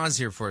 got to pause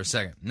here for a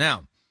second.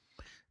 Now,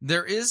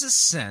 there is a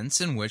sense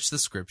in which the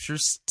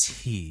scriptures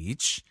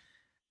teach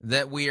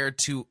that we are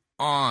to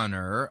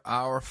honor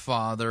our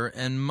father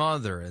and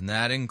mother, and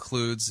that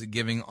includes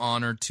giving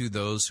honor to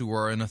those who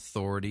are in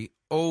authority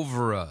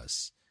over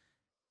us.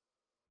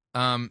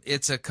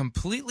 It's a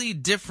completely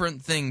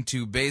different thing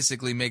to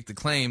basically make the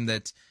claim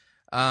that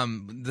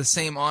the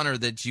same honor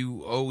that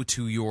you owe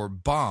to your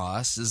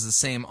boss is the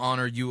same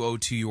honor you owe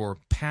to your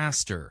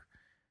pastor.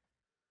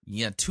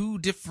 Yeah, two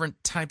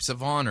different types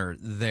of honor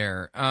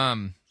there.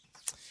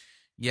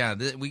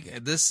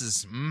 This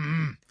is...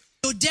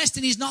 Your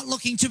destiny is not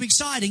looking too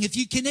exciting if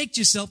you connect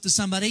yourself to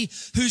somebody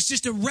who's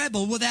just a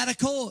rebel without a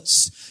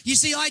cause. You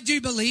see, I do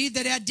believe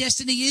that our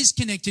destiny is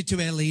connected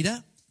to our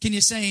leader. Can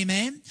you say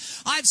amen?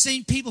 I've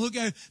seen people who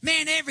go,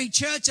 man, every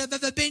church I've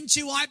ever been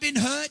to, I've been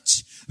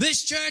hurt.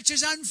 This church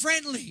is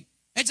unfriendly.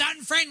 It's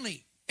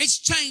unfriendly. It's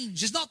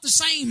changed. It's not the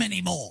same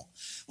anymore.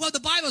 Well, the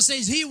Bible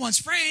says he who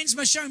wants friends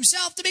must show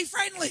himself to be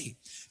friendly.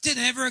 Did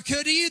it ever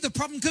occur to you the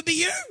problem could be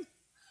you?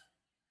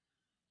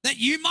 That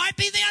you might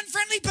be the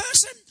unfriendly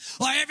person?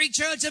 Or every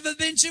church I've ever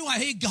been to, I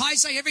hear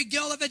guys say every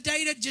girl I've ever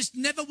dated just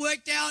never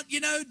worked out,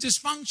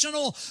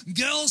 dysfunctional.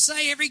 Girls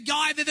say every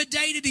guy I've ever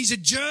dated, he's a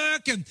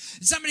jerk. And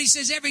somebody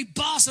says every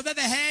boss I've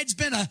ever had's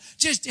been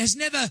has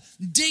never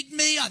digged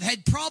me. I've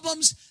had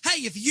problems.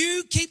 Hey, if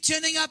you keep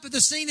turning up at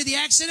the scene of the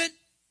accident,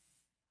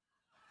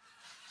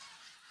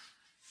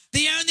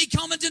 the only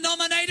common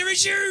denominator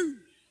is you.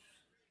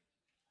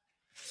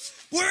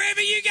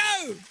 Wherever you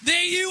go,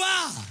 there you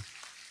are.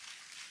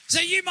 So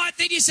you might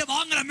think to yourself,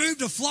 I'm going to move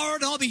to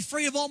Florida, I'll be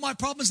free of all my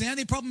problems. The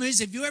only problem is,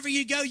 if wherever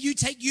you go, you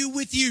take you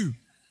with you.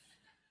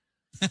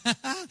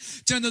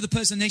 Turn to the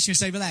person next to you and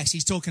say, relax,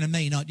 he's talking to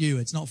me, not you.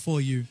 It's not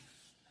for you.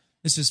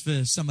 This is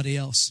for somebody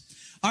else.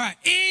 All right,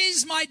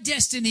 is my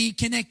destiny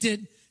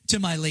connected to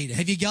my leader?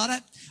 Have you got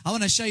it? I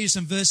want to show you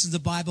some verses of the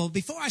Bible.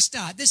 Before I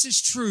start, this is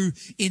true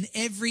in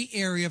every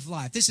area of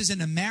life. This is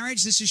in a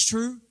marriage, this is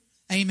true.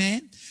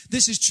 Amen.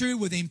 This is true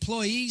with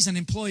employees and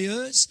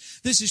employers.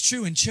 This is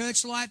true in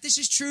church life. This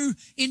is true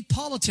in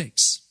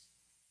politics.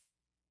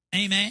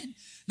 Amen.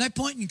 No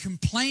point in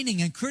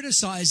complaining and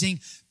criticizing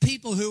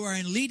people who are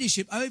in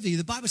leadership over you.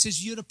 The Bible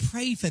says you're to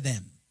pray for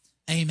them.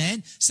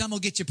 Amen. Some will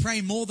get you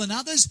praying more than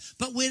others,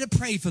 but we're to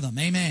pray for them.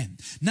 Amen.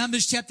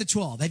 Numbers chapter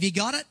 12. Have you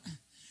got it?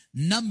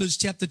 Numbers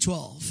chapter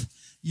 12.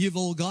 You've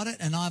all got it,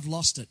 and I've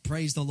lost it.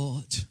 Praise the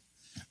Lord.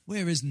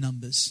 Where is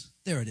Numbers?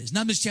 There it is.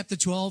 Numbers chapter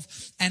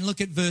 12, and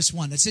look at verse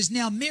 1. It says,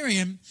 now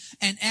Miriam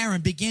and Aaron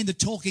began to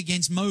talk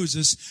against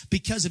Moses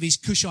because of his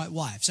Cushite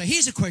wife. So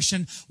here's a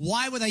question.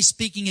 Why were they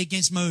speaking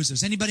against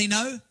Moses? Anybody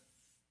know?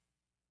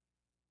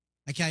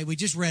 Okay, we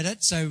just read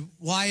it. So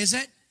why is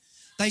it?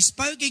 They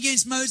spoke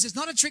against Moses.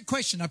 Not a trick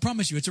question, I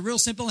promise you. It's a real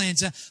simple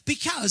answer.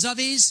 Because of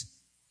his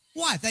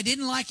wife. They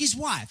didn't like his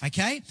wife,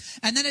 okay?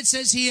 And then it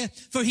says here,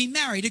 for he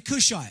married a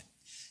Cushite.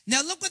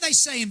 Now look what they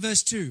say in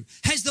verse 2.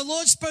 Has the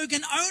Lord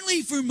spoken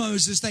only through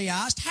Moses, they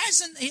asked.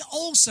 Hasn't he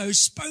also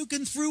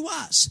spoken through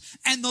us?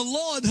 And the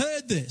Lord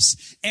heard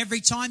this.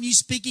 Every time you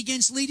speak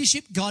against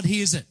leadership, God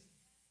hears it.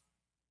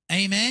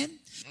 Amen?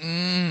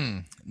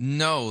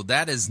 No,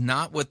 that is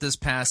not what this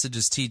passage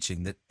is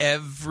teaching. That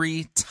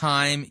every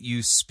time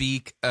you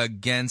speak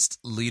against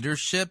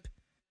leadership,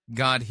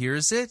 God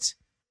hears it?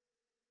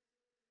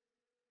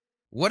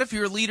 What if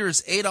your leader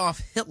is Adolf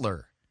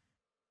Hitler?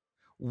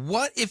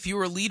 What if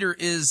your leader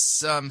is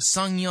Sun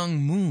Myung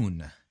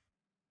Moon?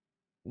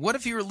 What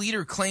if your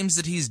leader claims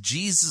that he's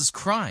Jesus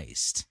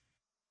Christ?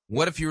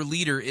 What if your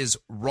leader is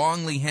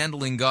wrongly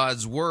handling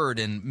God's word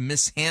and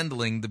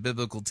mishandling the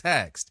biblical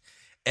text?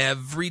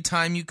 Every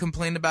time you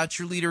complain about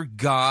your leader,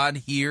 God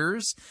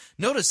hears.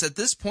 Notice at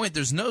this point,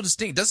 there's no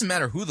distinct. It doesn't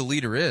matter who the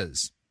leader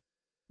is.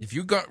 If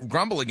you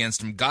grumble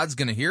against him, God's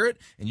going to hear it,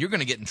 and you're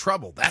going to get in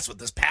trouble. That's what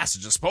this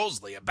passage is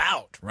supposedly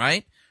about,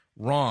 right?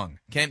 Wrong.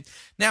 Okay.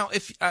 Now,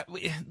 if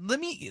let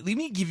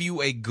me give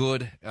you a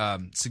good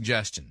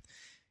suggestion.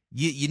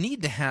 You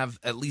need to have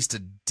at least a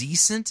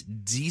decent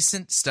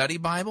study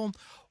Bible,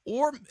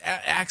 or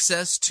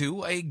access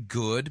to a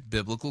good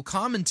biblical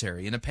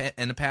commentary in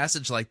a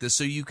passage like this,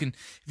 so you can,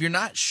 if you're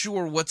not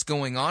sure what's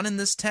going on in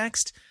this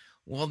text,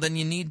 well, then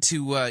you need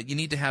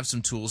to have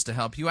some tools to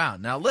help you out.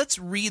 Now, let's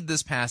read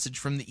this passage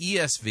from the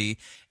ESV,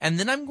 and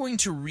then I'm going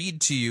to read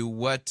to you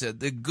what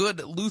the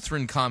good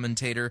Lutheran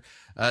commentator,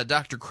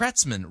 Dr.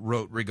 Kretzmann,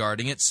 wrote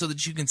regarding it, so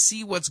that you can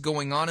see what's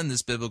going on in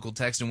this biblical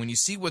text. And when you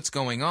see what's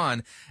going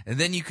on, and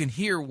then you can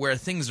hear where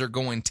things are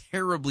going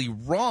terribly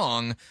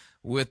wrong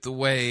with the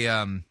way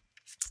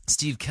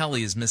Steve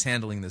Kelly is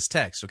mishandling this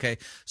text, okay?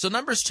 So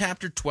Numbers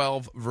chapter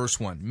 12, verse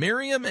 1.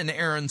 Miriam and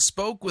Aaron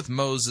spoke with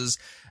Moses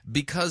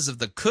because of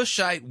the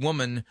Cushite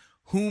woman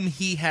whom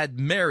he had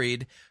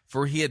married,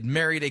 for he had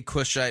married a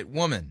Cushite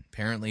woman.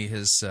 Apparently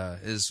his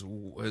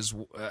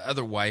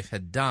other wife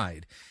had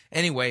died.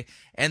 Anyway,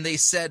 and they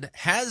said,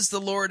 has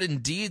the Lord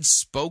indeed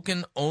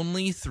spoken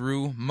only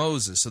through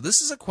Moses? So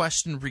this is a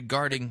question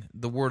regarding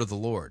the word of the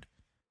Lord.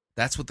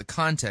 That's what the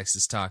context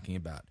is talking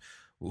about.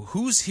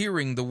 Who's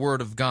hearing the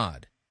word of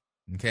God?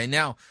 Okay,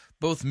 now,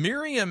 both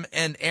Miriam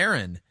and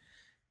Aaron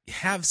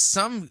have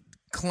some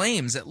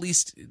claims, at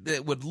least,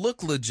 that would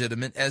look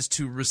legitimate as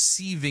to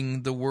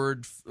receiving the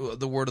word of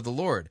the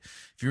Lord.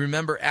 If you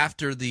remember,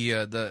 after the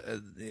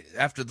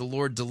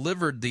Lord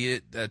delivered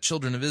the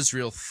children of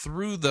Israel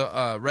through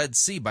the Red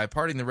Sea by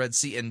parting the Red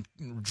Sea and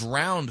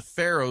drowned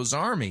Pharaoh's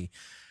army,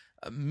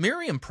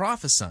 Miriam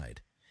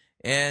prophesied.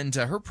 And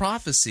her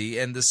prophecy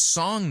and the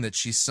song that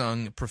she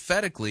sung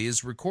prophetically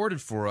is recorded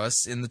for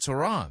us in the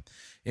Torah,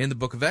 in the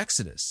book of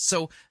Exodus.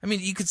 So, I mean,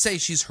 you could say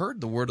she's heard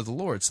the word of the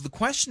Lord. So the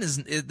question is,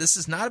 this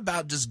is not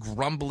about just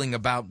grumbling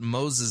about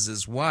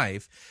Moses'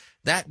 wife.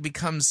 That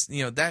becomes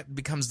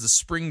the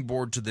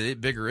springboard to the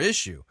bigger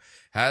issue.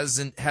 Has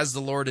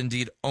the Lord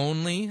indeed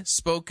only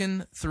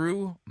spoken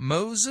through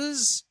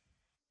Moses?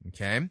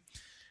 Okay.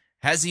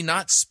 Has he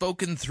not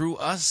spoken through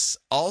us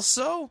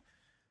also?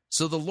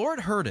 So the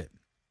Lord heard it.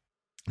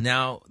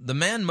 Now, the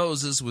man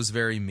Moses was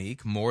very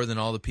meek, more than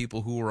all the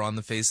people who were on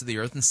the face of the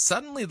earth. And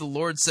suddenly the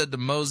Lord said to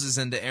Moses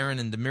and to Aaron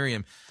and to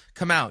Miriam,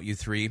 come out, you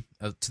three,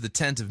 to the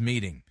tent of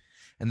meeting.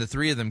 And the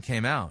three of them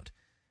came out.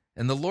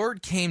 And the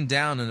Lord came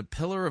down in a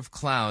pillar of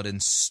cloud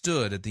and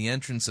stood at the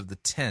entrance of the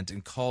tent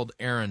and called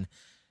Aaron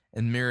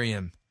and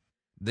Miriam.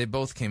 They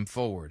both came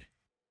forward.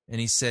 And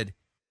he said,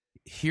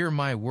 hear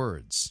my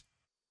words.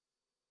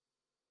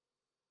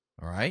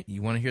 All right,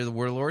 you want to hear the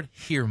word of the Lord?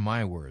 Hear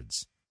my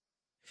words.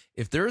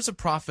 If there is a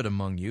prophet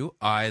among you,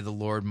 I, the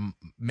Lord,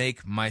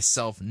 make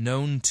myself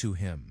known to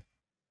him.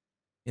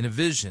 In a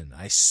vision,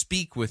 I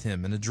speak with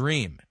him in a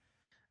dream.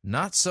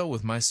 Not so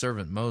with my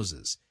servant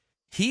Moses.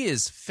 He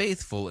is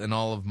faithful in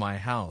all of my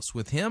house.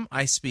 With him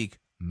I speak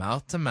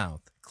mouth to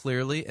mouth,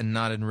 clearly and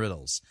not in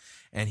riddles.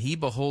 And he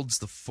beholds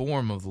the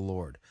form of the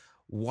Lord.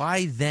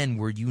 Why then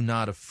were you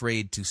not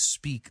afraid to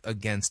speak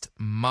against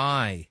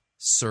my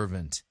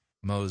servant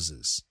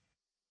Moses?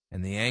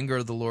 And the anger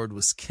of the Lord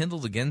was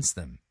kindled against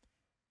them.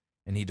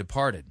 And he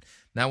departed.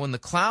 Now when the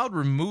cloud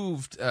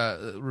removed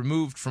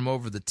from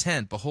over the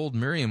tent, behold,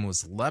 Miriam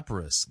was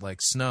leprous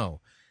like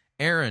snow.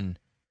 Aaron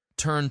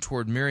turned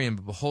toward Miriam,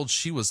 but behold,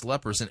 she was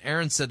leprous. And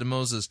Aaron said to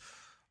Moses,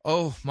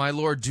 Oh, my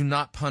Lord, do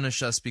not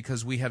punish us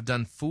because we have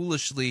done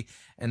foolishly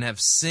and have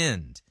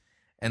sinned.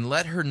 And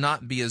let her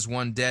not be as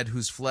one dead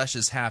whose flesh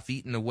is half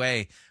eaten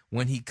away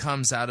when he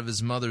comes out of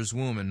his mother's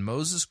womb. And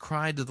Moses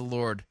cried to the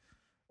Lord,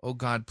 O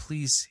God,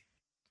 please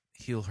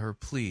heal her,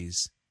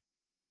 please.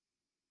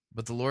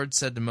 But the Lord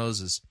said to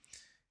Moses,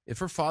 if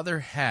her father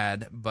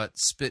had but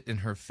spit in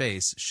her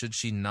face, should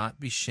she not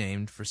be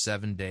shamed for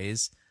 7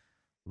 days?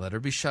 Let her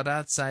be shut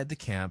outside the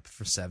camp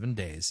for 7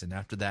 days, and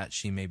after that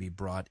she may be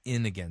brought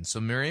in again.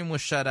 So Miriam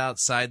was shut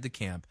outside the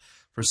camp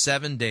for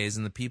 7 days,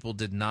 and the people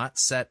did not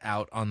set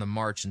out on the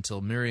march until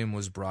Miriam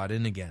was brought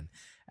in again.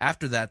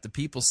 After that, the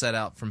people set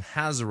out from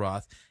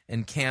Hazeroth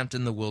and camped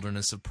in the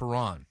wilderness of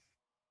Paran.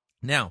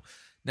 Now,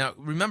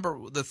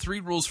 remember the 3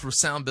 rules for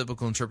sound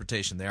biblical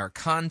interpretation. They are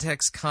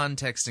context,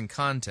 context, and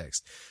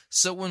context.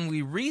 So when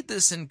we read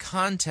this in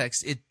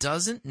context, it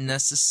doesn't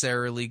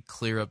necessarily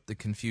clear up the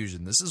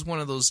confusion. This is one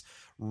of those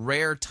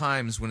rare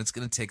times when it's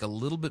going to take a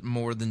little bit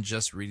more than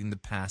just reading the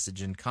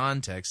passage in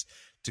context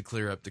to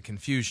clear up the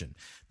confusion.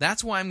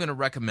 That's why I'm going to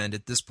recommend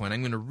at this point,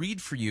 I'm going to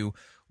read for you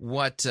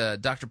what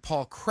Dr.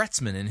 Paul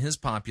Kretzmann in his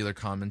popular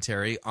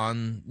commentary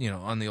on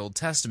the Old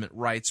Testament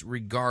writes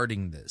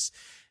regarding this.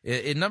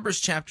 In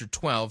Numbers chapter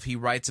 12, he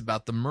writes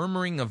about the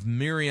murmuring of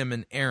Miriam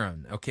and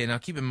Aaron. Okay, now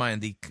keep in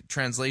mind the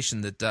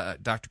translation that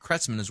Dr.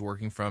 Kretzmann is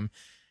working from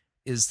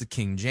is the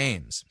King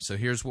James. So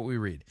here's what we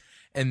read.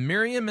 And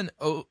Miriam and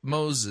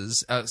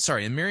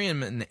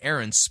Miriam and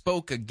Aaron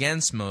spoke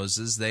against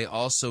Moses. They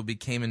also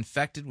became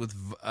infected with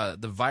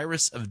the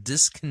virus of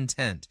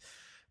discontent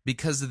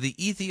because of the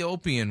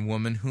Ethiopian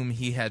woman whom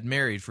he had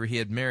married, for he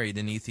had married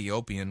an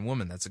Ethiopian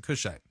woman. That's a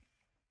Cushite.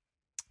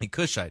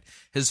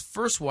 His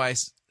first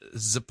wife,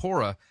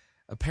 Zipporah,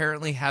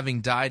 apparently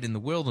having died in the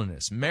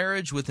wilderness.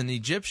 Marriage with an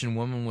Egyptian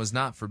woman was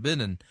not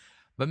forbidden,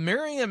 but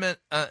Miriam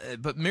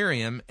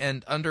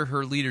and under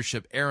her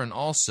leadership Aaron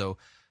also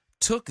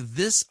took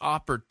this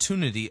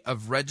opportunity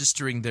of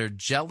registering their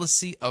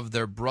jealousy of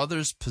their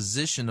brother's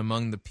position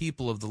among the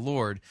people of the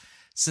Lord,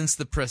 since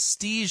the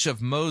prestige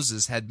of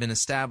Moses had been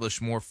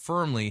established more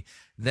firmly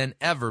than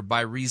ever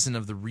by reason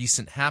of the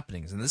recent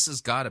happenings. And this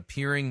is God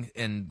appearing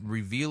and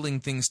revealing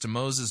things to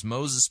Moses,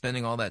 Moses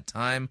spending all that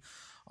time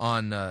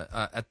on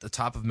at the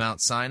top of Mount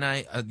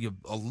Sinai,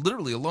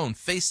 literally alone,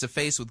 face to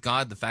face with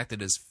God. The fact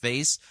that his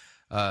face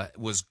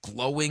was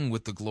glowing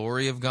with the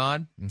glory of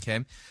God. Okay,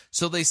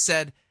 so they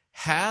said,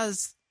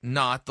 "Has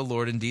not the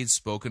Lord indeed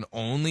spoken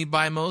only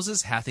by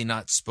Moses? Hath he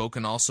not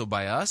spoken also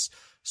by us?"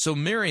 So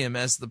Miriam,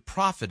 as the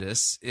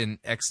prophetess in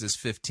Exodus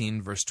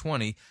 15, verse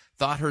 20,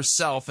 thought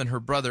herself and her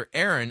brother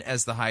Aaron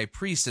as the high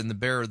priest and the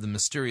bearer of the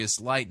mysterious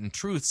light and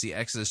truth, see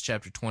Exodus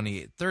chapter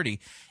 28:30,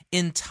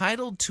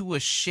 entitled to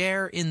a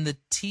share in the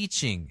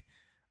teaching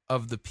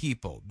of the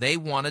people. They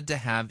wanted to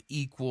have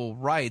equal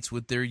rights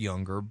with their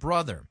younger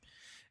brother.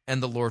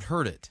 And the Lord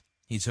heard it.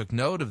 He took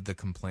note of the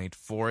complaint,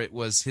 for it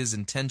was his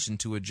intention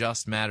to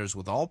adjust matters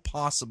with all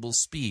possible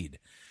speed.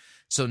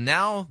 So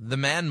now the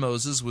man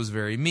Moses was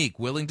very meek,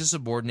 willing to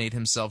subordinate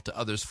himself to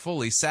others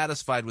fully,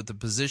 satisfied with the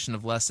position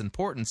of less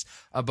importance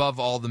above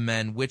all the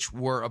men which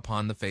were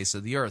upon the face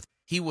of the earth.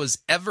 He was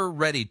ever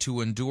ready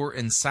to endure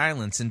in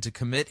silence and to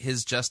commit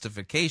his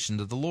justification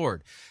to the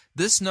Lord.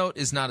 This note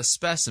is not a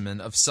specimen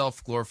of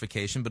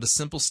self-glorification, but a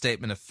simple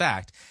statement of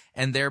fact,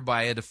 and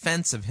thereby a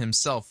defense of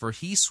himself, for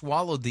he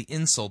swallowed the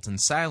insult in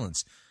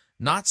silence.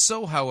 Not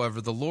so, however,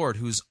 the Lord,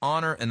 whose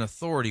honor and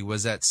authority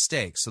was at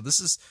stake. So this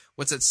is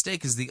what's at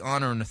stake, is the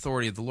honor and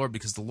authority of the Lord,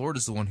 because the Lord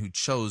is the one who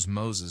chose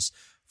Moses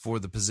for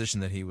the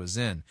position that he was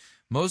in.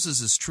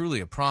 Moses is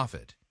truly a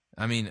prophet.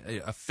 I mean,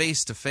 a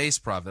face-to-face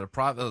prophet, a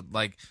prophet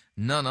like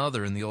none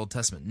other in the Old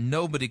Testament.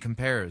 Nobody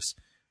compares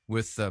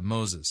with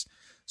Moses.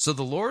 So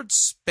the Lord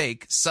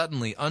spake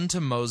suddenly unto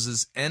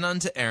Moses, and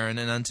unto Aaron,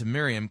 and unto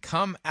Miriam,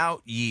 Come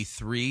out, ye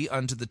three,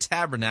 unto the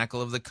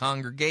tabernacle of the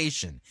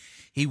congregation.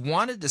 He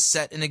wanted to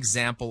set an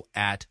example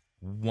at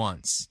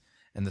once.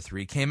 And the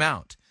 3 came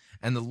out.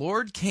 And the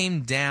Lord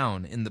came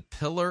down in the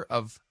pillar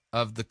of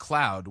the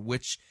cloud,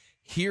 which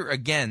here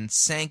again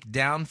sank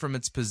down from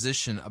its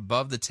position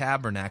above the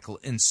tabernacle,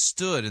 and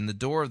stood in the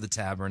door of the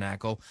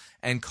tabernacle,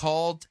 and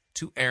called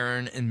to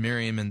Aaron and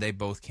Miriam, and they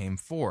both came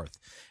forth.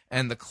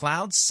 And the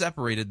cloud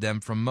separated them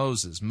from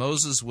Moses.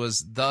 Moses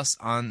was thus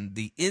on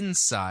the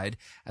inside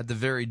at the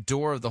very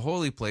door of the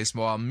holy place,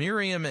 while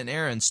Miriam and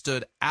Aaron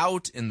stood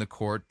out in the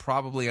court,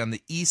 probably on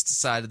the east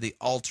side of the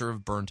altar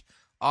of burnt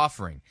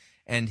offering.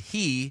 And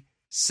he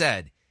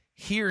said,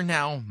 Hear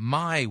now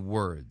my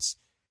words.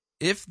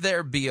 If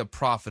there be a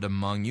prophet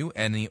among you,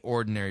 any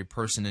ordinary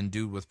person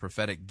endued with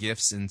prophetic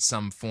gifts in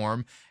some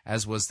form,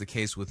 as was the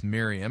case with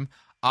Miriam,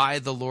 I,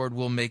 the Lord,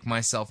 will make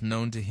myself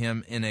known to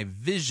him in a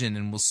vision,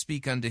 and will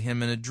speak unto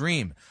him in a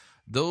dream.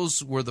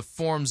 Those were the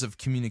forms of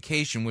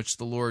communication which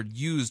the Lord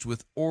used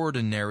with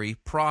ordinary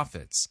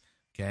prophets.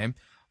 Okay?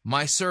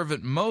 My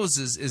servant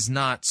Moses is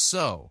not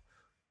so.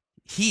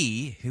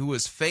 He, who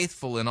was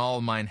faithful in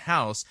all mine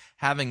house,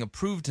 having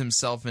approved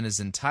himself in his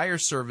entire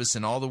service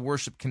in all the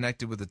worship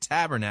connected with the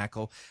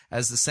tabernacle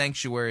as the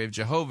sanctuary of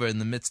Jehovah in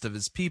the midst of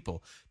his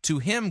people. To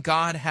him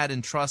God had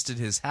entrusted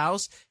his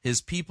house,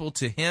 his people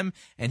to him,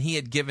 and he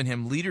had given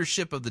him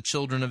leadership of the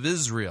children of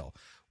Israel.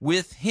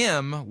 With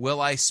him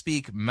will I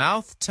speak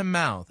mouth to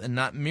mouth, and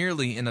not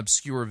merely in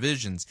obscure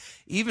visions,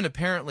 even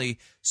apparently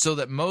so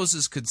that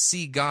Moses could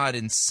see God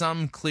in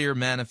some clear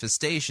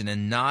manifestation,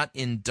 and not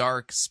in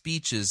dark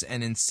speeches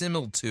and in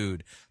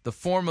similitude. The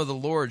form of the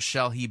Lord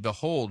shall he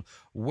behold.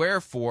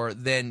 Wherefore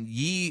then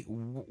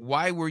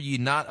why were ye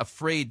not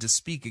afraid to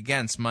speak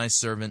against my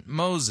servant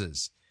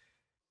Moses?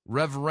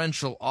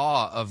 Reverential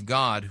awe of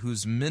God,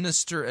 whose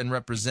minister and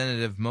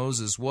representative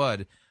Moses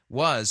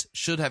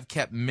should have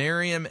kept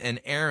Miriam and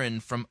Aaron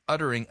from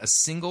uttering a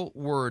single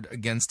word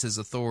against his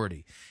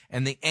authority.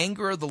 And the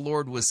anger of the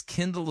Lord was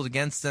kindled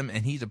against them,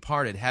 and he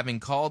departed, having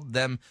called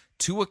them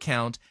to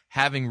account,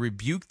 having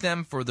rebuked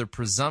them for their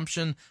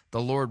presumption.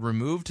 The Lord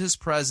removed his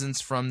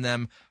presence from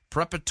them,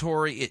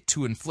 preparatory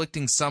to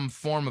inflicting some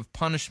form of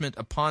punishment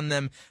upon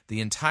them. The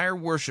entire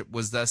worship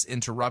was thus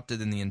interrupted,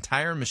 and the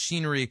entire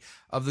machinery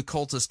of the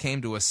cultus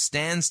came to a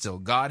standstill.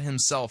 God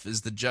himself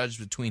is the judge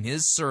between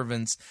his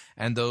servants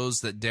and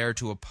those that dare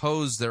to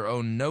oppose their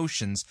own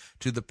notions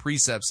to the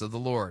precepts of the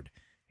Lord.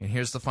 And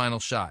here's the final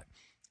shot.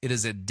 It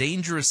is a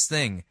dangerous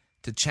thing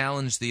to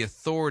challenge the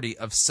authority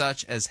of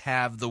such as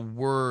have the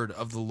word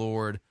of the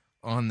Lord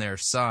on their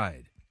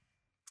side.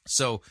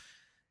 So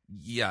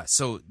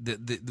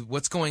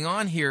what's going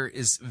on here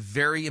is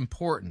very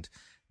important.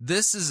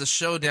 This is a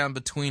showdown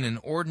between an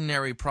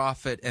ordinary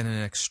prophet and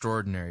an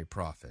extraordinary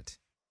prophet.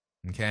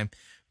 Okay?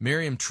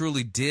 Miriam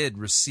truly did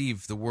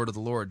receive the word of the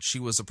Lord. She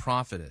was a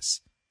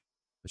prophetess.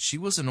 But she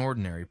was an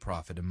ordinary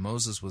prophet, and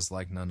Moses was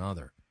like none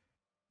other.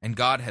 And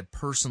God had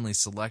personally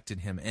selected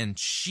him, and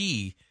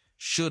she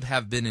should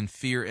have been in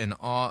fear and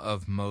awe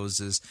of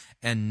Moses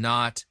and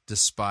not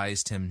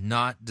despised him,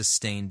 not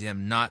disdained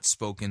him, not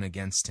spoken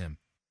against him.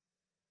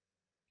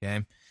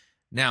 Okay?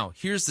 Now,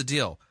 here's the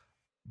deal.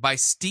 By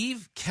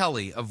Steve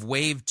Kelly of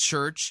Wave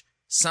Church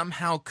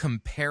somehow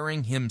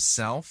comparing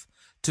himself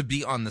to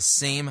be on the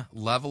same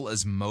level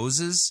as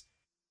Moses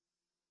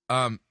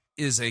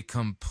is a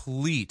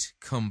complete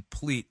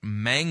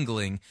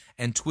mangling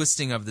and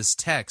twisting of this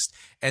text,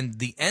 and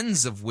the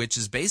ends of which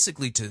is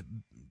basically to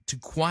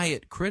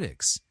quiet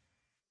critics,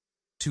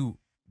 to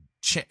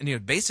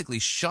basically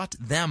shut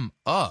them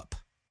up,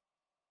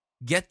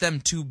 get them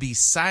to be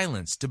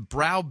silenced, to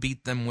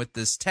browbeat them with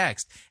this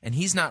text. And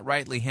he's not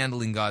rightly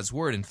handling God's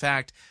word. In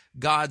fact,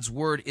 God's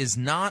word is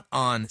not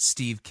on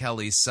Steve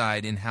Kelly's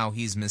side in how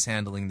he's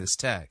mishandling this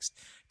text.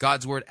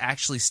 God's word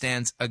actually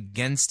stands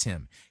against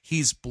him.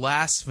 He's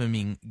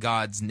blaspheming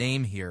God's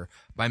name here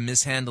by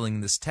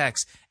mishandling this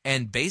text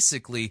and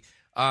basically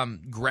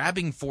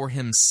grabbing for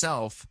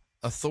himself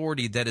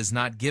authority that is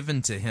not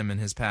given to him in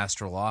his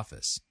pastoral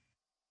office.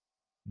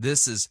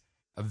 This is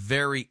a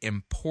very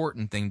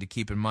important thing to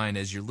keep in mind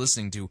as you're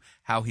listening to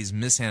how he's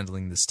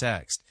mishandling this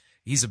text.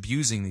 He's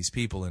abusing these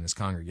people in his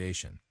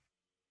congregation.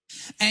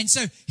 And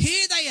so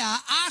here they are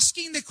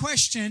asking the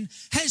question,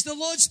 has the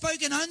Lord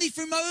spoken only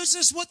through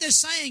Moses? What they're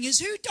saying is,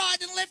 who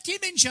died and left him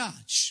in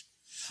charge?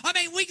 I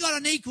mean, we got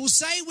an equal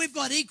say. We've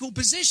got equal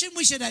position.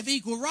 We should have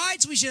equal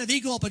rights. We should have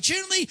equal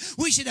opportunity.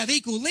 We should have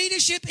equal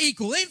leadership,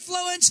 equal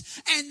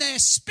influence. And they're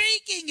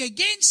speaking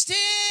against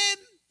him.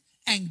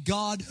 And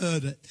God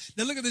heard it.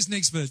 Now look at this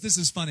next verse. This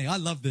is funny. I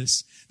love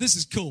this. This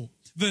is cool.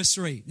 Verse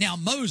 3. Now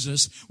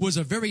Moses was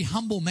a very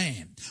humble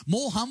man,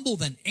 more humble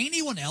than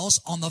anyone else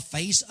on the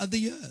face of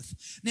the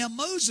earth. Now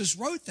Moses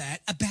wrote that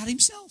about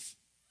himself.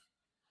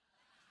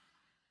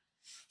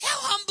 How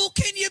humble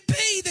can you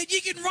be that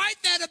you can write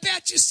that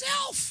about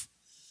yourself?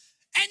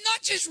 And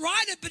not just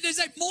write it, but is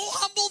it more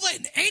humble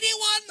than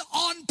anyone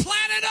on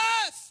planet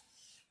Earth?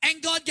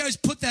 And God goes,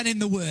 put that in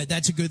the word.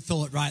 That's a good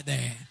thought right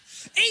there.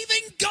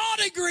 Even God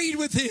agreed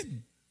with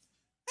him.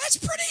 That's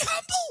pretty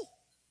humble.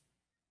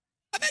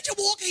 Imagine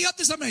walking up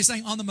to somebody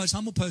saying, I'm the most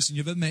humble person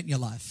you've ever met in your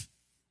life.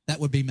 That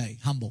would be me,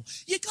 humble.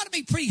 You've got to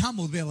be pretty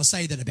humble to be able to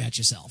say that about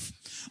yourself.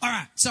 All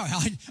right, sorry,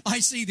 I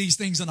see these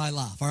things and I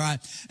laugh, all right?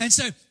 And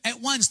so at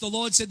once the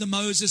Lord said to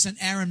Moses and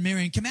Aaron,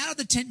 Miriam, come out of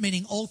the tent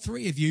meeting, all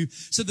three of you.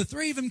 So the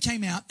three of them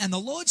came out, and the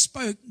Lord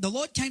spoke. The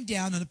Lord came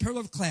down in a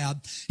pillar of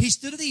cloud. He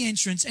stood at the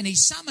entrance, and he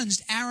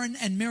summoned Aaron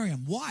and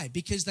Miriam. Why?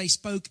 Because they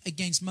spoke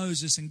against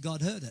Moses, and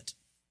God heard it.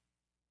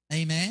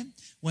 Amen.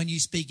 When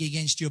you speak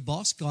against your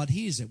boss, God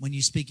hears it. When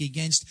you speak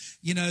against,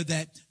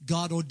 that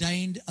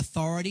God-ordained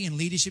authority and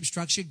leadership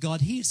structure,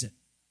 God hears it.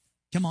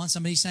 Come on,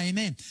 somebody say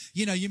amen.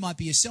 You might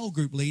be a cell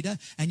group leader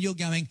and you're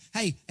going,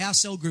 hey, our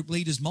cell group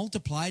leaders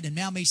multiplied, and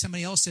now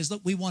somebody else says,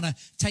 look, we want to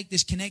take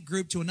this connect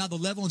group to another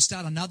level and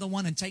start another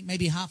one and take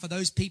maybe half of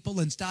those people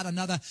and start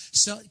another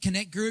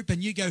connect group.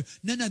 And you go,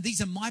 no,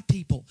 these are my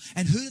people.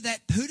 And who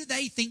do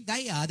they think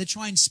they are to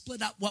try and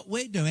split up what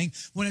we're doing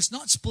when it's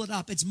not split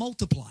up, it's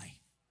multiply.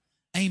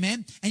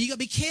 Amen. And you got to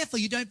be careful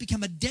you don't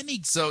become a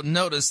demigod. So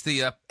notice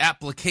the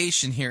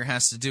application here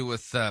has to do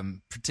with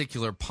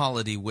particular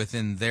polity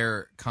within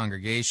their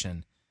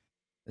congregation.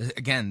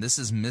 Again, this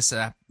is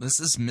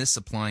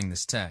misapplying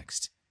this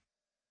text.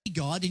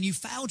 God, and you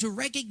fail to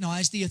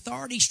recognize the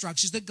authority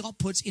structures that God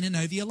puts in and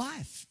over your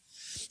life.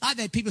 I've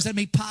had people say to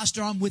me,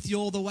 Pastor, I'm with you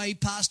all the way.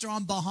 Pastor,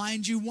 I'm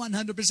behind you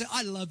 100%.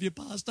 I love you,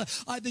 Pastor.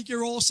 I think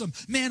you're awesome.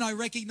 Man, I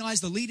recognize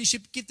the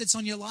leadership gift that's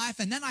on your life.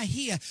 And then I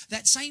hear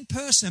that same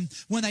person,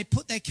 when they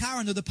put their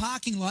car into the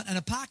parking lot and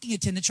a parking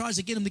attendant tries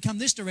to get them to come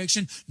this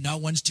direction, no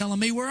one's telling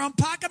me where I'm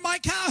parking my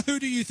car. Who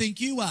do you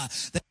think you are?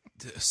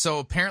 So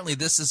apparently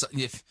this is...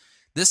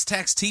 This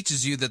text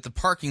teaches you that the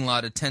parking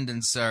lot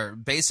attendants are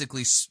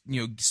basically,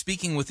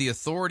 speaking with the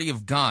authority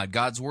of God.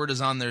 God's word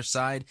is on their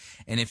side,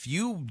 and if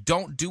you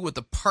don't do what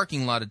the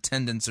parking lot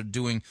attendants are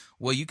doing,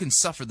 well, you can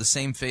suffer the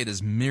same fate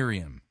as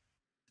Miriam.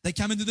 They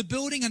come into the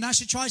building, and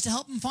usher tries to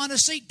help them find a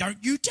seat.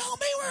 Don't you tell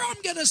me where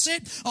I'm going to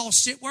sit. I'll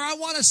sit where I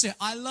want to sit.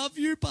 I love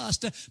you,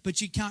 Pastor, but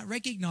you can't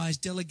recognize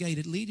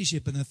delegated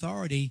leadership and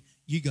authority.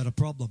 You got a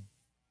problem.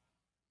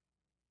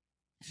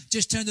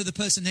 Just turn to the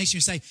person next to you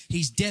and say,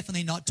 he's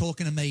definitely not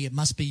talking to me. It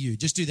must be you.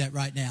 Just do that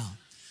right now.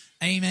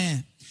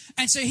 Amen.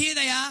 And so here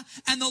they are,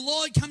 and the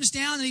Lord comes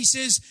down and he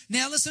says,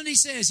 now listen what he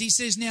says. He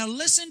says, now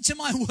listen to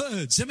my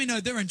words. Let me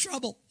know they're in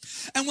trouble.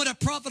 And when a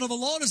prophet of the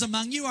Lord is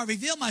among you, I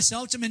reveal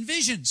myself to him in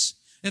visions.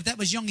 If that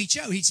was Yonggi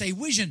Cho, he'd say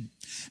vision.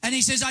 And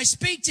he says, I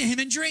speak to him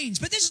in dreams.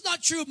 But this is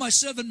not true of my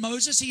servant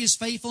Moses. He is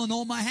faithful in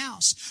all my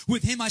house.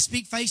 With him I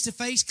speak face to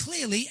face,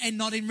 clearly, and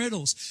not in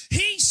riddles.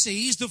 He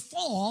sees the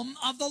form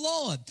of the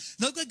Lord.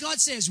 Look what God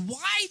says.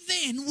 Why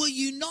then were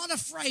you not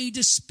afraid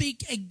to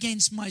speak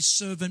against my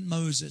servant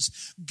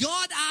Moses?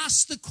 God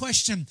asked the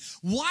question,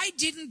 why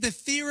didn't the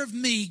fear of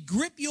me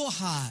grip your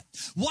heart?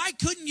 Why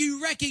couldn't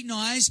you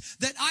recognize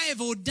that I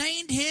have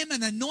ordained him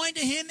and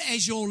anointed him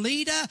as your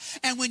leader?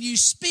 And when you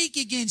speak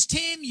against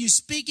him, you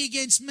speak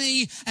against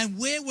me. And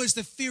where was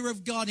the fear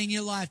of God in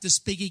your life to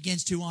speak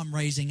against who I'm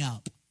raising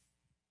up?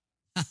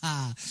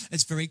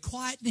 It's very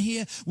quiet in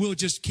here. We'll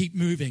just keep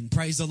moving.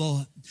 Praise the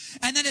Lord.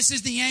 And then it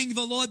says the anger of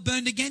the Lord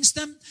burned against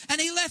them,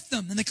 and he left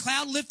them. And the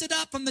cloud lifted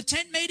up from the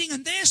tent meeting,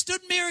 and there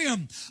stood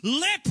Miriam,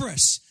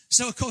 leprous.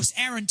 So, of course,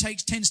 Aaron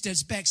takes 10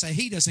 steps back so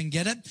he doesn't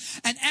get it.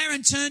 And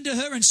Aaron turned to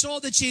her and saw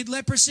that she had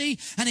leprosy,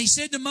 and he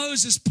said to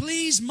Moses,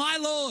 please, my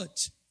Lord.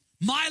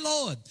 My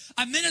Lord.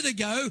 A minute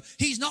ago,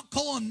 he's not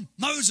calling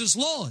Moses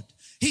Lord.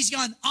 He's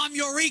going, I'm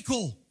your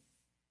equal.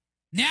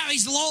 Now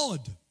he's Lord.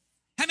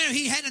 How many of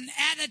you had an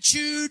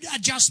attitude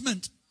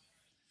adjustment?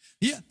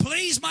 Yeah,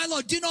 please, my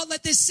Lord, do not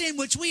let this sin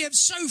which we have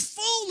so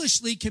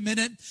foolishly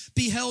committed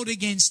be held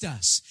against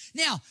us.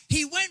 Now,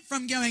 he went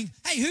from going,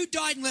 hey, who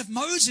died and left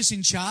Moses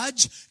in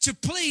charge, to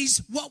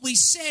please, what we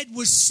said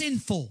was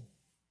sinful.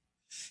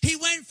 He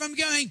went from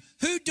going,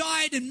 who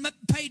died and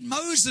paid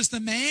Moses the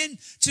man,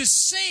 to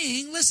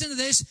seeing, listen to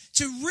this,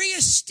 to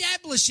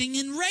reestablishing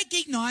and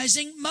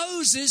recognizing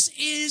Moses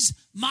is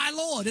my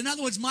Lord. In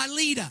other words, my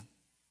leader.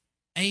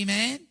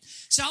 Amen.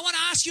 So I want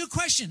to ask you a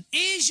question.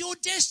 Is your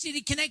destiny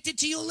connected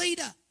to your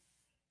leader?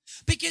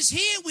 Because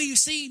here we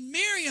see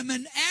Miriam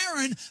and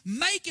Aaron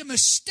make a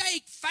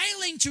mistake,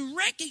 failing to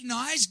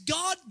recognize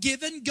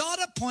God-given,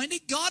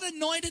 God-appointed,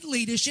 God-anointed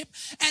leadership,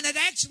 and it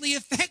actually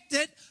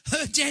affected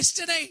her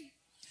destiny.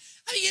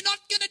 I mean, you're not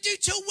going to do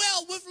too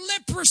well with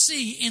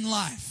leprosy in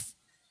life.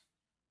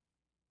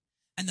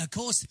 And of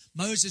course,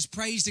 Moses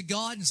prays to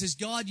God and says,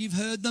 God, you've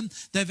heard them.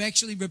 They've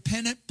actually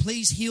repented.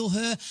 Please heal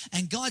her.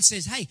 And God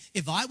says, hey,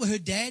 if I were her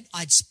dad,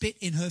 I'd spit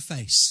in her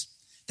face.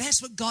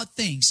 That's what God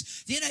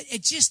thinks. You know,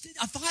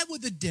 if I were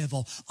the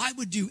devil, I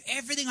would do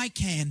everything I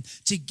can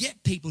to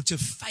get people to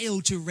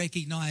fail to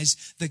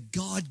recognize the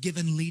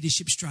God-given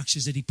leadership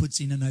structures that he puts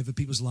in and over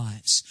people's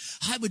lives.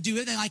 I would do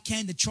everything I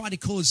can to try to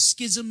cause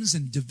schisms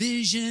and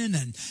division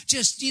and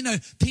just,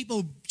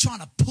 people trying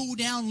to pull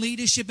down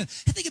leadership. And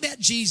think about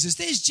Jesus.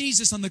 There's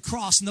Jesus on the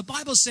cross, and the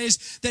Bible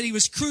says that he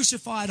was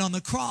crucified on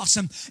the cross.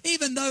 And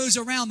even those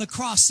around the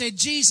cross said,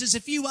 Jesus,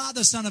 if you are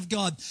the Son of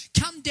God,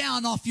 come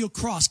down off your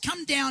cross.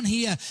 Come down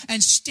here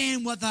and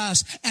stand with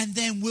us, and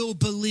then we'll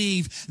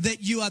believe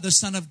that you are the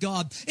Son of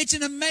God. It's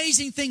an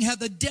amazing thing how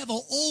the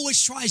devil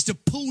always tries to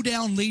pull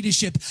down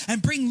leadership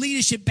and bring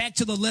leadership back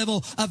to the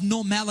level of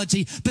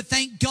normality. But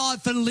thank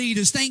God for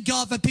leaders. Thank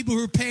God for people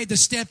who are prepared to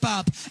step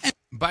up.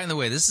 By the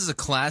way, this is a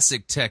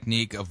classic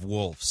technique of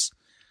wolves.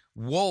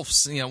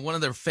 Wolves, one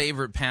of their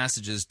favorite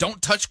passages,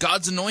 don't touch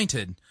God's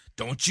anointed.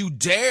 Don't you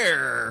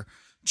dare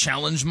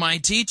challenge my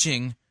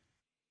teaching.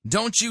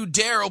 Don't you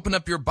dare open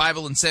up your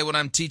Bible and say what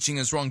I'm teaching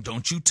is wrong.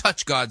 Don't you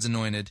touch God's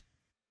anointed.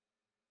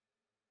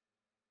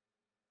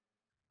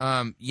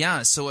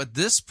 So at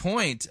this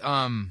point,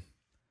 notice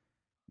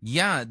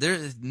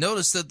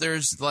that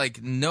there's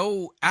like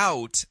no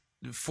out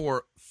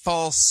for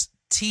false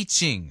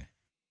teaching.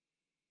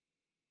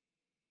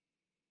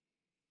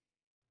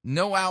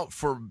 No out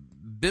for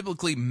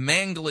biblically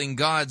mangling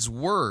God's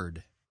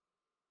word.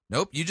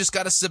 Nope, you just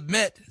got to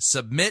submit,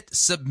 submit,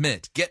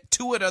 submit. Get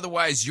to it,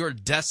 otherwise your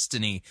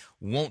destiny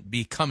won't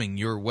be coming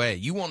your way.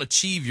 You won't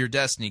achieve your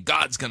destiny.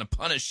 God's going to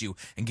punish you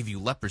and give you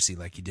leprosy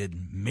like he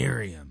did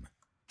Miriam.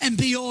 And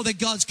be all that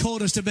God's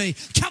called us to be.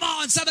 Come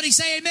on, somebody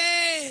say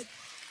amen.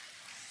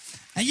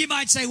 And you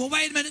might say, well,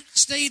 wait a minute,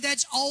 Steve,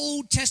 that's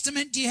Old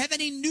Testament. Do you have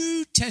any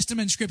New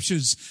Testament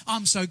scriptures?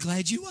 I'm so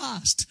glad you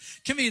asked.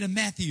 Come here to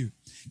Matthew.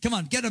 Come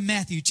on, go to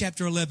Matthew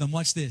chapter 11.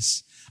 Watch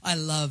this. I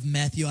love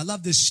Matthew. I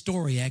love this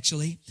story,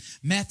 actually.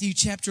 Matthew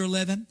chapter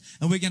 11,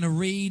 and we're going to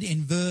read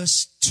in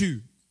verse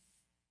 2.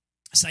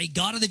 Say,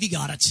 got it if you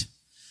got it.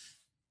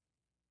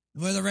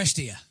 Where are the rest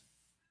of you?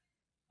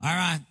 All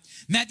right.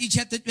 Matthew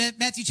chapter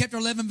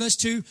 11, verse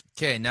 2.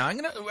 Okay, now I'm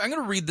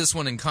gonna read this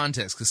one in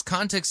context, because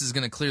context is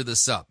going to clear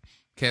this up.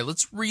 Okay,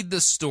 let's read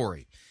this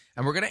story.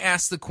 And we're going to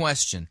ask the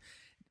question,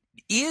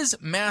 is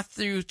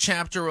Matthew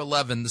chapter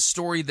 11, the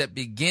story that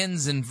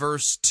begins in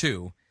verse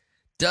 2,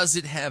 does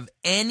it have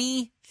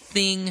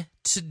anything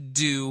to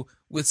do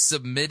with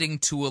submitting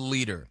to a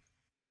leader?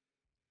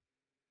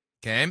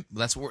 Okay,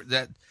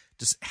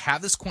 just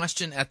have this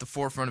question at the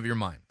forefront of your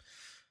mind.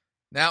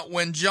 Now,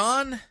 when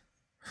John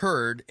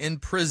heard in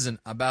prison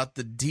about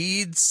the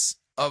deeds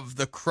of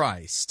the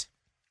Christ,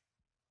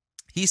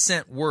 he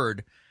sent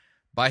word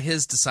by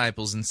his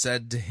disciples and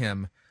said to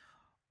him,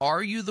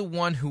 "Are you the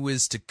one who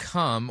is to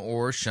come,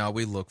 or shall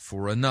we look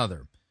for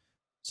another?"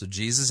 So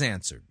Jesus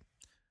answered,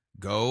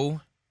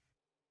 "Go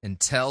and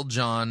tell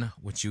John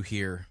what you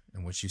hear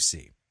and what you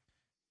see.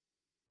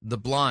 The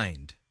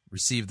blind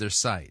receive their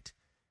sight,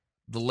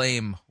 the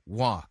lame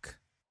walk,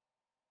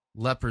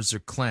 lepers are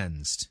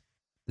cleansed,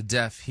 the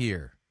deaf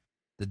hear,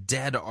 the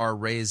dead are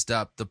raised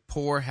up, the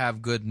poor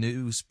have good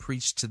news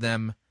preached to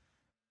them,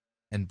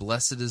 and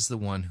blessed is the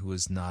one who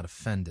is not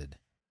offended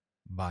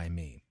by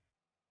me."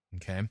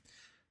 Okay?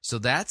 So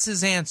that's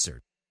his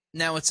answer.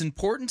 Now, it's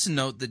important to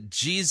note that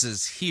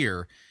Jesus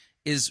here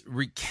is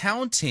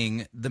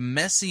recounting the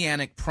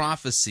messianic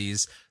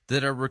prophecies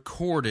that are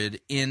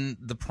recorded in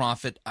the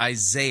prophet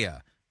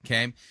Isaiah.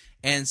 Okay?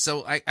 And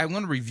so I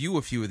want to review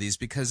a few of these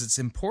because it's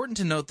important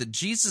to note that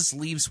Jesus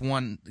leaves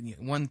one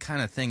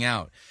kind of thing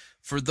out.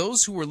 For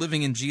those who were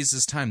living in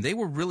Jesus' time, they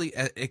were really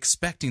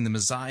expecting the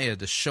Messiah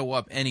to show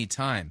up any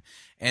time.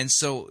 And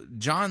so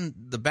John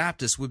the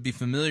Baptist would be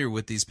familiar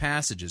with these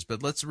passages.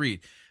 But let's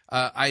read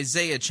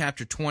Isaiah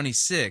chapter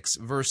 26,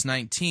 verse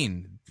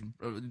 19.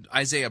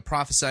 Isaiah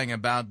prophesying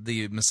about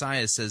the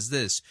Messiah says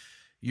this,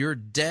 "Your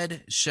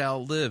dead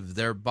shall live,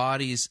 their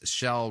bodies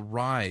shall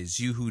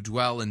rise. You who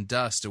dwell in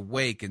dust,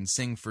 awake and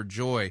sing for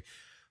joy.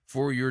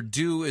 For your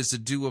dew is a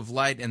dew of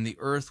light, and the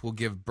earth will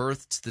give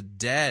birth to the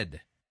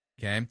dead."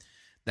 Okay?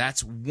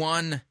 That's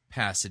one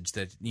passage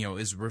that,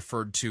 is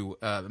referred to,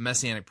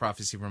 messianic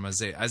prophecy from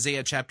Isaiah.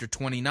 Isaiah chapter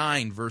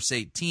 29, verse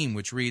 18,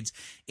 which reads,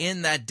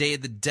 "In that day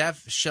the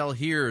deaf shall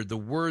hear the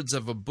words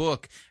of a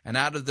book, and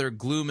out of their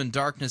gloom and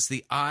darkness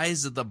the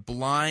eyes of the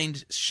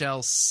blind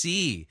shall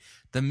see.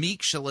 The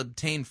meek shall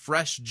obtain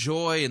fresh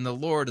joy in the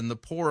Lord, and the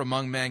poor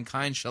among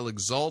mankind shall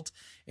exult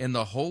in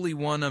the Holy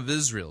One of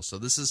Israel." So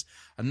this is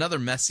another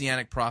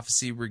messianic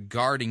prophecy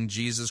regarding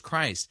Jesus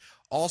Christ.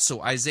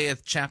 Also, Isaiah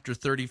chapter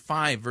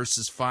 35,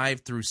 verses 5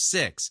 through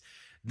 6.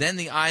 "Then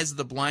the eyes of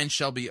the blind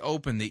shall be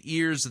opened, the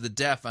ears of the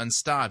deaf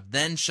unstopped.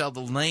 Then shall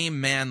the lame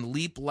man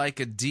leap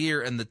like a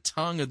deer, and the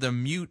tongue of the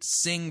mute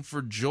sing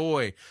for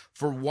joy.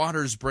 For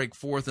waters break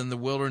forth in the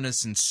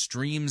wilderness and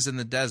streams in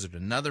the desert."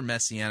 Another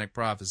messianic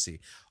prophecy.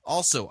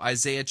 Also,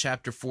 Isaiah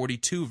chapter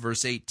 42,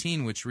 verse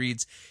 18, which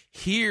reads,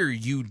 "Hear,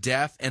 you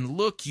deaf, and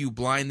look, you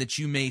blind, that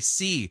you may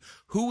see.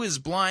 Who is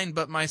blind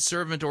but my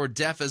servant, or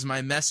deaf as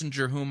my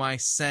messenger whom I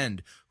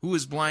send? Who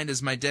is blind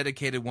as my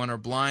dedicated one, or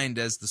blind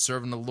as the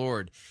servant of the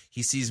Lord?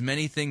 He sees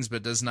many things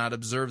but does not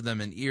observe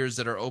them, and ears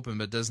that are open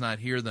but does not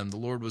hear them. The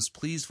Lord was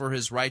pleased for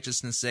his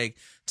righteousness' sake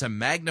to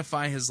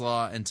magnify his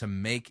law and to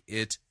make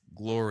it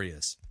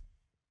glorious."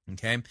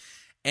 Okay?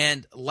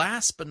 And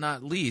last but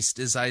not least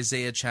is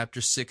Isaiah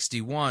chapter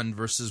 61,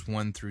 verses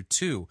 1 through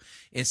 2.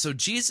 And so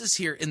Jesus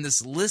here, in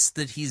this list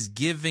that he's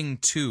giving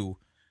to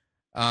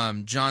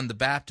John the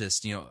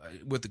Baptist,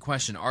 with the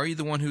question, "Are you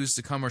the one who is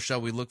to come, or shall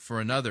we look for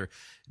another?"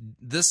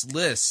 This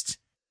list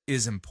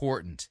is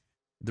important.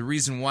 The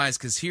reason why is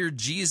because here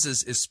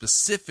Jesus is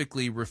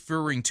specifically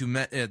referring to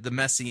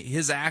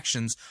his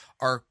actions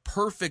are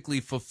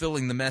perfectly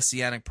fulfilling the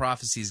messianic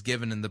prophecies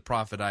given in the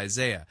prophet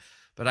Isaiah.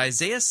 But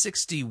Isaiah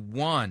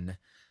 61,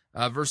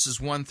 verses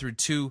 1 through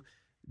 2,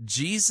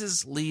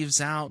 Jesus leaves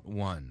out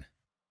one.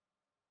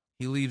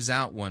 He leaves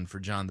out one for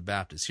John the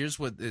Baptist. Here's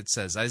what it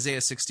says,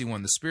 Isaiah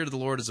 61, "The Spirit of the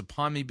Lord is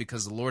upon me,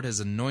 because the Lord has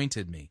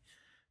anointed me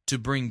to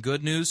bring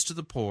good news to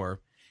the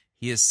poor.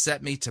 He has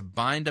set me to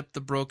bind up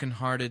the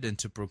brokenhearted and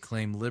to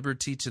proclaim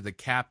liberty to the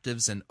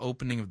captives and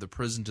opening of the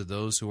prison to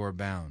those who are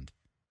bound."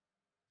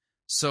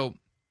 So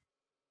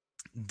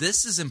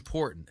this is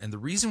important, and the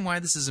reason why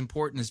this is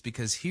important is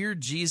because here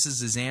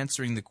Jesus is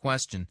answering the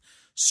question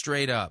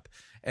straight up.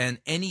 And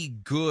any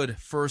good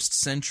first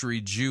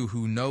century Jew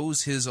who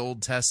knows his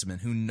Old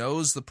Testament, who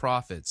knows the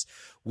prophets,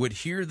 would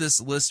hear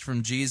this list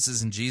from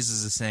Jesus, and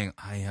Jesus is saying,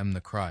 I am the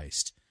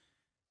Christ.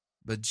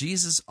 But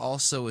Jesus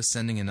also is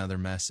sending another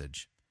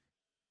message.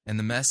 And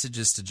the message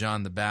is to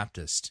John the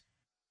Baptist.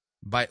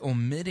 By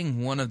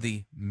omitting one of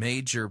the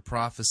major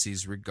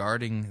prophecies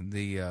regarding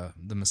the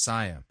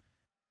Messiah,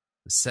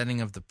 the setting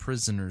of the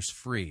prisoners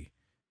free,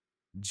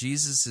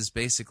 Jesus has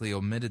basically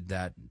omitted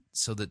that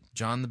so that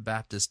John the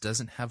Baptist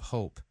doesn't have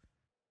hope,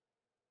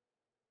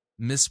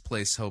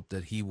 misplaced hope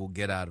that he will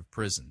get out of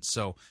prison.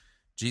 So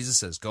Jesus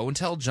says, go and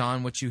tell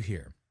John what you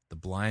hear. The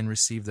blind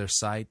receive their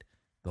sight,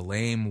 the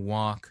lame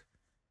walk,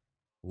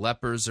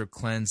 lepers are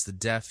cleansed, the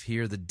deaf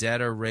hear, the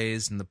dead are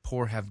raised, and the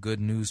poor have good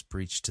news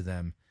preached to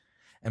them.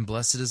 And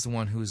blessed is the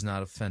one who is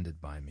not offended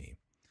by me.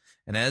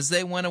 And as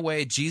they went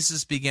away,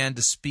 Jesus began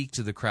to speak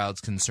to the crowds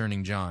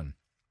concerning John.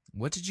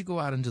 What did you go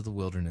out into the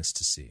wilderness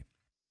to see?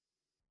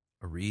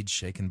 A reed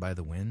shaken by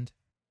the wind?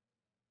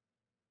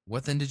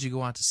 What then did you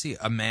go out to see?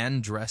 A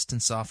man dressed in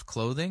soft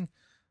clothing?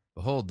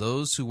 Behold,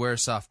 those who wear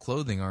soft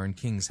clothing are in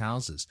kings'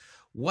 houses.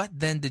 What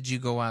then did you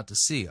go out to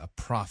see? A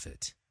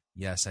prophet.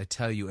 Yes, I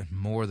tell you, and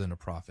more than a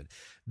prophet.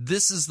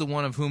 This is the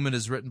one of whom it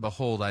is written,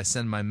 Behold, I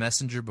send my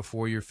messenger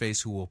before your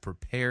face, who will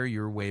prepare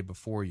your way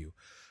before you.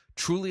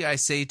 Truly I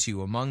say to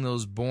you, among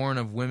those born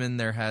of women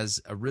there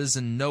has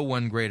arisen no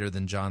one greater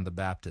than John the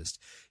Baptist.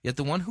 Yet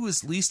the one who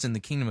is least in the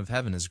kingdom of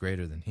heaven is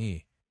greater than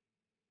he.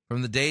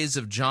 From the days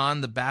of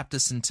John the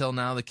Baptist until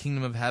now, the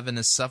kingdom of heaven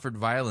has suffered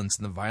violence,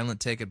 and the violent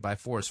take it by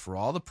force. For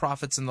all the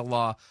prophets in the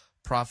law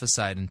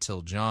prophesied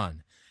until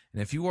John.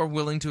 And if you are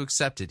willing to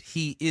accept it,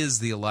 he is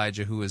the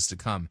Elijah who is to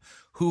come.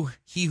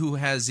 He who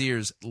has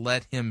ears,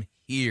 let him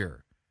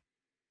hear.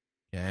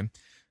 Okay?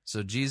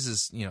 So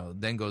Jesus,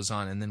 then goes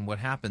on, and then what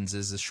happens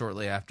is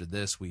shortly after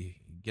this, we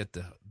get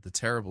the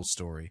terrible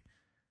story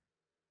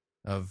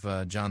of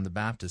John the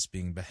Baptist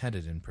being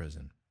beheaded in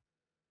prison.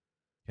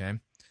 Okay?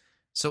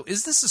 So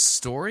is this a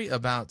story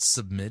about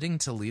submitting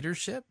to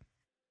leadership?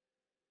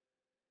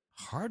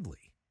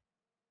 Hardly.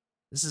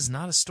 This is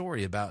not a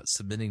story about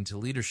submitting to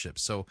leadership.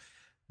 So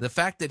the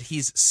fact that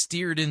he's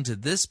steered into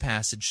this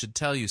passage should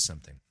tell you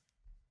something.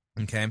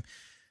 Okay?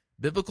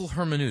 Biblical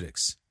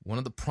hermeneutics, one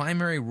of the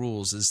primary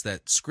rules is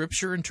that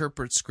Scripture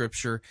interprets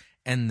Scripture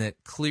and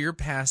that clear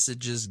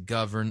passages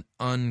govern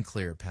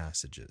unclear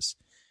passages.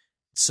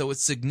 So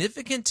it's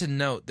significant to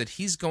note that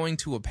he's going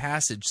to a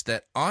passage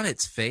that on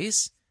its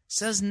face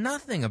says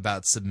nothing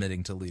about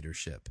submitting to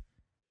leadership.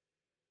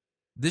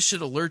 This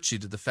should alert you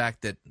to the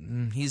fact that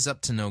he's up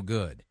to no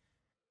good.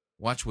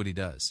 Watch what he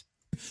does.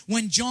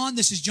 When John,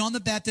 this is John the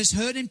Baptist,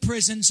 heard in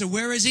prison, so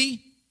where is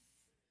he?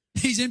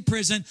 He's in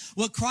prison.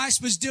 What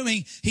Christ was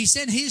doing, he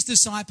sent his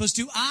disciples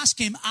to ask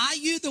him, are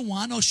you the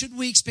one or should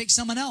we expect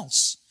someone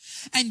else?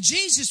 And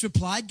Jesus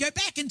replied, go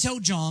back and tell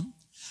John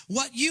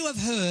what you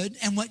have heard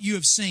and what you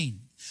have seen.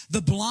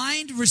 The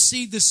blind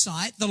receive the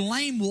sight, the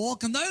lame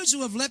walk, and those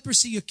who have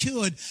leprosy are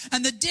cured,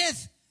 and the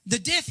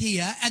deaf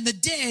hear, and the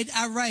dead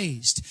are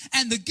raised.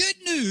 And the good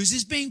news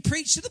is being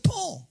preached to the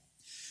poor.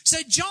 So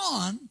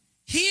John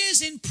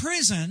hears in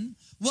prison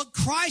what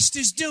Christ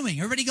is doing.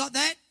 Everybody got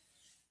that?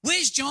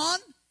 Where's John?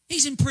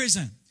 He's in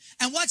prison.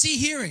 And what's he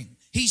hearing?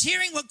 He's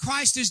hearing what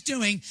Christ is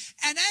doing.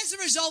 And as a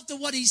result of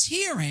what he's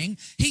hearing,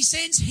 he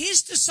sends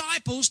his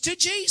disciples to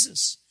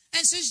Jesus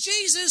and says,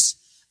 Jesus,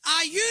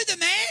 are you the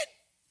man?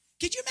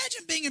 Could you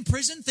imagine being in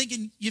prison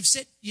thinking you've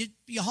set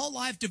your whole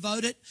life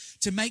devoted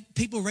to make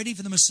people ready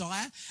for the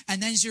Messiah,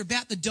 and then as you're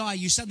about to die,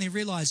 you suddenly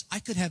realize, I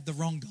could have the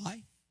wrong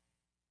guy?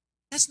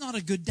 That's not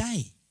a good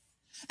day.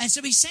 And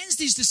so he sends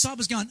these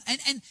disciples going,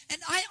 and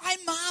I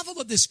marvel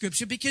at this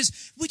scripture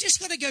because we just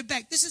got to go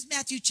back. This is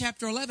Matthew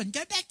chapter 11.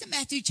 Go back to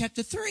Matthew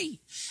chapter 3.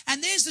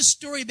 And there's the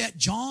story about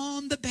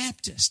John the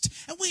Baptist.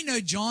 And we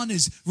know John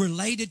is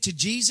related to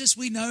Jesus.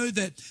 We know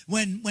that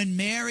when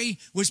Mary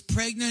was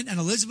pregnant and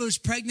Elizabeth was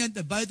pregnant,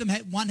 that both of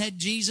them one had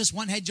Jesus,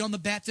 one had John the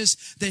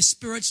Baptist. Their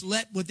spirits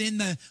leapt within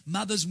the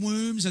mother's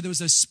womb. So there was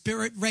a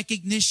spirit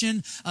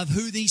recognition of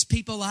who these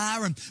people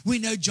are. And we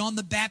know John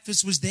the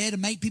Baptist was there to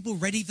make people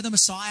ready for the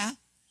Messiah.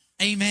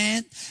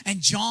 Amen. And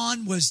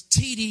John was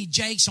T.D.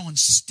 Jakes on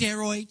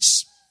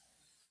steroids.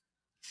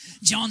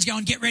 John's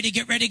going, get ready,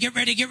 get ready, get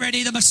ready, get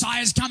ready. The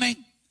Messiah's coming.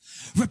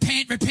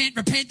 Repent, repent,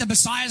 repent. The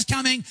Messiah's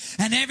coming.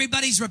 And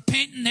everybody's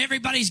repenting.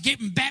 Everybody's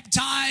getting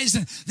baptized.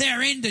 And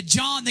they're into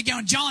John. They're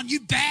going, John, you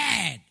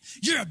bad.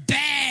 You're a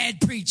bad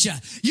preacher.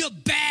 You're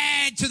bad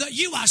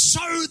you are so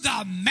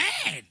the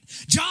man.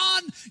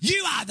 John,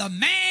 you are the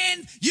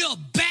man. You're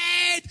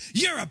bad.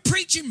 You're a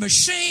preaching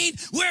machine.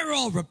 We're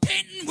all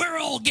repenting. We're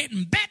all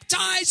getting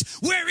baptized.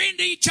 We're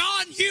into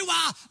John. You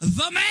are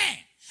the man.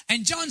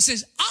 And John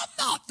says, I'm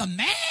not the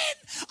man.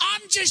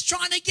 I'm just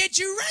trying to get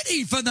you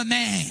ready for the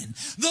man.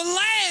 The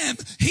lamb,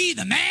 he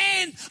the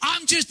man.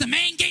 I'm just the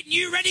man getting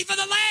you ready for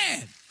the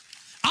lamb.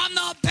 I'm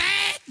not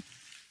bad.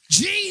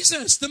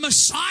 Jesus, the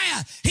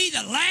Messiah, he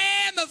the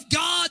Lamb of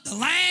God, the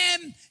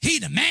Lamb, he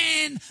the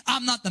man.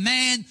 I'm not the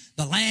man,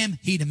 the Lamb,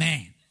 he the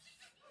man.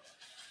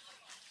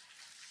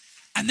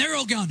 And they're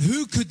all going,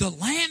 who could the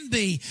Lamb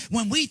be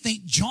when we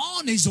think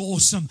John is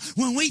awesome,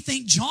 when we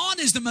think John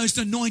is the most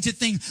anointed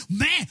thing?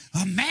 Man,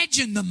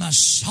 imagine the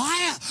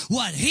Messiah,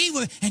 what he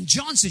would. And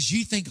John says,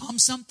 you think I'm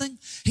something?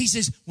 He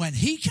says, when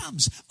he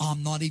comes,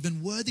 I'm not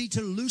even worthy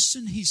to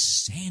loosen his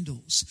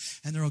sandals.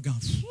 And they're all going,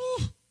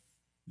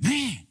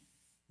 man,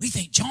 we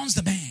think John's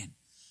the man.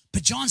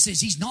 But John says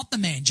he's not the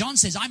man. John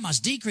says, I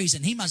must decrease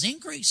and he must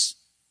increase.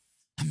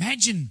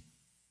 Imagine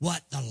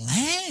what the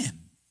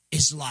Lamb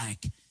is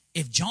like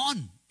if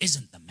John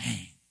isn't the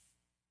man.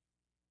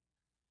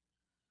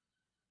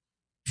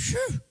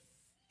 Phew.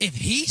 If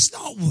he's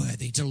not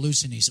worthy to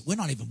loosen his, we're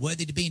not even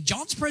worthy to be in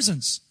John's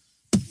presence.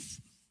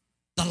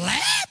 The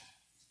Lamb?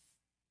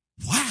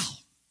 Wow.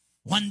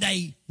 One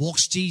day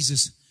walks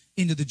Jesus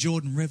into the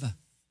Jordan River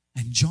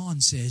and John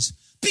says,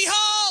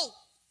 behold,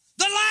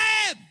 the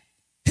Lamb,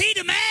 he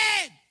the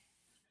man.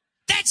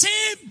 That's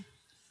him.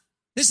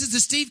 This is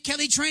the Steve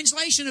Kelly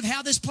translation of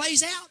how this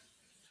plays out.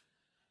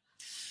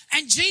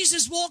 And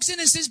Jesus walks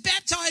in and says,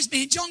 baptize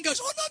me. And John goes,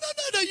 oh,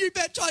 no, you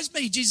baptize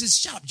me. Jesus,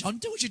 shut up, John,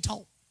 do what you're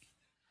told.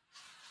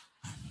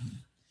 And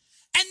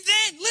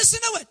then,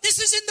 listen to it. This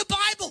is in the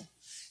Bible.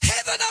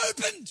 Heaven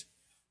opened.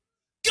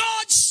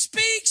 God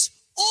speaks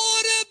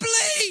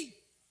audibly.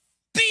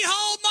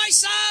 Behold my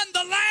son,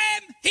 the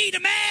Lamb, he the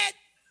man.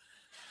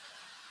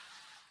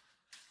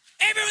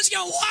 Everyone's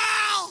going,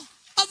 wow.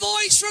 A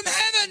voice from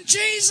heaven,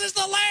 Jesus,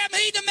 the Lamb,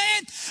 he the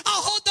man.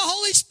 The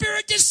Holy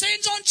Spirit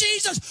descends on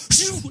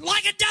Jesus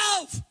like a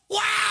dove.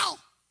 Wow.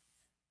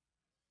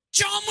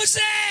 John was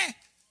there.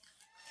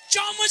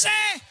 John was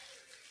there.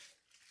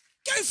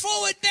 Go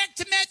forward back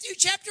to Matthew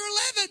chapter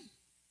 11.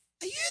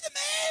 Are you the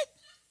man?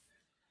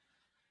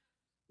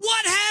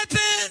 What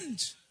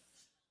happened?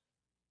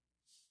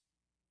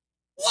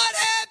 What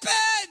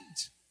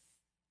happened?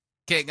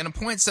 Okay, I'm going to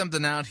point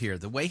something out here.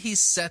 The way he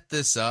set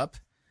this up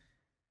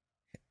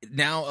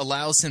now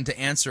allows him to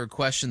answer a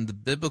question the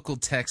biblical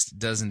text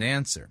doesn't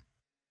answer.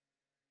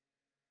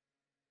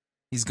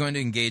 He's going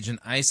to engage in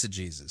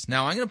eisegesis.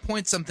 Now, I'm going to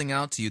point something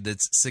out to you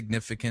that's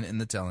significant in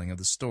the telling of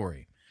the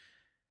story.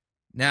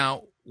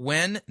 Now,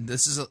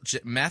 this is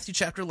Matthew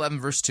chapter 11,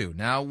 verse 2.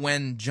 Now,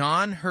 when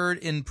John heard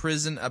in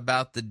prison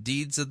about the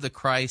deeds of the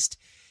Christ,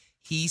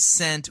 he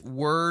sent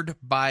word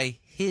by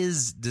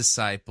his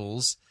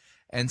disciples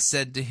and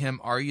said to him,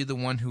 are you the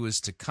one who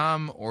is to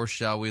come, or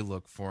shall we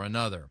look for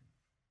another?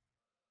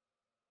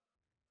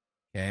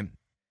 Okay.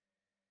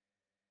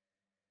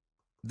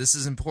 This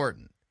is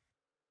important.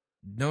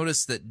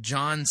 Notice that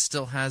John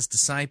still has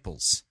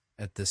disciples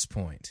at this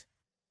point.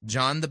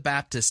 John the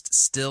Baptist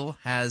still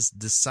has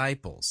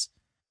disciples.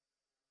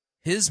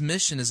 His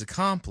mission is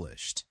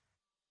accomplished.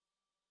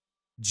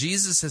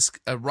 Jesus has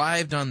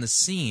arrived on the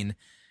scene,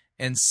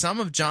 and some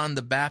of John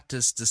the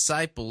Baptist's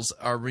disciples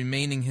are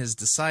remaining his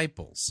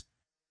disciples.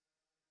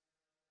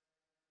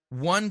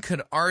 One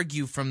could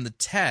argue from the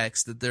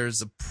text that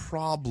there's a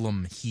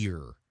problem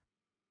here.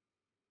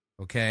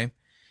 Okay?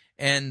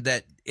 And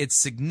that it's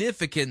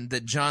significant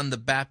that John the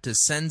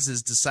Baptist sends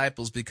his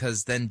disciples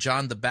because then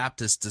John the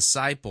Baptist's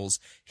disciples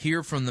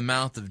hear from the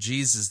mouth of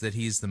Jesus that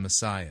he's the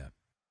Messiah.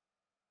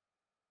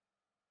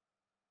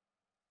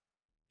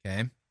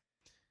 Okay?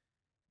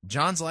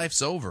 John's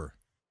life's over.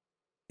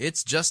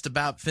 It's just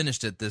about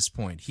finished at this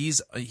point.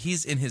 He's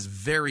in his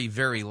very,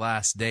 very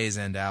last days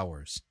and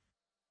hours.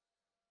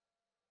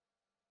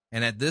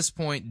 And at this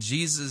point,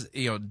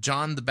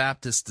 John the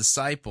Baptist's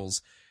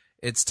disciples,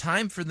 it's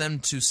time for them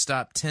to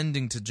stop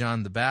tending to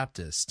John the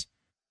Baptist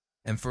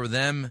and for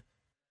them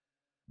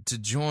to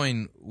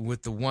join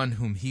with the one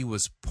whom he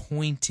was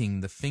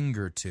pointing the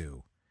finger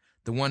to,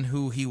 the one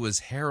who he was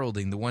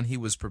heralding, the one he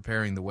was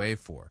preparing the way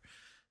for.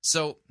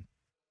 So,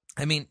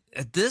 I mean,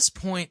 at this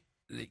point,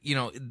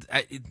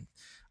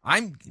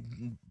 I'm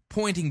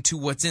pointing to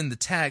what's in the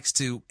text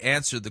to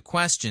answer the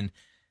question.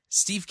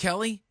 Steve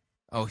Kelly,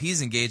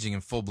 he's engaging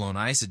in full-blown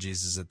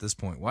eisegesis at this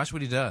point. Watch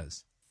what he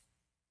does.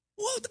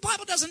 Well, the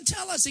Bible doesn't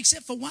tell us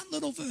except for one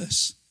little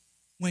verse.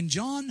 When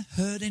John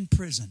heard in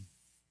prison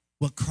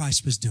what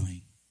Christ was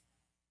doing,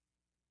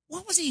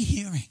 what was he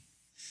hearing?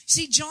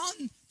 See,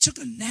 John took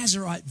a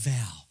Nazirite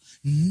vow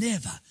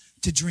never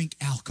to drink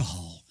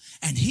alcohol.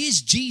 And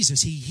here's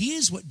Jesus. He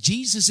hears what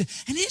Jesus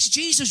is. And here's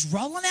Jesus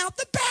rolling out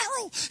the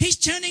barrel. He's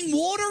turning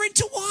water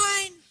into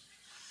wine.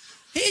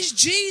 Here's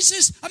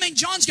Jesus.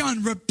 John's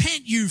going,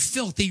 repent, you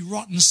filthy,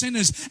 rotten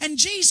sinners. And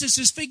Jesus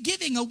is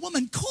forgiving a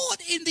woman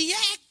caught in the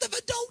act of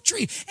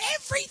adultery.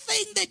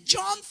 Everything that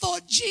John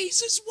thought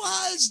Jesus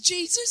was,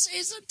 Jesus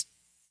isn't.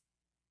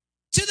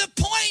 To the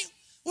point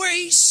where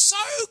he's so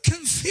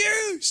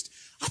confused.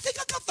 I think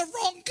I got the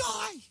wrong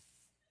guy.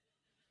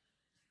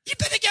 You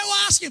better go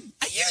ask him,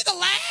 are you the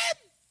Lamb?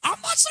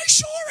 I'm not so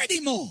sure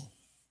anymore.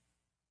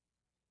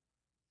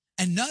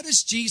 And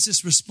notice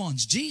Jesus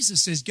responds.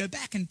 Jesus says, go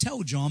back and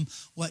tell John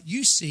what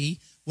you see,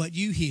 what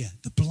you hear.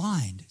 The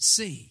blind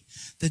see,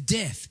 the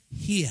deaf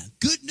hear.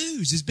 Good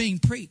news is being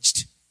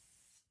preached.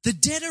 The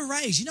dead are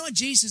raised. You know what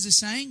Jesus is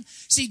saying?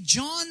 See,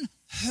 John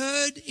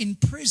heard in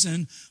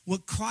prison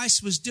what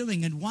Christ was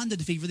doing and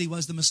wondered if he really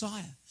was the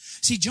Messiah.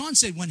 See, John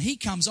said, when he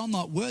comes, I'm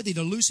not worthy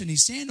to loosen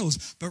his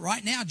sandals. But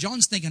right now,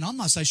 John's thinking, I'm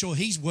not so sure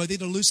he's worthy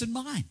to loosen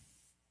mine.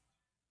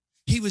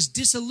 He was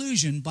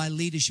disillusioned by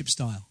leadership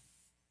style.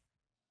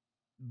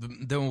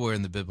 Then we're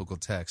in the biblical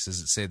text.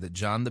 Does it say that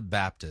John the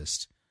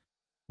Baptist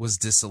was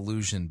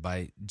disillusioned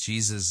by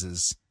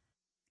Jesus's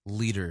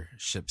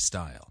leadership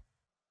style?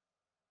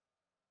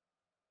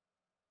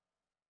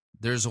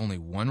 There's only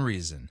one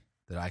reason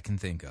that I can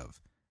think of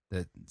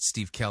that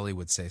Steve Kelly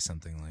would say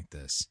something like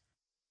this: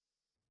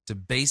 to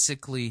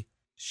basically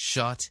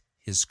shut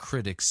his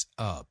critics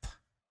up.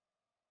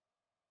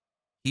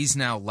 He's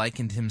now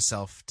likened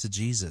himself to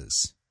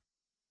Jesus.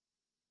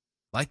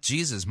 Like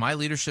Jesus, my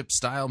leadership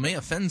style may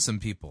offend some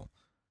people.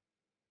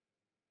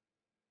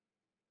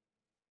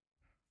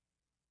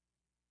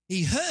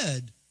 He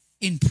heard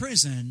in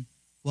prison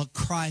what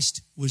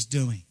Christ was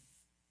doing.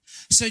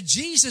 So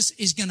Jesus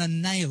is going to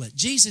nail it.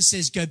 Jesus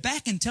says, go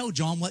back and tell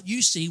John what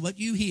you see, what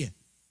you hear.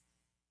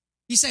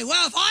 You say,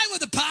 well, if I were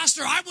the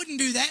pastor, I wouldn't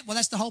do that. Well,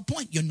 that's the whole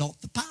point. You're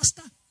not the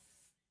pastor.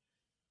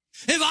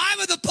 If I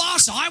were the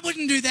boss, I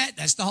wouldn't do that.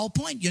 That's the whole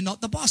point. You're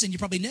not the boss, and you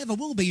probably never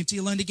will be until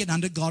you learn to get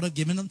under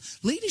God-given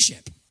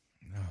leadership.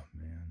 Oh,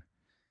 man.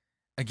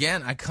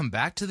 Again, I come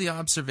back to the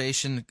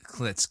observation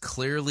that's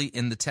clearly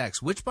in the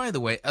text, which, by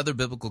the way, other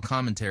biblical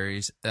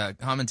commentators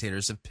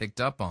have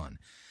picked up on.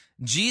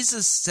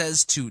 Jesus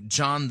says to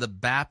John the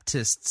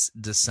Baptist's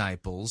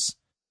disciples,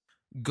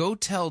 go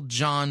tell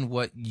John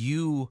what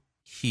you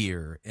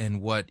hear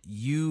and what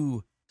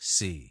you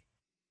see.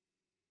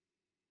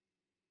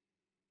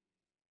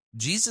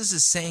 Jesus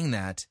is saying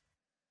that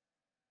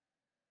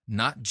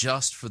not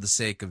just for the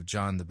sake of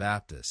John the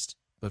Baptist,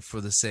 but for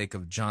the sake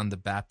of John the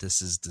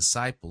Baptist's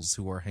disciples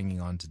who are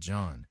hanging on to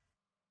John.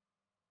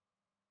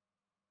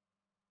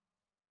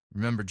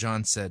 Remember,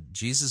 John said,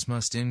 Jesus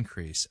must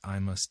increase, I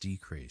must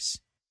decrease.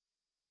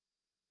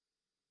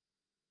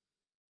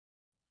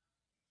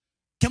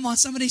 Come on,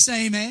 somebody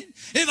say amen.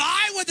 If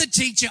I were the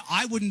teacher,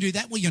 I wouldn't do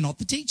that. Well, you're not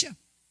the teacher.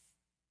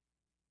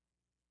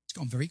 It's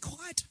gone very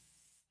quiet.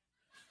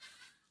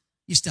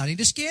 You're starting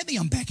to scare me.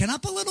 I'm backing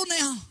up a little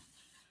now.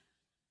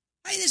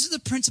 Hey, this is the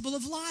principle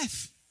of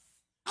life.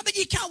 I mean,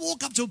 you can't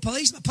walk up to a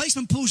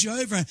policeman pulls you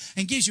over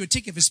and gives you a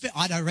ticket for speed.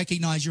 I don't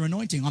recognize your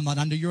anointing. I'm not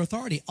under your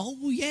authority.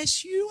 Oh,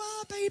 yes, you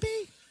are,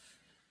 baby.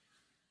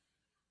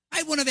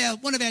 Hey, one of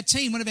our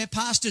team, one of our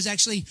pastors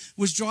actually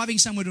was driving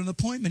somewhere to an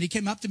appointment. He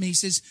came up to me. He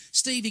says,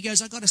 Steve, he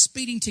goes, I got a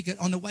speeding ticket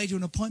on the way to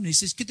an appointment. He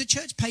says, could the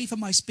church pay for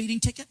my speeding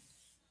ticket?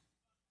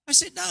 I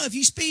said, no, if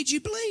you speed, you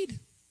bleed.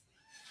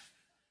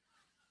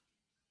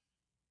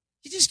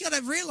 You just got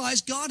to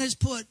realize God has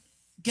put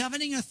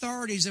governing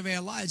authorities of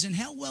our lives, and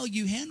how well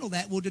you handle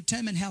that will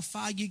determine how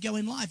far you go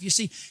in life. You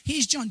see,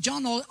 here's John.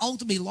 John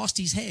ultimately lost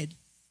his head.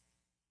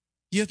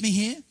 You have me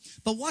here?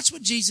 But watch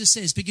what Jesus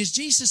says, because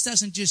Jesus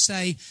doesn't just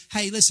say,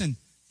 hey, listen,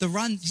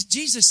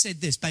 Jesus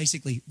said this,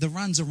 basically, the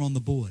runs are on the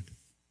board.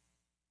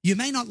 You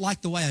may not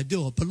like the way I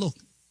do it, but look,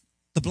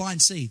 the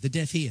blind see, the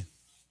deaf hear.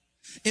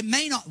 It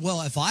may not,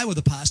 well, if I were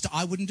the pastor,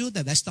 I wouldn't do it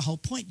though. That's the whole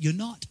point. You're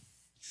not.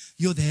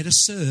 You're there to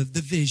serve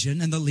the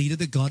vision and the leader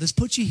that God has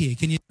put you here.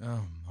 Can you?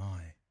 Oh,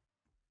 my.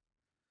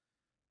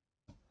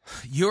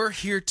 You're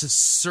here to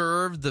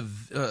serve the...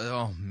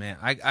 oh, man.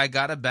 I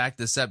got to back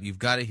this up. You've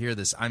got to hear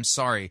this. I'm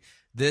sorry.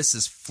 This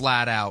is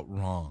flat out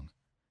wrong.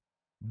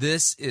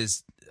 This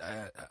is...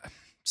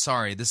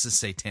 sorry, this is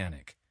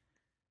satanic.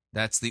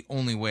 That's the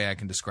only way I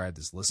can describe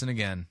this. Listen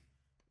again.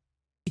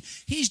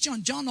 Here's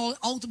John. John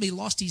ultimately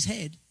lost his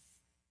head.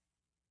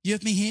 You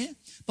have me here?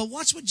 But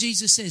watch what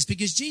Jesus says,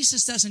 because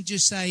Jesus doesn't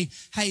just say,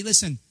 hey,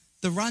 listen,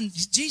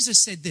 Jesus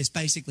said this,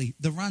 basically,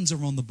 the runs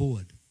are on the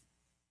board.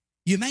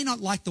 You may not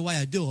like the way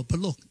I do it, but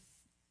look,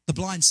 the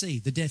blind see,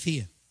 the deaf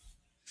hear.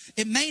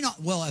 It may not,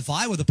 well, if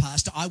I were the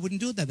pastor, I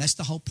wouldn't do it though. That's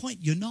the whole point.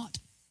 You're not.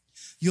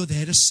 You're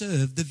there to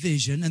serve the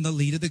vision and the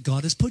leader that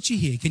God has put you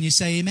here. Can you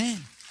say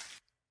amen?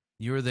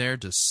 You're there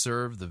to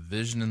serve the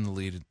vision and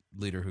the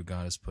leader who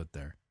God has put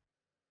there.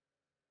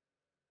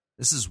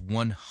 This is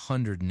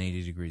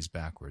 180 degrees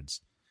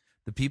backwards.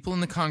 The people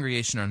in the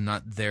congregation are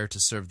not there to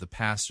serve the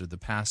pastor. The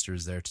pastor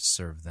is there to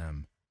serve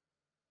them.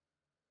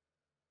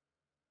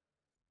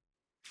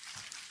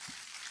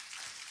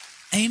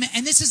 Amen.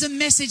 And this is a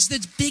message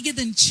that's bigger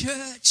than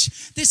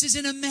church. This is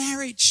in a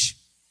marriage.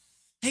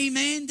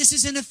 Amen. This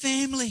is in a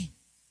family.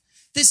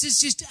 This is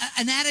just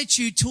an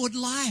attitude toward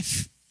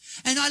life.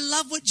 And I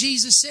love what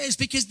Jesus says,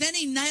 because then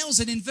he nails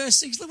it in verse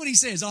 6. Look what he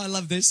says. Oh, I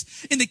love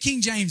this. In the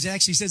King James, it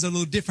actually says a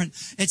little different.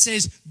 It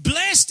says,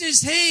 blessed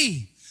is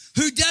he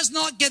who does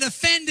not get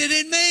offended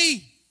in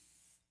me.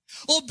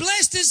 Or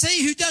blessed is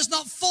he who does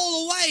not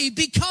fall away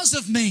because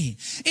of me.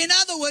 In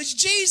other words,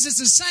 Jesus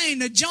is saying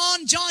to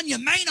John, you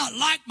may not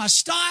like my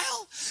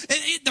style.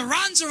 The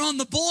runs are on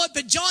the board,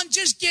 but John,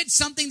 just get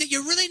something that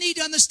you really need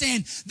to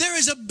understand. There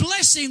is a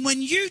blessing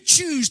when you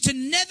choose to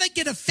never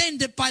get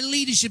offended by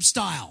leadership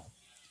style.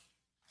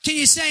 Can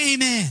you say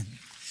amen?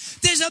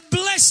 There's a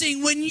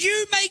blessing when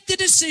you make the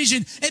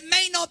decision. It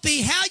may not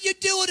be how you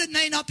do it. It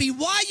may not be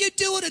why you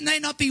do it. It may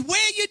not be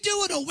where you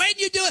do it or when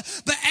you do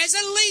it. But as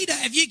a leader,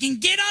 if you can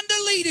get under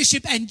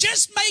leadership and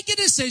just make a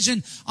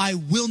decision, I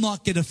will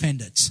not get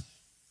offended.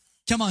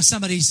 Come on,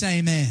 somebody say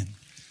amen.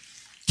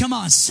 Come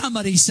on,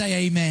 somebody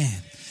say amen.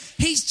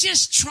 He's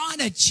just trying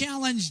to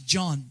challenge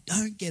John.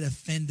 Don't get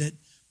offended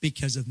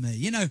because of me.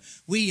 You know,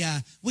 we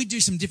do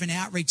some different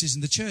outreaches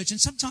in the church, and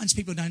sometimes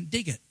people don't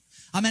dig it.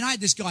 I mean, I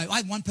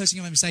had one person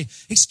come over and say,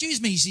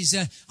 excuse me, he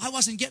says, I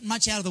wasn't getting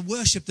much out of the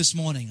worship this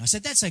morning. I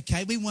said, that's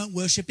okay, we weren't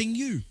worshiping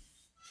you.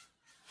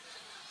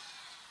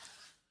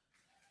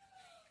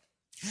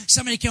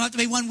 Somebody came up to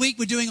me one week,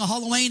 we're doing a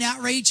Halloween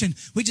outreach, and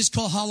we just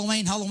call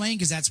Halloween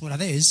because that's what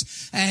it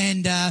is.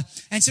 And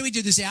so we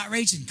do this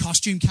outreach and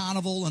costume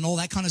carnival and all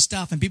that kind of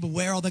stuff, and people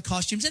wear all the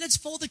costumes, and it's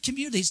for the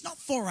community. It's not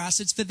for us,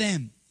 it's for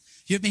them.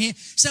 You've been here.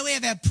 So we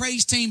have our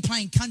praise team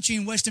playing country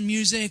and Western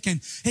music,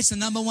 and it's the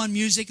number one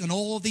music in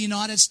all of the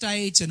United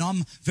States, and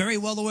I'm very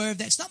well aware of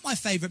that. It's not my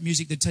favorite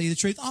music, to tell you the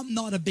truth. I'm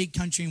not a big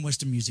country and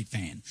Western music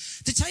fan.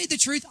 To tell you the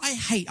truth,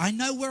 I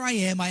know where I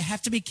am. I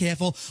have to be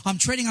careful. I'm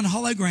treading on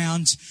hollow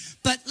ground.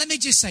 But let me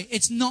just say,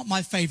 it's not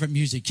my favorite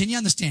music. Can you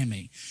understand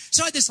me?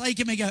 So I had this lady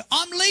come and go,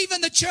 I'm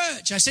leaving the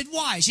church. I said,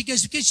 why? She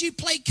goes, because you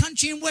play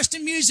country and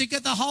Western music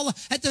at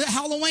the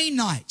Halloween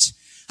night.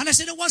 And I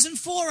said, it wasn't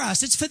for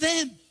us. It's for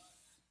them.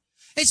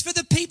 It's for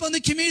the people in the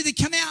community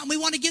that come out, and we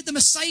want to give them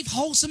a safe,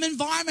 wholesome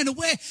environment to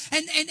wear.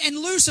 And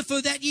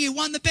Lucifer that year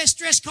won the best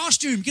dressed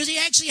costume because he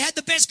actually had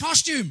the best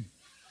costume.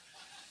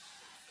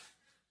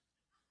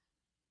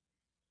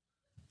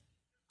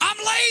 I'm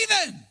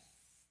leaving.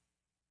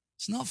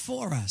 It's not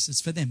for us.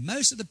 It's for them.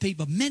 Most of the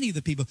people, many of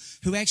the people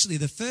who actually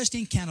the first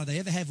encounter they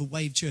ever have with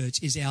Wave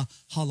Church is our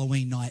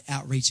Halloween night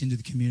outreach into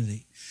the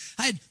community.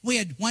 We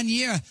had one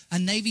year a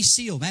Navy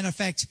SEAL. Matter of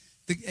fact,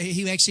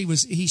 he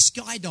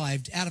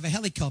skydived out of a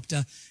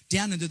helicopter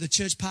down into the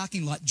church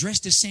parking lot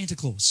dressed as Santa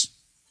Claus.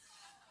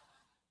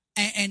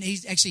 And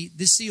he's actually,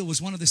 this SEAL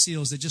was one of the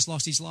SEALs that just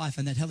lost his life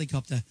in that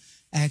helicopter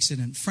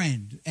accident,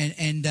 friend.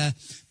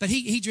 But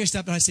he dressed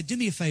up, and I said, do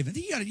me a favor.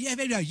 You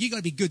got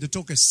to be good to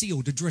talk a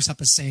SEAL to dress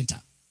up as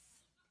Santa.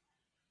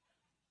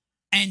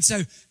 And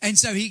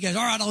so he goes,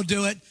 all right, I'll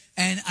do it.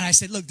 And I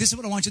said, look, this is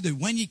what I want you to do.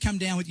 When you come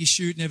down with your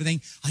chute and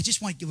everything,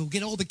 we'll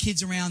get all the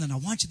kids around, and I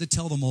want you to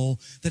tell them all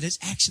that it's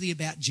actually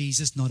about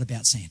Jesus, not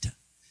about Santa.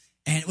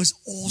 And it was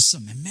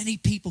awesome. And many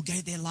people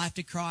gave their life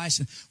to Christ.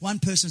 And one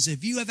person said,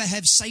 if you ever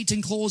have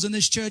Satan claws in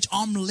this church,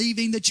 I'm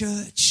leaving the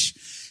church.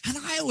 And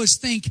I always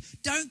think,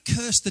 don't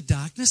curse the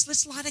darkness.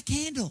 Let's light a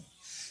candle.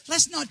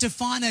 Let's not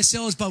define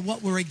ourselves by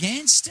what we're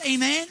against.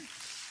 Amen.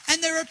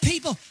 And there are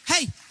people,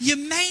 hey, you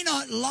may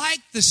not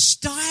like the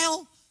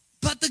style,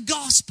 but the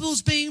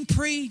gospel's being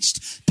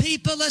preached.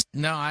 People are...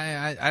 No,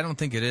 I don't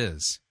think it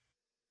is.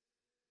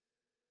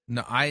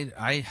 No,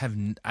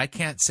 I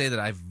can't say that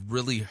I've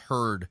really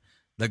heard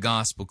the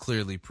gospel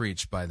clearly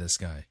preached by this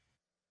guy.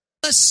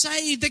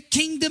 Saved, the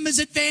kingdom is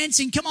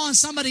advancing. Come on,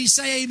 somebody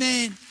say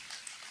amen.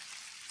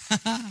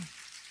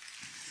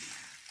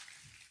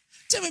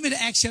 Turn with me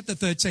to Acts chapter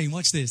 13.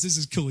 Watch this. This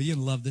is cool. You're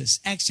going to love this.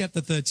 Acts chapter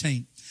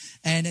 13.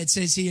 And it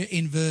says here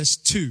in verse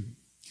 2.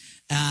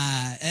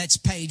 It's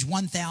page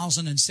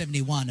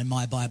 1071 in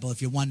my Bible,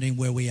 if you're wondering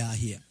where we are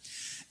here.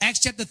 Acts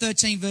chapter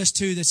 13, verse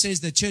 2, that says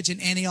the church in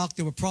Antioch,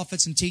 there were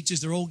prophets and teachers,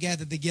 they're all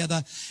gathered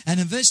together. And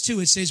in verse 2,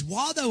 it says,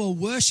 while they were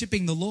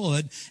worshiping the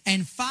Lord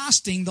and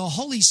fasting, the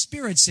Holy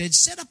Spirit said,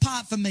 set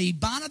apart for me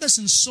Barnabas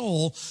and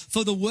Saul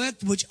for the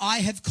work which I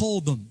have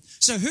called them.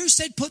 So who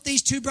said put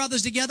these two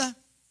brothers together?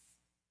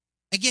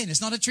 Again,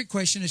 it's not a trick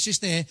question, it's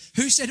just there.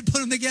 Who said to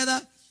put them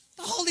together?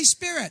 The Holy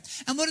Spirit.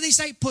 And what did he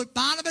say? Put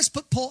Barnabas,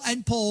 put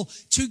Paul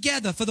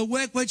together for the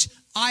work which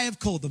I have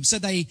called them. So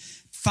they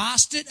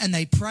fasted and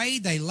they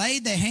prayed, they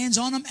laid their hands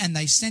on them, and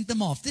they sent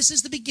them off. This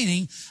is the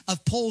beginning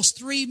of Paul's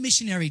 3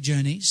 missionary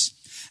journeys.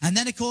 And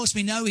then, of course,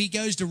 we know he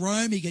goes to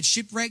Rome, he gets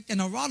shipwrecked, and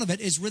a lot of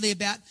it is really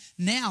about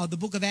now, the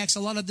book of Acts,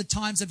 a lot of the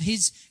times of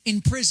his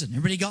in prison.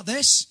 Everybody got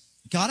this?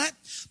 Got it?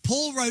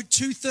 Paul wrote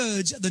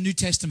 2/3 of the New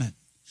Testament.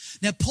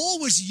 Now, Paul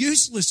was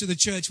useless to the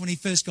church when he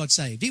first got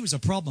saved. He was a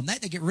problem. They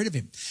had to get rid of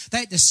him. They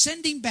had to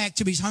send him back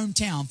to his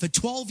hometown for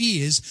 12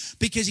 years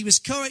because he was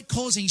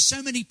causing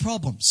so many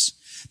problems.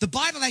 The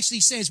Bible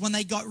actually says when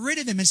they got rid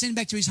of him and sent him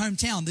back to his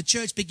hometown, the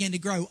church began to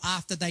grow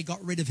after they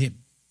got rid of him.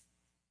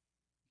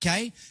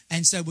 Okay?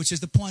 And so, which is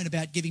the point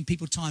about giving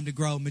people time to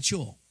grow and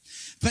mature.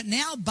 But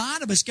now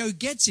Barnabas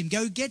gets him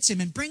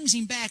and brings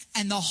him back.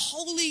 And the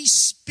Holy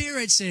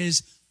Spirit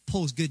says,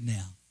 Paul's good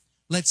now.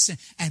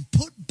 And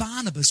put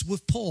Barnabas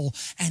with Paul,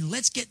 and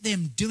let's get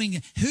them doing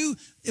it.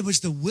 It was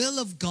the will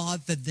of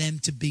God for them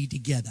to be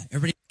together.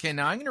 Everybody. Okay,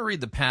 now I'm going to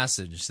read the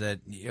passage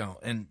that,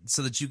 and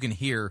so that you can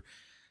hear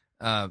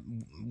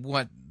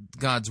what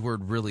God's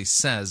word really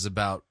says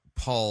about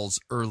Paul's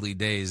early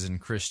days in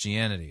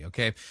Christianity.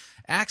 Okay,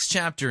 Acts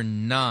chapter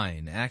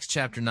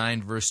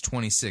 9, verse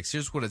 26.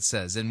 Here's what it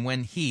says. And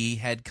when he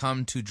had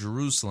come to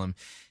Jerusalem,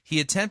 he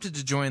attempted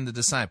to join the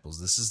disciples.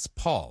 This is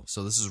Paul.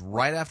 So this is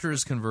right after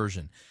his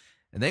conversion.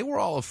 And they were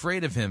all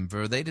afraid of him,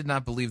 for they did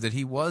not believe that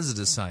he was a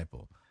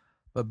disciple.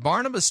 But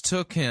Barnabas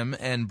took him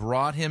and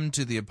brought him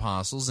to the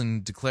apostles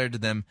and declared to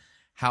them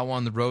how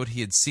on the road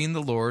he had seen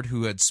the Lord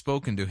who had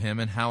spoken to him,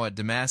 and how at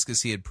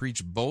Damascus he had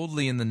preached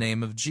boldly in the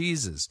name of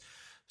Jesus.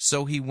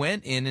 So he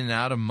went in and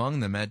out among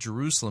them at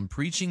Jerusalem,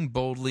 preaching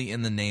boldly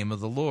in the name of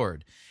the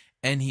Lord.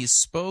 And he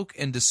spoke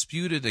and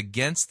disputed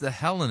against the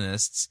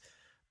Hellenists,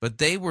 but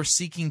they were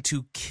seeking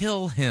to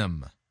kill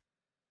him.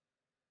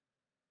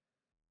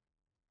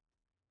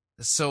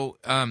 So,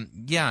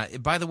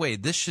 by the way,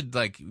 this should,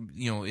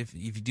 if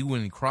you do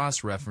any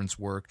cross-reference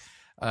work,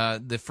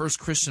 the first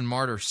Christian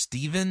martyr,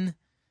 Stephen,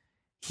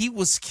 he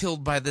was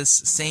killed by this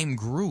same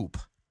group.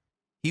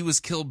 He was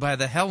killed by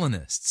the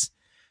Hellenists.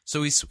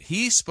 So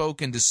he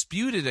spoke and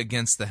disputed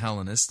against the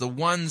Hellenists, the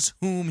ones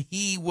whom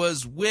he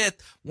was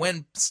with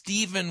when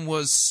Stephen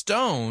was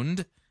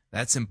stoned.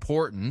 That's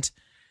important.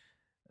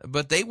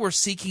 But they were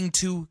seeking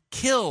to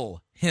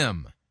kill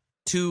him.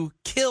 To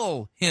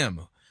kill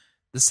him.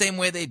 The same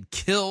way they'd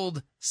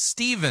killed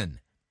Stephen.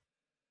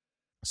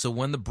 So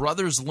when the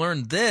brothers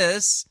learned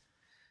this,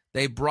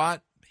 they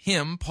brought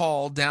him,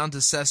 Paul, down to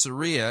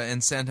Caesarea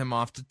and sent him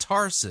off to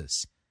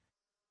Tarsus.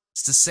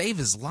 It's to save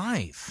his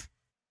life.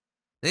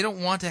 They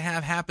don't want to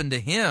have happen to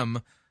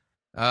him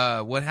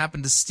what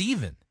happened to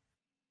Stephen.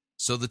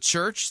 So the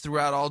church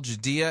throughout all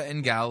Judea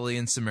and Galilee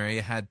and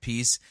Samaria had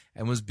peace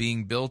and was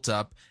being built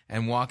up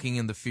and walking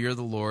in the fear of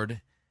the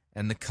Lord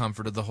and the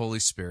comfort of the Holy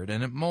Spirit,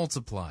 and it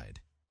multiplied.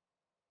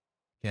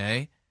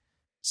 Okay?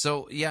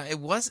 So, yeah, it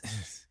was...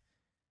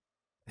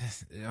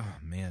 Oh,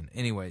 man.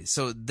 Anyway,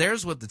 so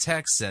there's what the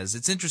text says.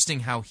 It's interesting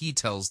how he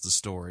tells the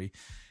story.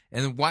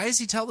 And why does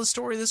he tell the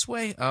story this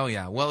way? Oh,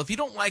 yeah. Well, if you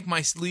don't like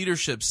my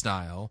leadership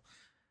style,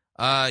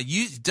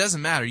 it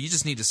doesn't matter. You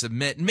just need to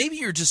submit. Maybe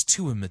you're just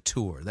too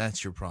immature.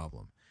 That's your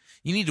problem.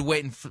 You need to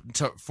wait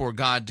for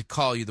God to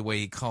call you the way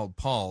he called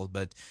Paul,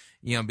 but...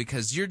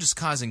 because you're just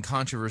causing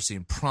controversy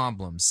and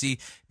problems. See,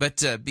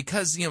 but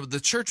because, the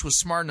church was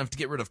smart enough to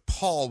get rid of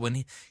Paul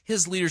when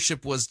his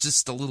leadership was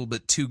just a little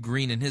bit too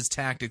green and his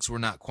tactics were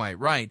not quite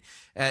right,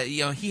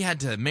 he had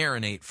to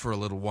marinate for a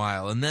little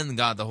while, and then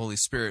God, the Holy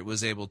Spirit,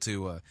 was able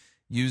to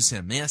use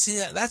him. Yeah, see,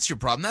 that's your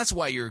problem. That's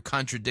why you're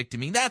contradicting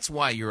me. That's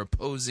why you're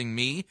opposing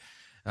me,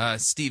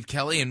 Steve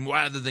Kelly, and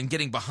rather than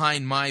getting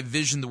behind my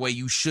vision the way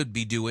you should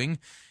be doing,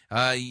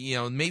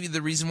 maybe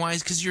the reason why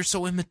is because you're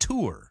so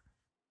immature.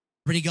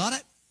 Everybody got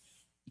it?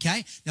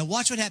 Okay. Now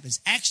watch what happens.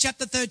 Acts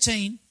chapter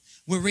 13,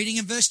 we're reading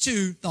in verse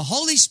 2. The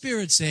Holy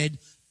Spirit said,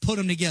 put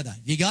them together.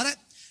 You got it?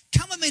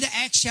 Come with me to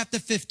Acts chapter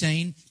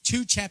 15,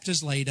 2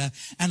 chapters later,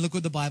 and look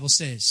what the Bible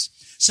says.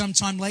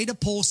 Sometime later,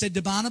 Paul said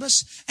to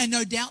Barnabas, and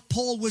no doubt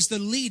Paul was the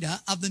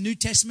leader of the New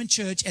Testament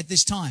church at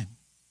this time.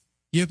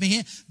 You have me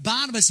here?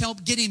 Barnabas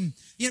helped get him.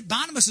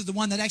 Barnabas is the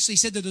one that actually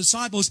said to the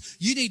disciples,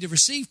 you need to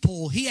receive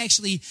Paul. He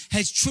actually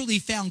has truly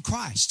found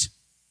Christ.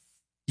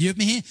 You have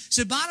me here?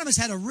 So Barnabas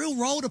had a real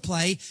role to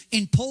play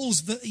in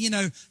Paul's,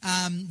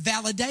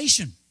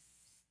 validation.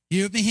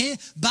 You have me here?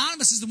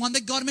 Barnabas is the one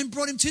that got him and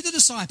brought him to the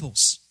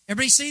disciples.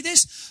 Everybody see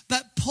this?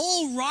 But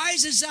Paul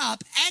rises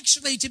up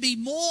actually to be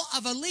more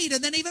of a leader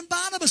than even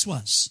Barnabas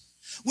was.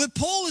 Where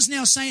Paul is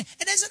now saying,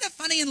 and isn't it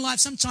funny in life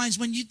sometimes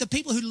when the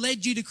people who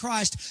led you to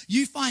Christ,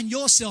 you find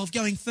yourself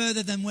going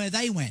further than where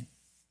they went.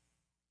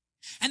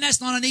 And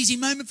that's not an easy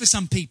moment for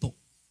some people.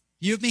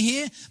 You have me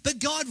here? But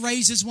God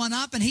raises one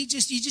up, and you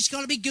just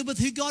got to be good with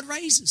who God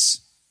raises.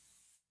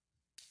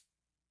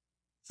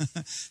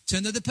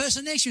 Turn to the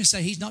person next to you and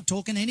say, he's not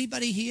talking to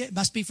anybody here. It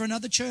must be for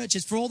another church.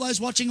 It's for all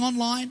those watching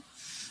online.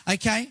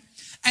 Okay?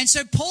 And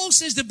so Paul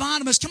says to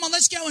Barnabas, come on,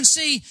 let's go and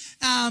see,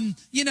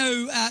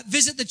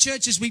 visit the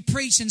churches we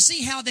preach and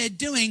see how they're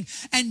doing.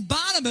 And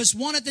Barnabas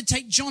wanted to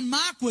take John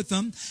Mark with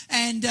them,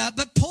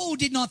 but Paul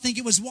did not think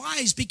it was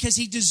wise because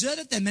he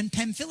deserted them in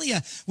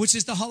Pamphylia, which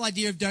is the whole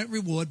idea of don't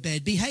reward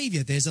bad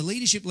behavior. There's a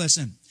leadership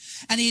lesson.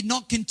 And he had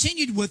not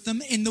continued with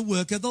them in the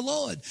work of the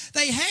Lord.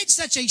 They had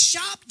such a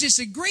sharp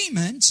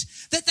disagreement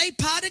that they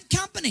parted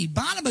company.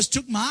 Barnabas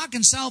took Mark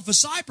and sailed for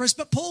Cyprus,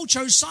 but Paul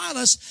chose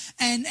Silas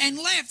and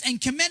left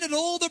and commended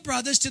all the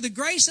brothers to the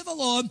grace of the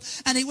Lord.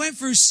 And he went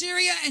through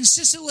Syria and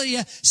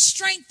Cilicia,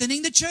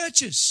 strengthening the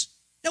churches.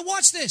 Now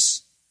watch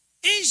this.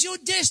 Is your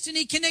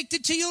destiny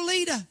connected to your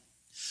leader?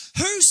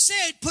 Who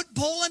said put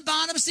Paul and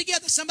Barnabas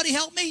together? Somebody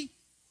help me.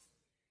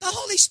 The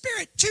Holy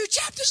Spirit. 2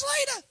 chapters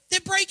later, they're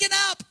breaking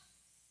up.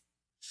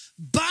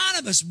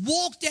 Barnabas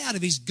walked out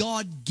of his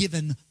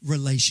God-given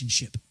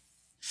relationship.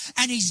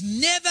 And he's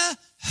never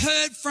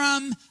heard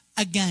from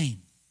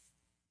again.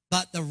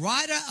 But the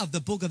writer of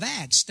the book of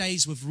Acts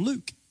stays with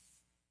Luke.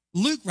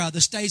 Luke, rather,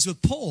 stays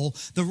with Paul,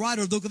 the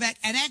writer of the book of Acts,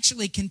 and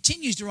actually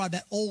continues to write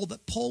about all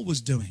that Paul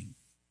was doing.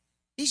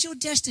 Is your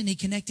destiny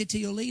connected to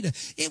your leader?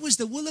 It was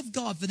the will of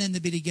God for them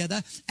to be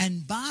together,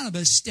 and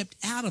Barnabas stepped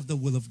out of the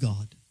will of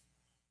God.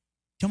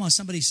 Come on,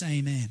 somebody say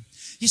amen.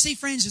 You see,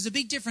 friends, there's a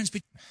big difference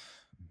between...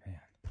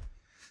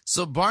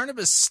 So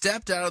Barnabas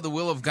stepped out of the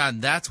will of God,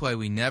 and that's why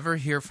we never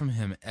hear from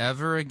him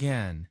ever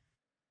again.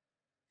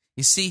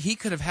 You see, he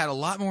could have had a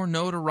lot more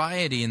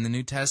notoriety in the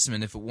New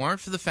Testament if it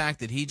weren't for the fact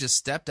that he just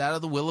stepped out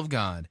of the will of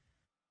God.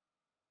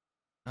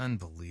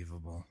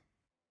 Unbelievable.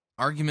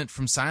 Argument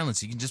from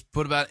silence. You can just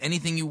put about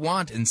anything you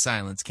want in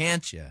silence,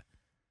 can't you?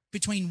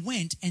 Between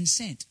went and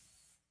sent.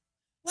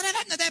 What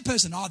happened to that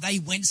person? Oh, they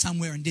went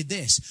somewhere and did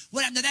this.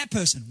 What happened to that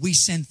person? We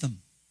sent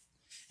them.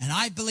 And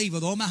I believe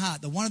with all my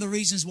heart that one of the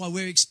reasons why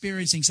we're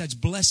experiencing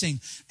such blessing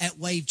at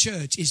Wave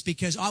Church is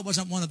because I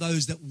wasn't one of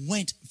those that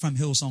went from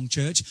Hillsong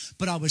Church,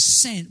 but I was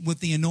sent with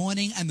the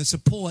anointing and the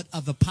support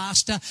of the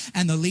pastor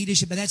and the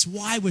leadership. And that's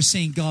why we're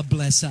seeing God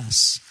bless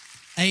us.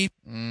 Amen.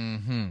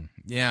 Mm-hmm.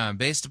 Yeah,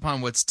 based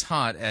upon what's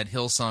taught at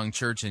Hillsong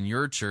Church and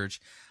your church,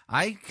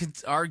 I could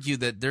argue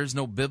that there's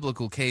no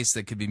biblical case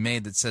that could be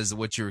made that says that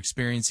what you're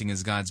experiencing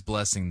is God's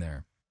blessing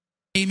there.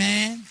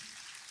 Amen.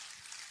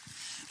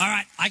 All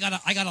right, I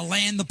gotta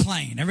land the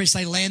plane. Everybody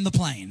say land the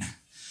plane.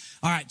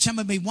 All right, turn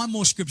with me one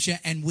more scripture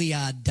and we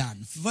are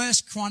done. 1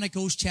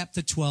 Chronicles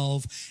chapter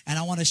 12, and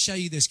I want to show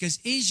you this because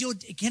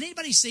can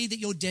anybody see that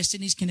your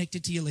destiny is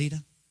connected to your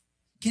leader?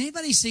 Can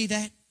anybody see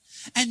that?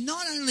 And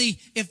not only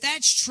if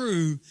that's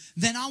true,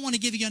 then I want to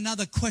give you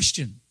another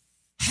question.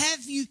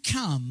 Have you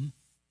come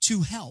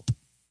to help?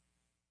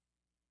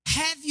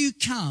 Have you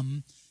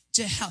come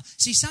to help?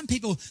 See, some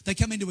people, they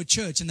come into a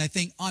church and they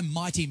think, I'm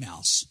Mighty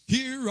Mouse.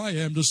 Here I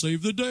am to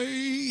save the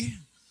day.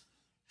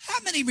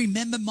 How many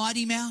remember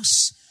Mighty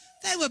Mouse?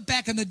 They were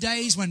back in the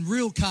days when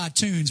real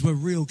cartoons were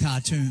real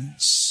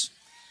cartoons.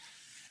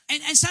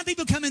 And some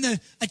people come into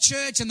a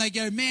church and they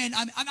go, man,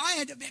 I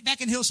had,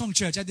 back in Hillsong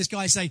Church, I had this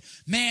guy say,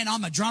 man,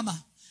 I'm a drummer.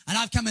 And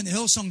I've come into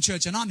Hillsong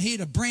Church and I'm here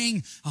to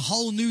bring a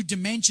whole new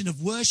dimension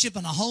of worship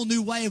and a whole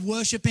new way of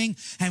worshiping.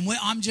 And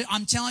I'm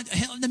telling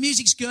the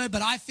music's good,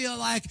 but I feel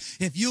like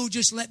if you'll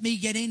just let me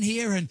get in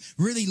here and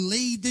really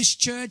lead this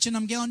church. And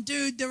I'm going,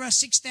 dude, there are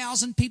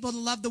 6,000 people that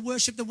love to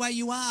worship the way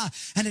you are.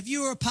 And if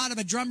you were a part of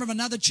a drummer of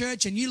another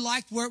church and you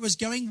liked where it was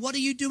going, what are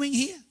you doing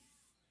here?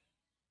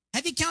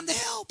 Have you come to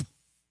help?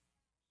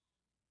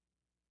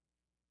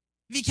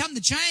 If you come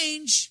to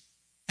change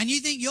and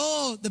you think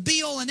you're the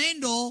be-all and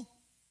end-all,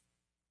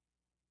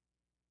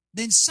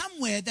 then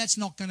somewhere that's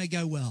not going to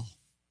go well.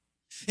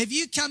 If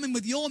you come in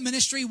with your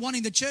ministry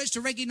wanting the church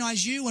to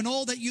recognize you and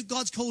all that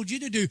God's called you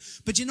to do,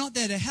 but you're not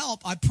there to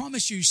help, I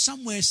promise you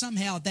somewhere,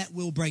 somehow that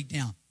will break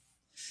down.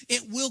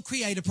 It will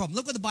create a problem.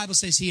 Look what the Bible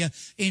says here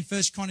in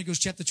 1 Chronicles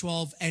chapter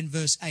 12 and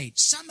verse 8.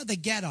 Some of the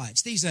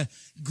Gadites, these are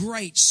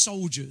great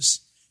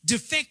soldiers,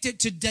 defected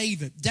to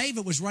David.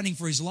 David was running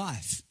for his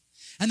life.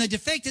 And they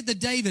defected to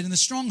David in the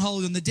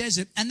stronghold in the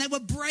desert, and they were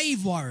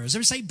brave warriors.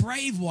 Everybody say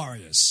brave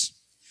warriors.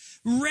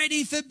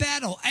 Ready for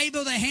battle,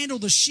 able to handle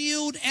the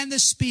shield and the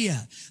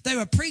spear. They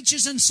were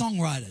preachers and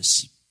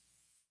songwriters.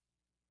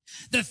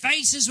 Their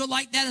faces were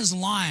like that as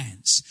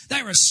lions.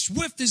 They were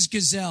swift as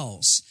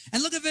gazelles.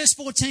 And look at verse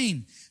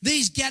 14.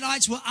 These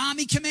Gadites were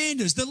army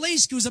commanders. The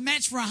least was a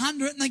match for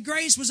 100, and the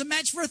greatest was a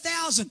match for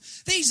 1,000.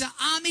 These are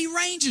army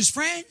rangers,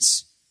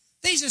 friends.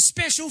 These are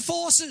special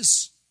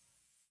forces.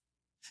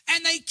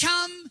 And they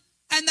come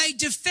and they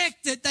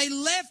defected. They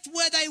left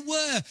where they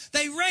were.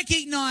 They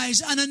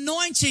recognized an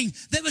anointing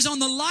that was on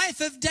the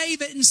life of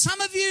David. And some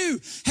of you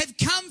have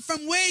come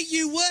from where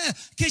you were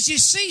because you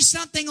see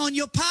something on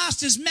your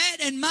pastors,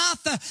 Matt and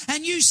Martha,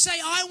 and you say,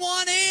 I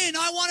want in.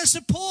 I want to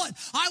support.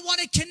 I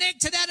want to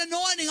connect to that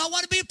anointing. I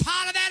want to be a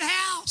part of that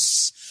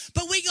house.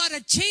 But we got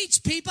to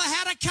teach people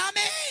how to come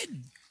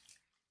in.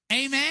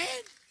 Amen.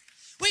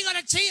 We got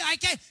to teach.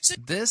 Okay. So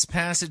this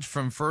passage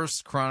from 1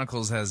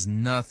 Chronicles has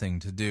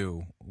nothing to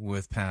do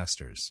with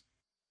pastors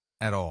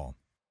at all.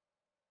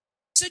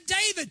 So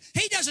David,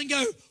 he doesn't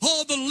go,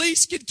 oh, the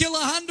least can kill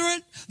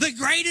 100, the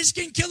greatest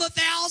can kill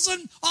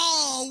 1,000.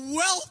 Oh,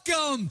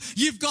 welcome.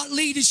 You've got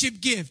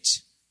leadership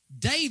gifts.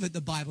 David,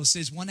 the Bible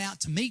says, went out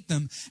to meet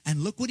them,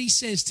 and look what he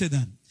says to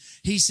them.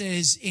 He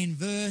says in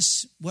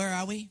verse, where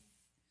are we?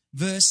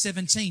 Verse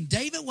 17,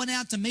 David went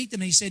out to meet them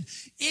and he said,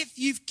 if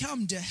you've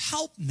come to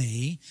help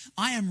me,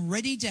 I am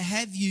ready to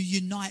have you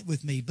unite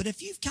with me. But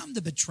if you've come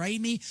to betray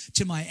me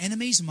to my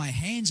enemies and my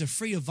hands are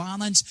free of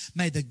violence,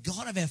 may the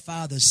God of our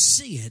fathers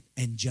see it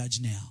and judge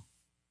now.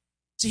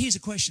 So here's a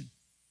question.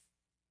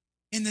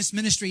 In this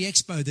ministry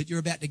expo that you're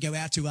about to go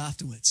out to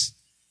afterwards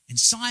and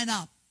sign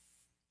up,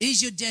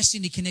 is your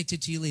destiny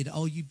connected to your leader?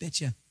 Oh, you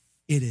betcha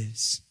it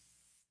is.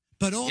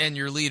 And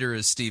your leader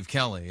is Steve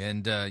Kelly.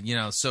 And,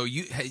 so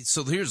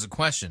here's the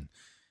question.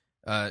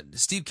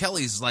 Steve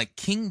Kelly's like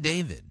King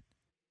David.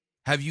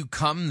 Have you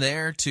come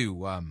there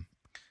to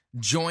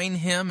join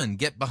him and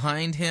get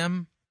behind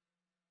him?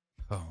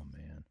 Oh,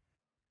 man.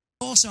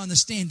 Also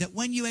understand that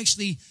when you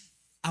actually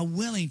are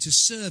willing to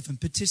serve and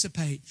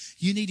participate,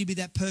 you need to be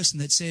that person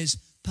that says,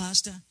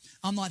 Pastor,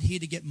 I'm not here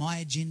to get my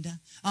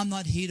agenda. I'm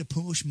not here to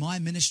push my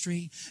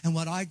ministry and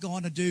what I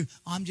got to do.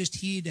 I'm just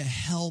here to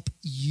help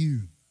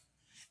you.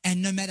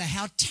 And no matter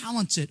how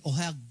talented or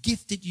how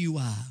gifted you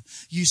are,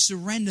 you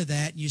surrender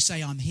that and you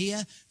say, I'm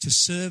here to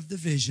serve the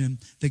vision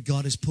that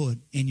God has put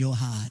in your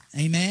heart.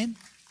 Amen?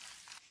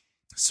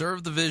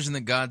 Serve the vision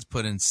that God's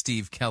put in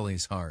Steve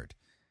Kelly's heart.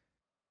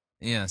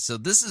 Yeah, so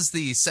this is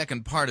the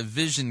second part of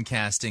vision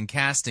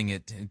casting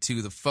it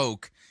to the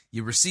folk.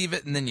 You receive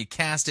it, and then you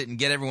cast it and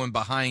get everyone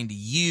behind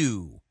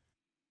you.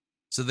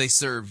 So they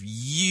serve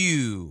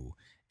you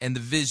and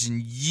the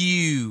vision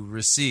you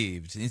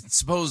received,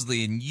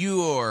 supposedly in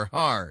your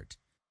heart.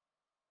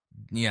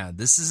 Yeah,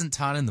 this isn't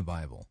taught in the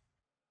Bible.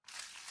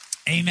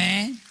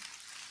 Amen.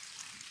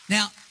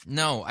 Now,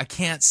 no, I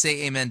can't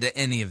say amen to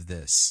any of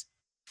this.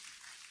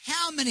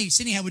 How many,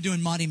 seeing how we're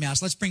doing Mighty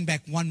Mouse, let's bring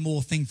back one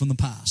more thing from the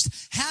past.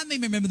 How many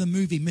remember the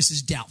movie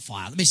Mrs.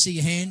 Doubtfire? Let me see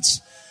your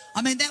hands.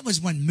 I mean, that was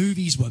when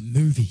movies were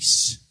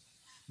movies.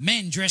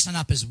 Men dressing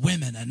up as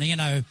women, and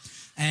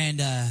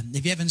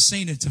if you haven't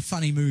seen it, it's a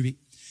funny movie.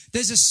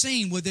 There's a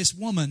scene where this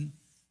woman,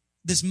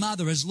 this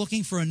mother, is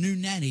looking for a new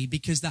nanny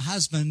because the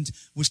husband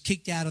was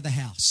kicked out of the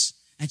house.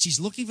 And she's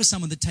looking for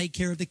someone to take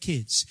care of the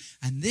kids.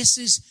 And this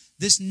is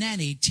this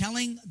nanny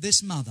telling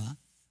this mother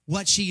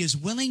what she is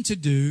willing to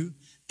do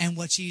and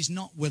what she is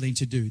not willing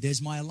to do.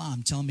 There's my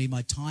alarm telling me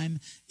my time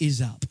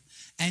is up.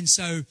 And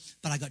so,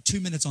 but I got 2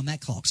 minutes on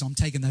that clock, so I'm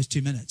taking those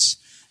 2 minutes.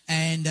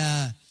 And,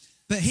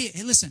 but here,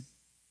 listen,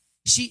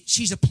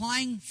 she's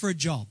applying for a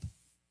job.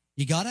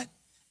 You got it?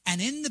 And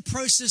in the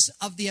process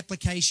of the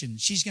application,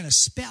 she's going to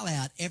spell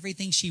out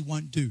everything she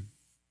won't do.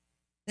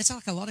 That's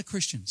like a lot of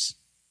Christians.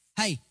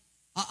 Hey,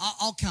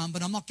 I'll come,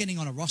 but I'm not getting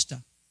on a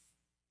roster.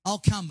 I'll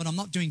come, but I'm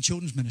not doing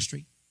children's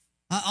ministry.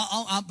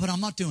 But I'm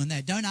not doing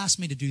that. Don't ask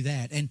me to do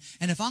that. And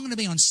if I'm going to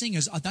be on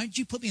singers, don't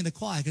you put me in the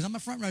choir because I'm a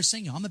front row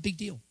singer. I'm a big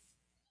deal.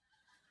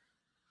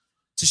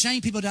 It's a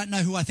shame people don't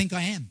know who I think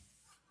I am.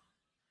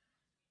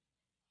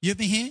 You have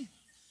me here?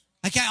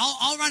 Okay,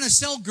 I'll run a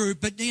cell group,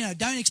 but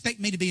don't expect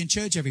me to be in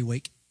church every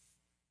week.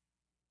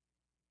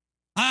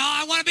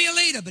 I want to be a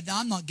leader, but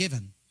I'm not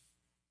given.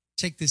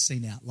 Check this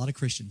scene out. A lot of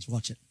Christians.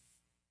 Watch it.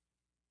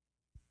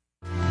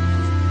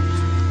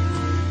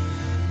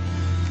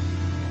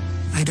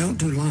 I don't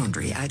do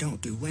laundry. I don't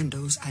do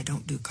windows. I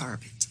don't do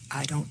carpets.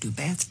 I don't do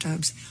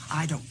bathtubs.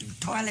 I don't do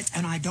toilets,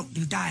 and I don't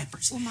do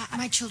diapers. Well,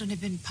 my children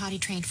have been potty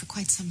trained for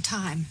quite some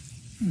time.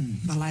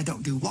 Well, I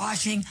don't do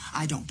washing.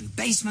 I don't do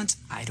basements.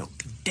 I don't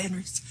do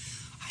dinners.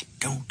 I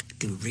don't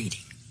do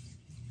reading.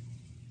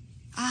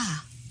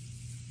 Ah.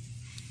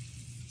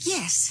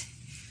 Yes.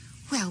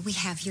 Well, we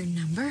have your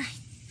number.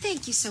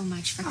 Thank you so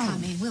much for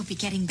coming. We'll be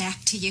getting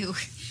back to you.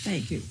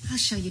 Thank you. I'll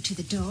show you to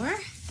the door.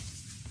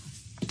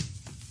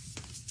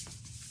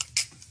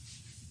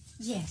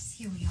 Yes,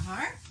 here we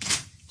are.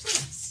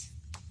 Please.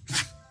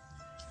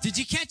 Did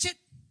you catch it?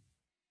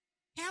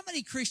 How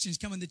many Christians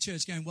come in the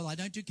church going, well, I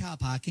don't do car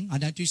parking, I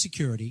don't do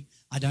security,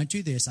 I don't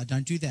do this, I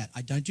don't do that,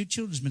 I don't do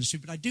children's ministry,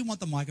 but I do want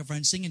the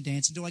microphone, sing and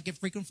dance, and do I get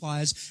frequent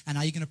flyers, and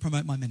are you going to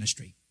promote my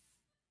ministry?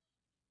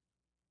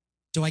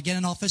 Do I get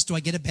an office? Do I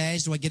get a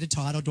badge? Do I get a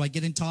title? Do I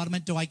get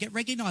entitlement? Do I get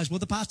recognized? Will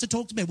the pastor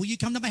talk to me? Will you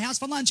come to my house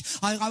for lunch?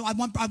 I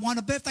want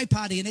a birthday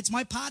party, and it's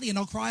my party, and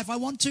I'll cry if I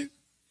want to.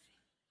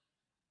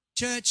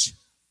 Church,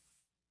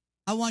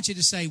 I want you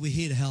to say, we're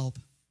here to help.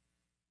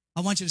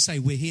 I want you to say,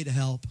 we're here to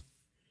help.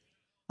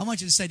 I want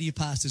you to say to your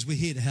pastors, we're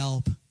here to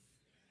help.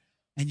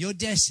 And your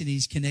destiny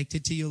is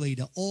connected to your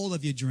leader. All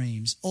of your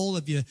dreams, all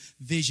of your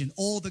vision,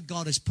 all that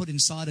God has put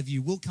inside of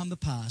you will come to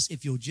pass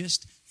if you'll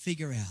just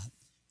figure out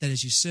that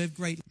as you serve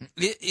great...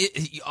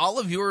 all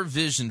of your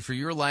vision for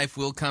your life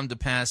will come to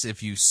pass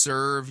if you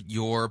serve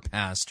your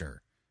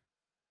pastor.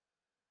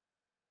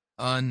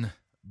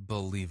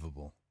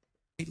 Unbelievable.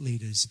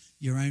 Leaders,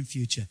 your own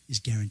future is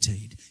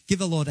guaranteed. Give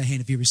the Lord a hand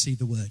if you receive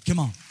the word. Come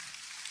on.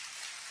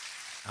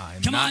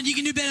 Come on, you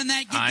can do better than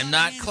that. I'm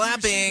not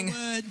clapping.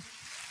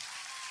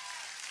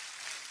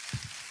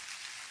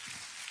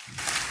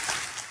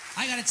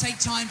 I got to take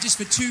time just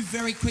for two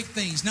very quick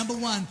things. Number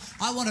one,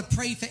 I want to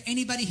pray for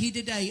anybody here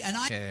today.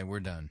 Okay, we're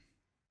done.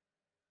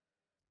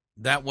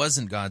 That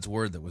wasn't God's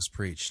word that was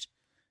preached.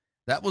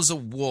 That was a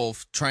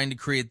wolf trying to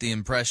create the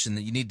impression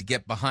that you need to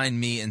get behind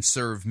me and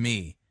serve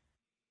me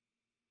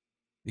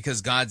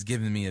because God's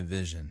given me a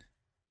vision.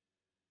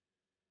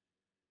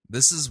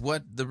 This is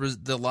what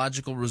the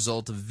logical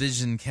result of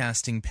vision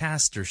casting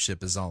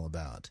pastorship is all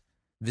about.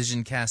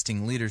 Vision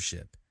casting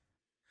leadership.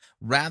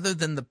 Rather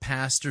than the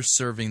pastor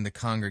serving the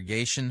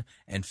congregation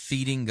and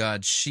feeding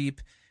God's sheep,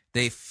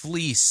 they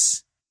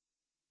fleece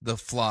the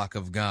flock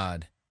of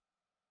God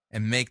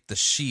and make the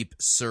sheep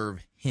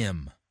serve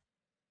him.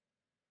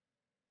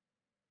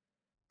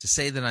 To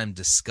say that I'm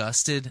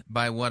disgusted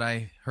by what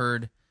I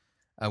heard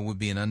would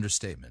be an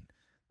understatement.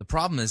 The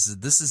problem is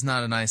that this is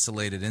not an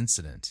isolated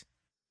incident.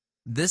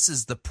 This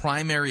is the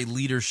primary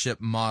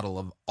leadership model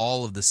of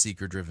all of the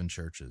seeker-driven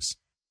churches.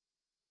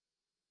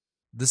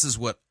 This is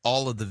what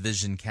all of the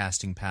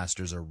vision-casting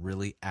pastors are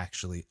really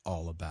actually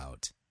all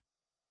about.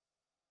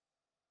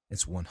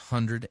 It's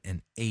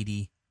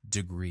 180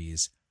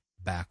 degrees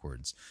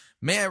backwards.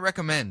 May I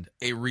recommend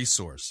a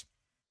resource?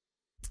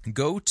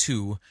 Go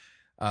to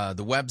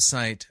the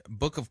website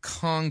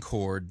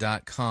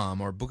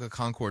bookofconcord.com or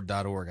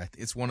bookofconcord.org.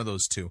 It's one of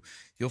those two.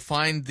 You'll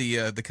find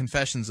the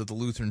Confessions of the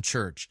Lutheran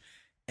Church.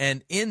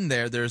 And in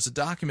there's a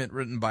document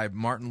written by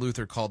Martin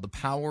Luther called The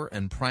Power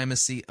and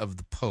Primacy of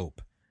the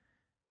Pope.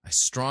 I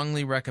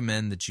strongly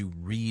recommend that you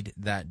read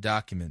that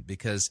document,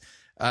 because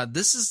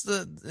this is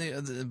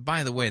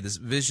by the way, this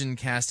vision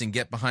casting,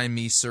 get behind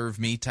me, serve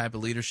me type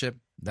of leadership.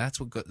 That's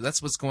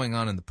what's going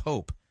on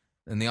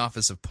in the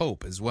office of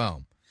Pope as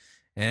well,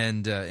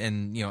 and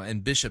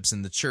bishops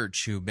in the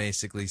church who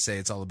basically say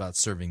it's all about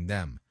serving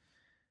them.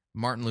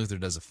 Martin Luther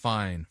does a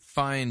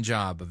fine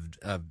job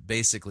of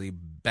basically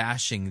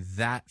bashing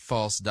that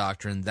false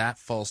doctrine, that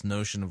false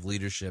notion of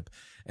leadership,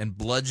 and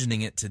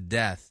bludgeoning it to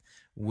death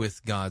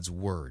with God's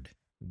Word.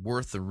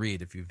 Worth a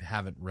read if you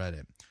haven't read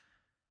it.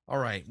 All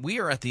right, we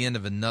are at the end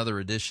of another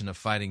edition of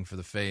Fighting for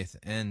the Faith,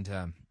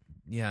 and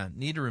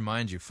need to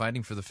remind you,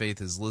 Fighting for the Faith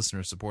is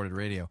listener-supported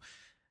radio,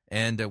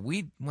 and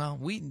we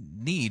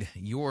need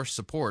your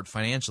support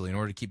financially in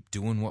order to keep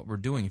doing what we're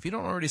doing. If you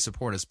don't already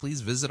support us, please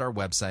visit our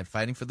website,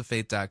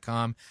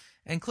 fightingforthefaith.com,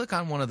 and click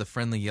on one of the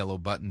friendly yellow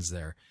buttons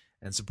there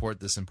and support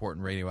this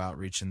important radio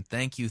outreach. And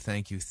thank you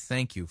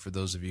for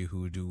those of you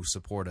who do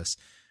support us.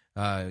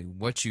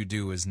 What you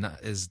do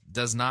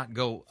does not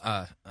go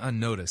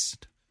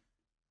unnoticed.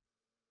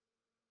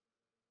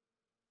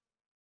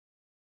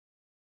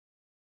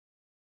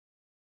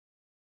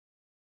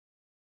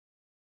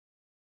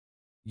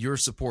 Your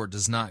support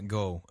does not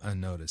go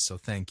unnoticed, so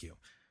thank you.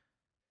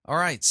 All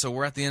right, so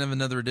we're at the end of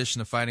another edition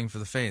of Fighting for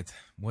the Faith.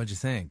 What'd you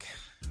think?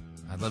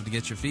 I'd love to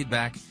get your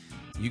feedback.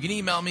 You can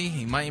email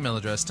me, my email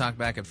address,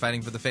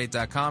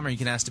 talkback@fightingforthefaith.com, or you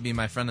can ask to be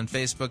my friend on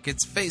Facebook.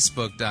 It's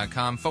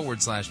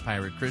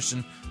facebook.com/Pirate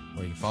Christian,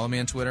 or you can follow me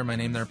on Twitter, my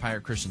name there,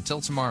 Pirate Christian. Till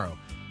tomorrow,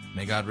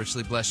 may God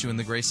richly bless you in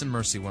the grace and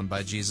mercy won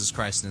by Jesus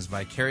Christ and his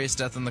vicarious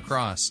death on the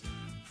cross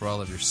for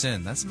all of your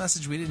sin. That's a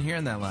message we didn't hear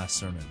in that last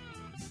sermon.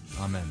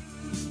 Amen.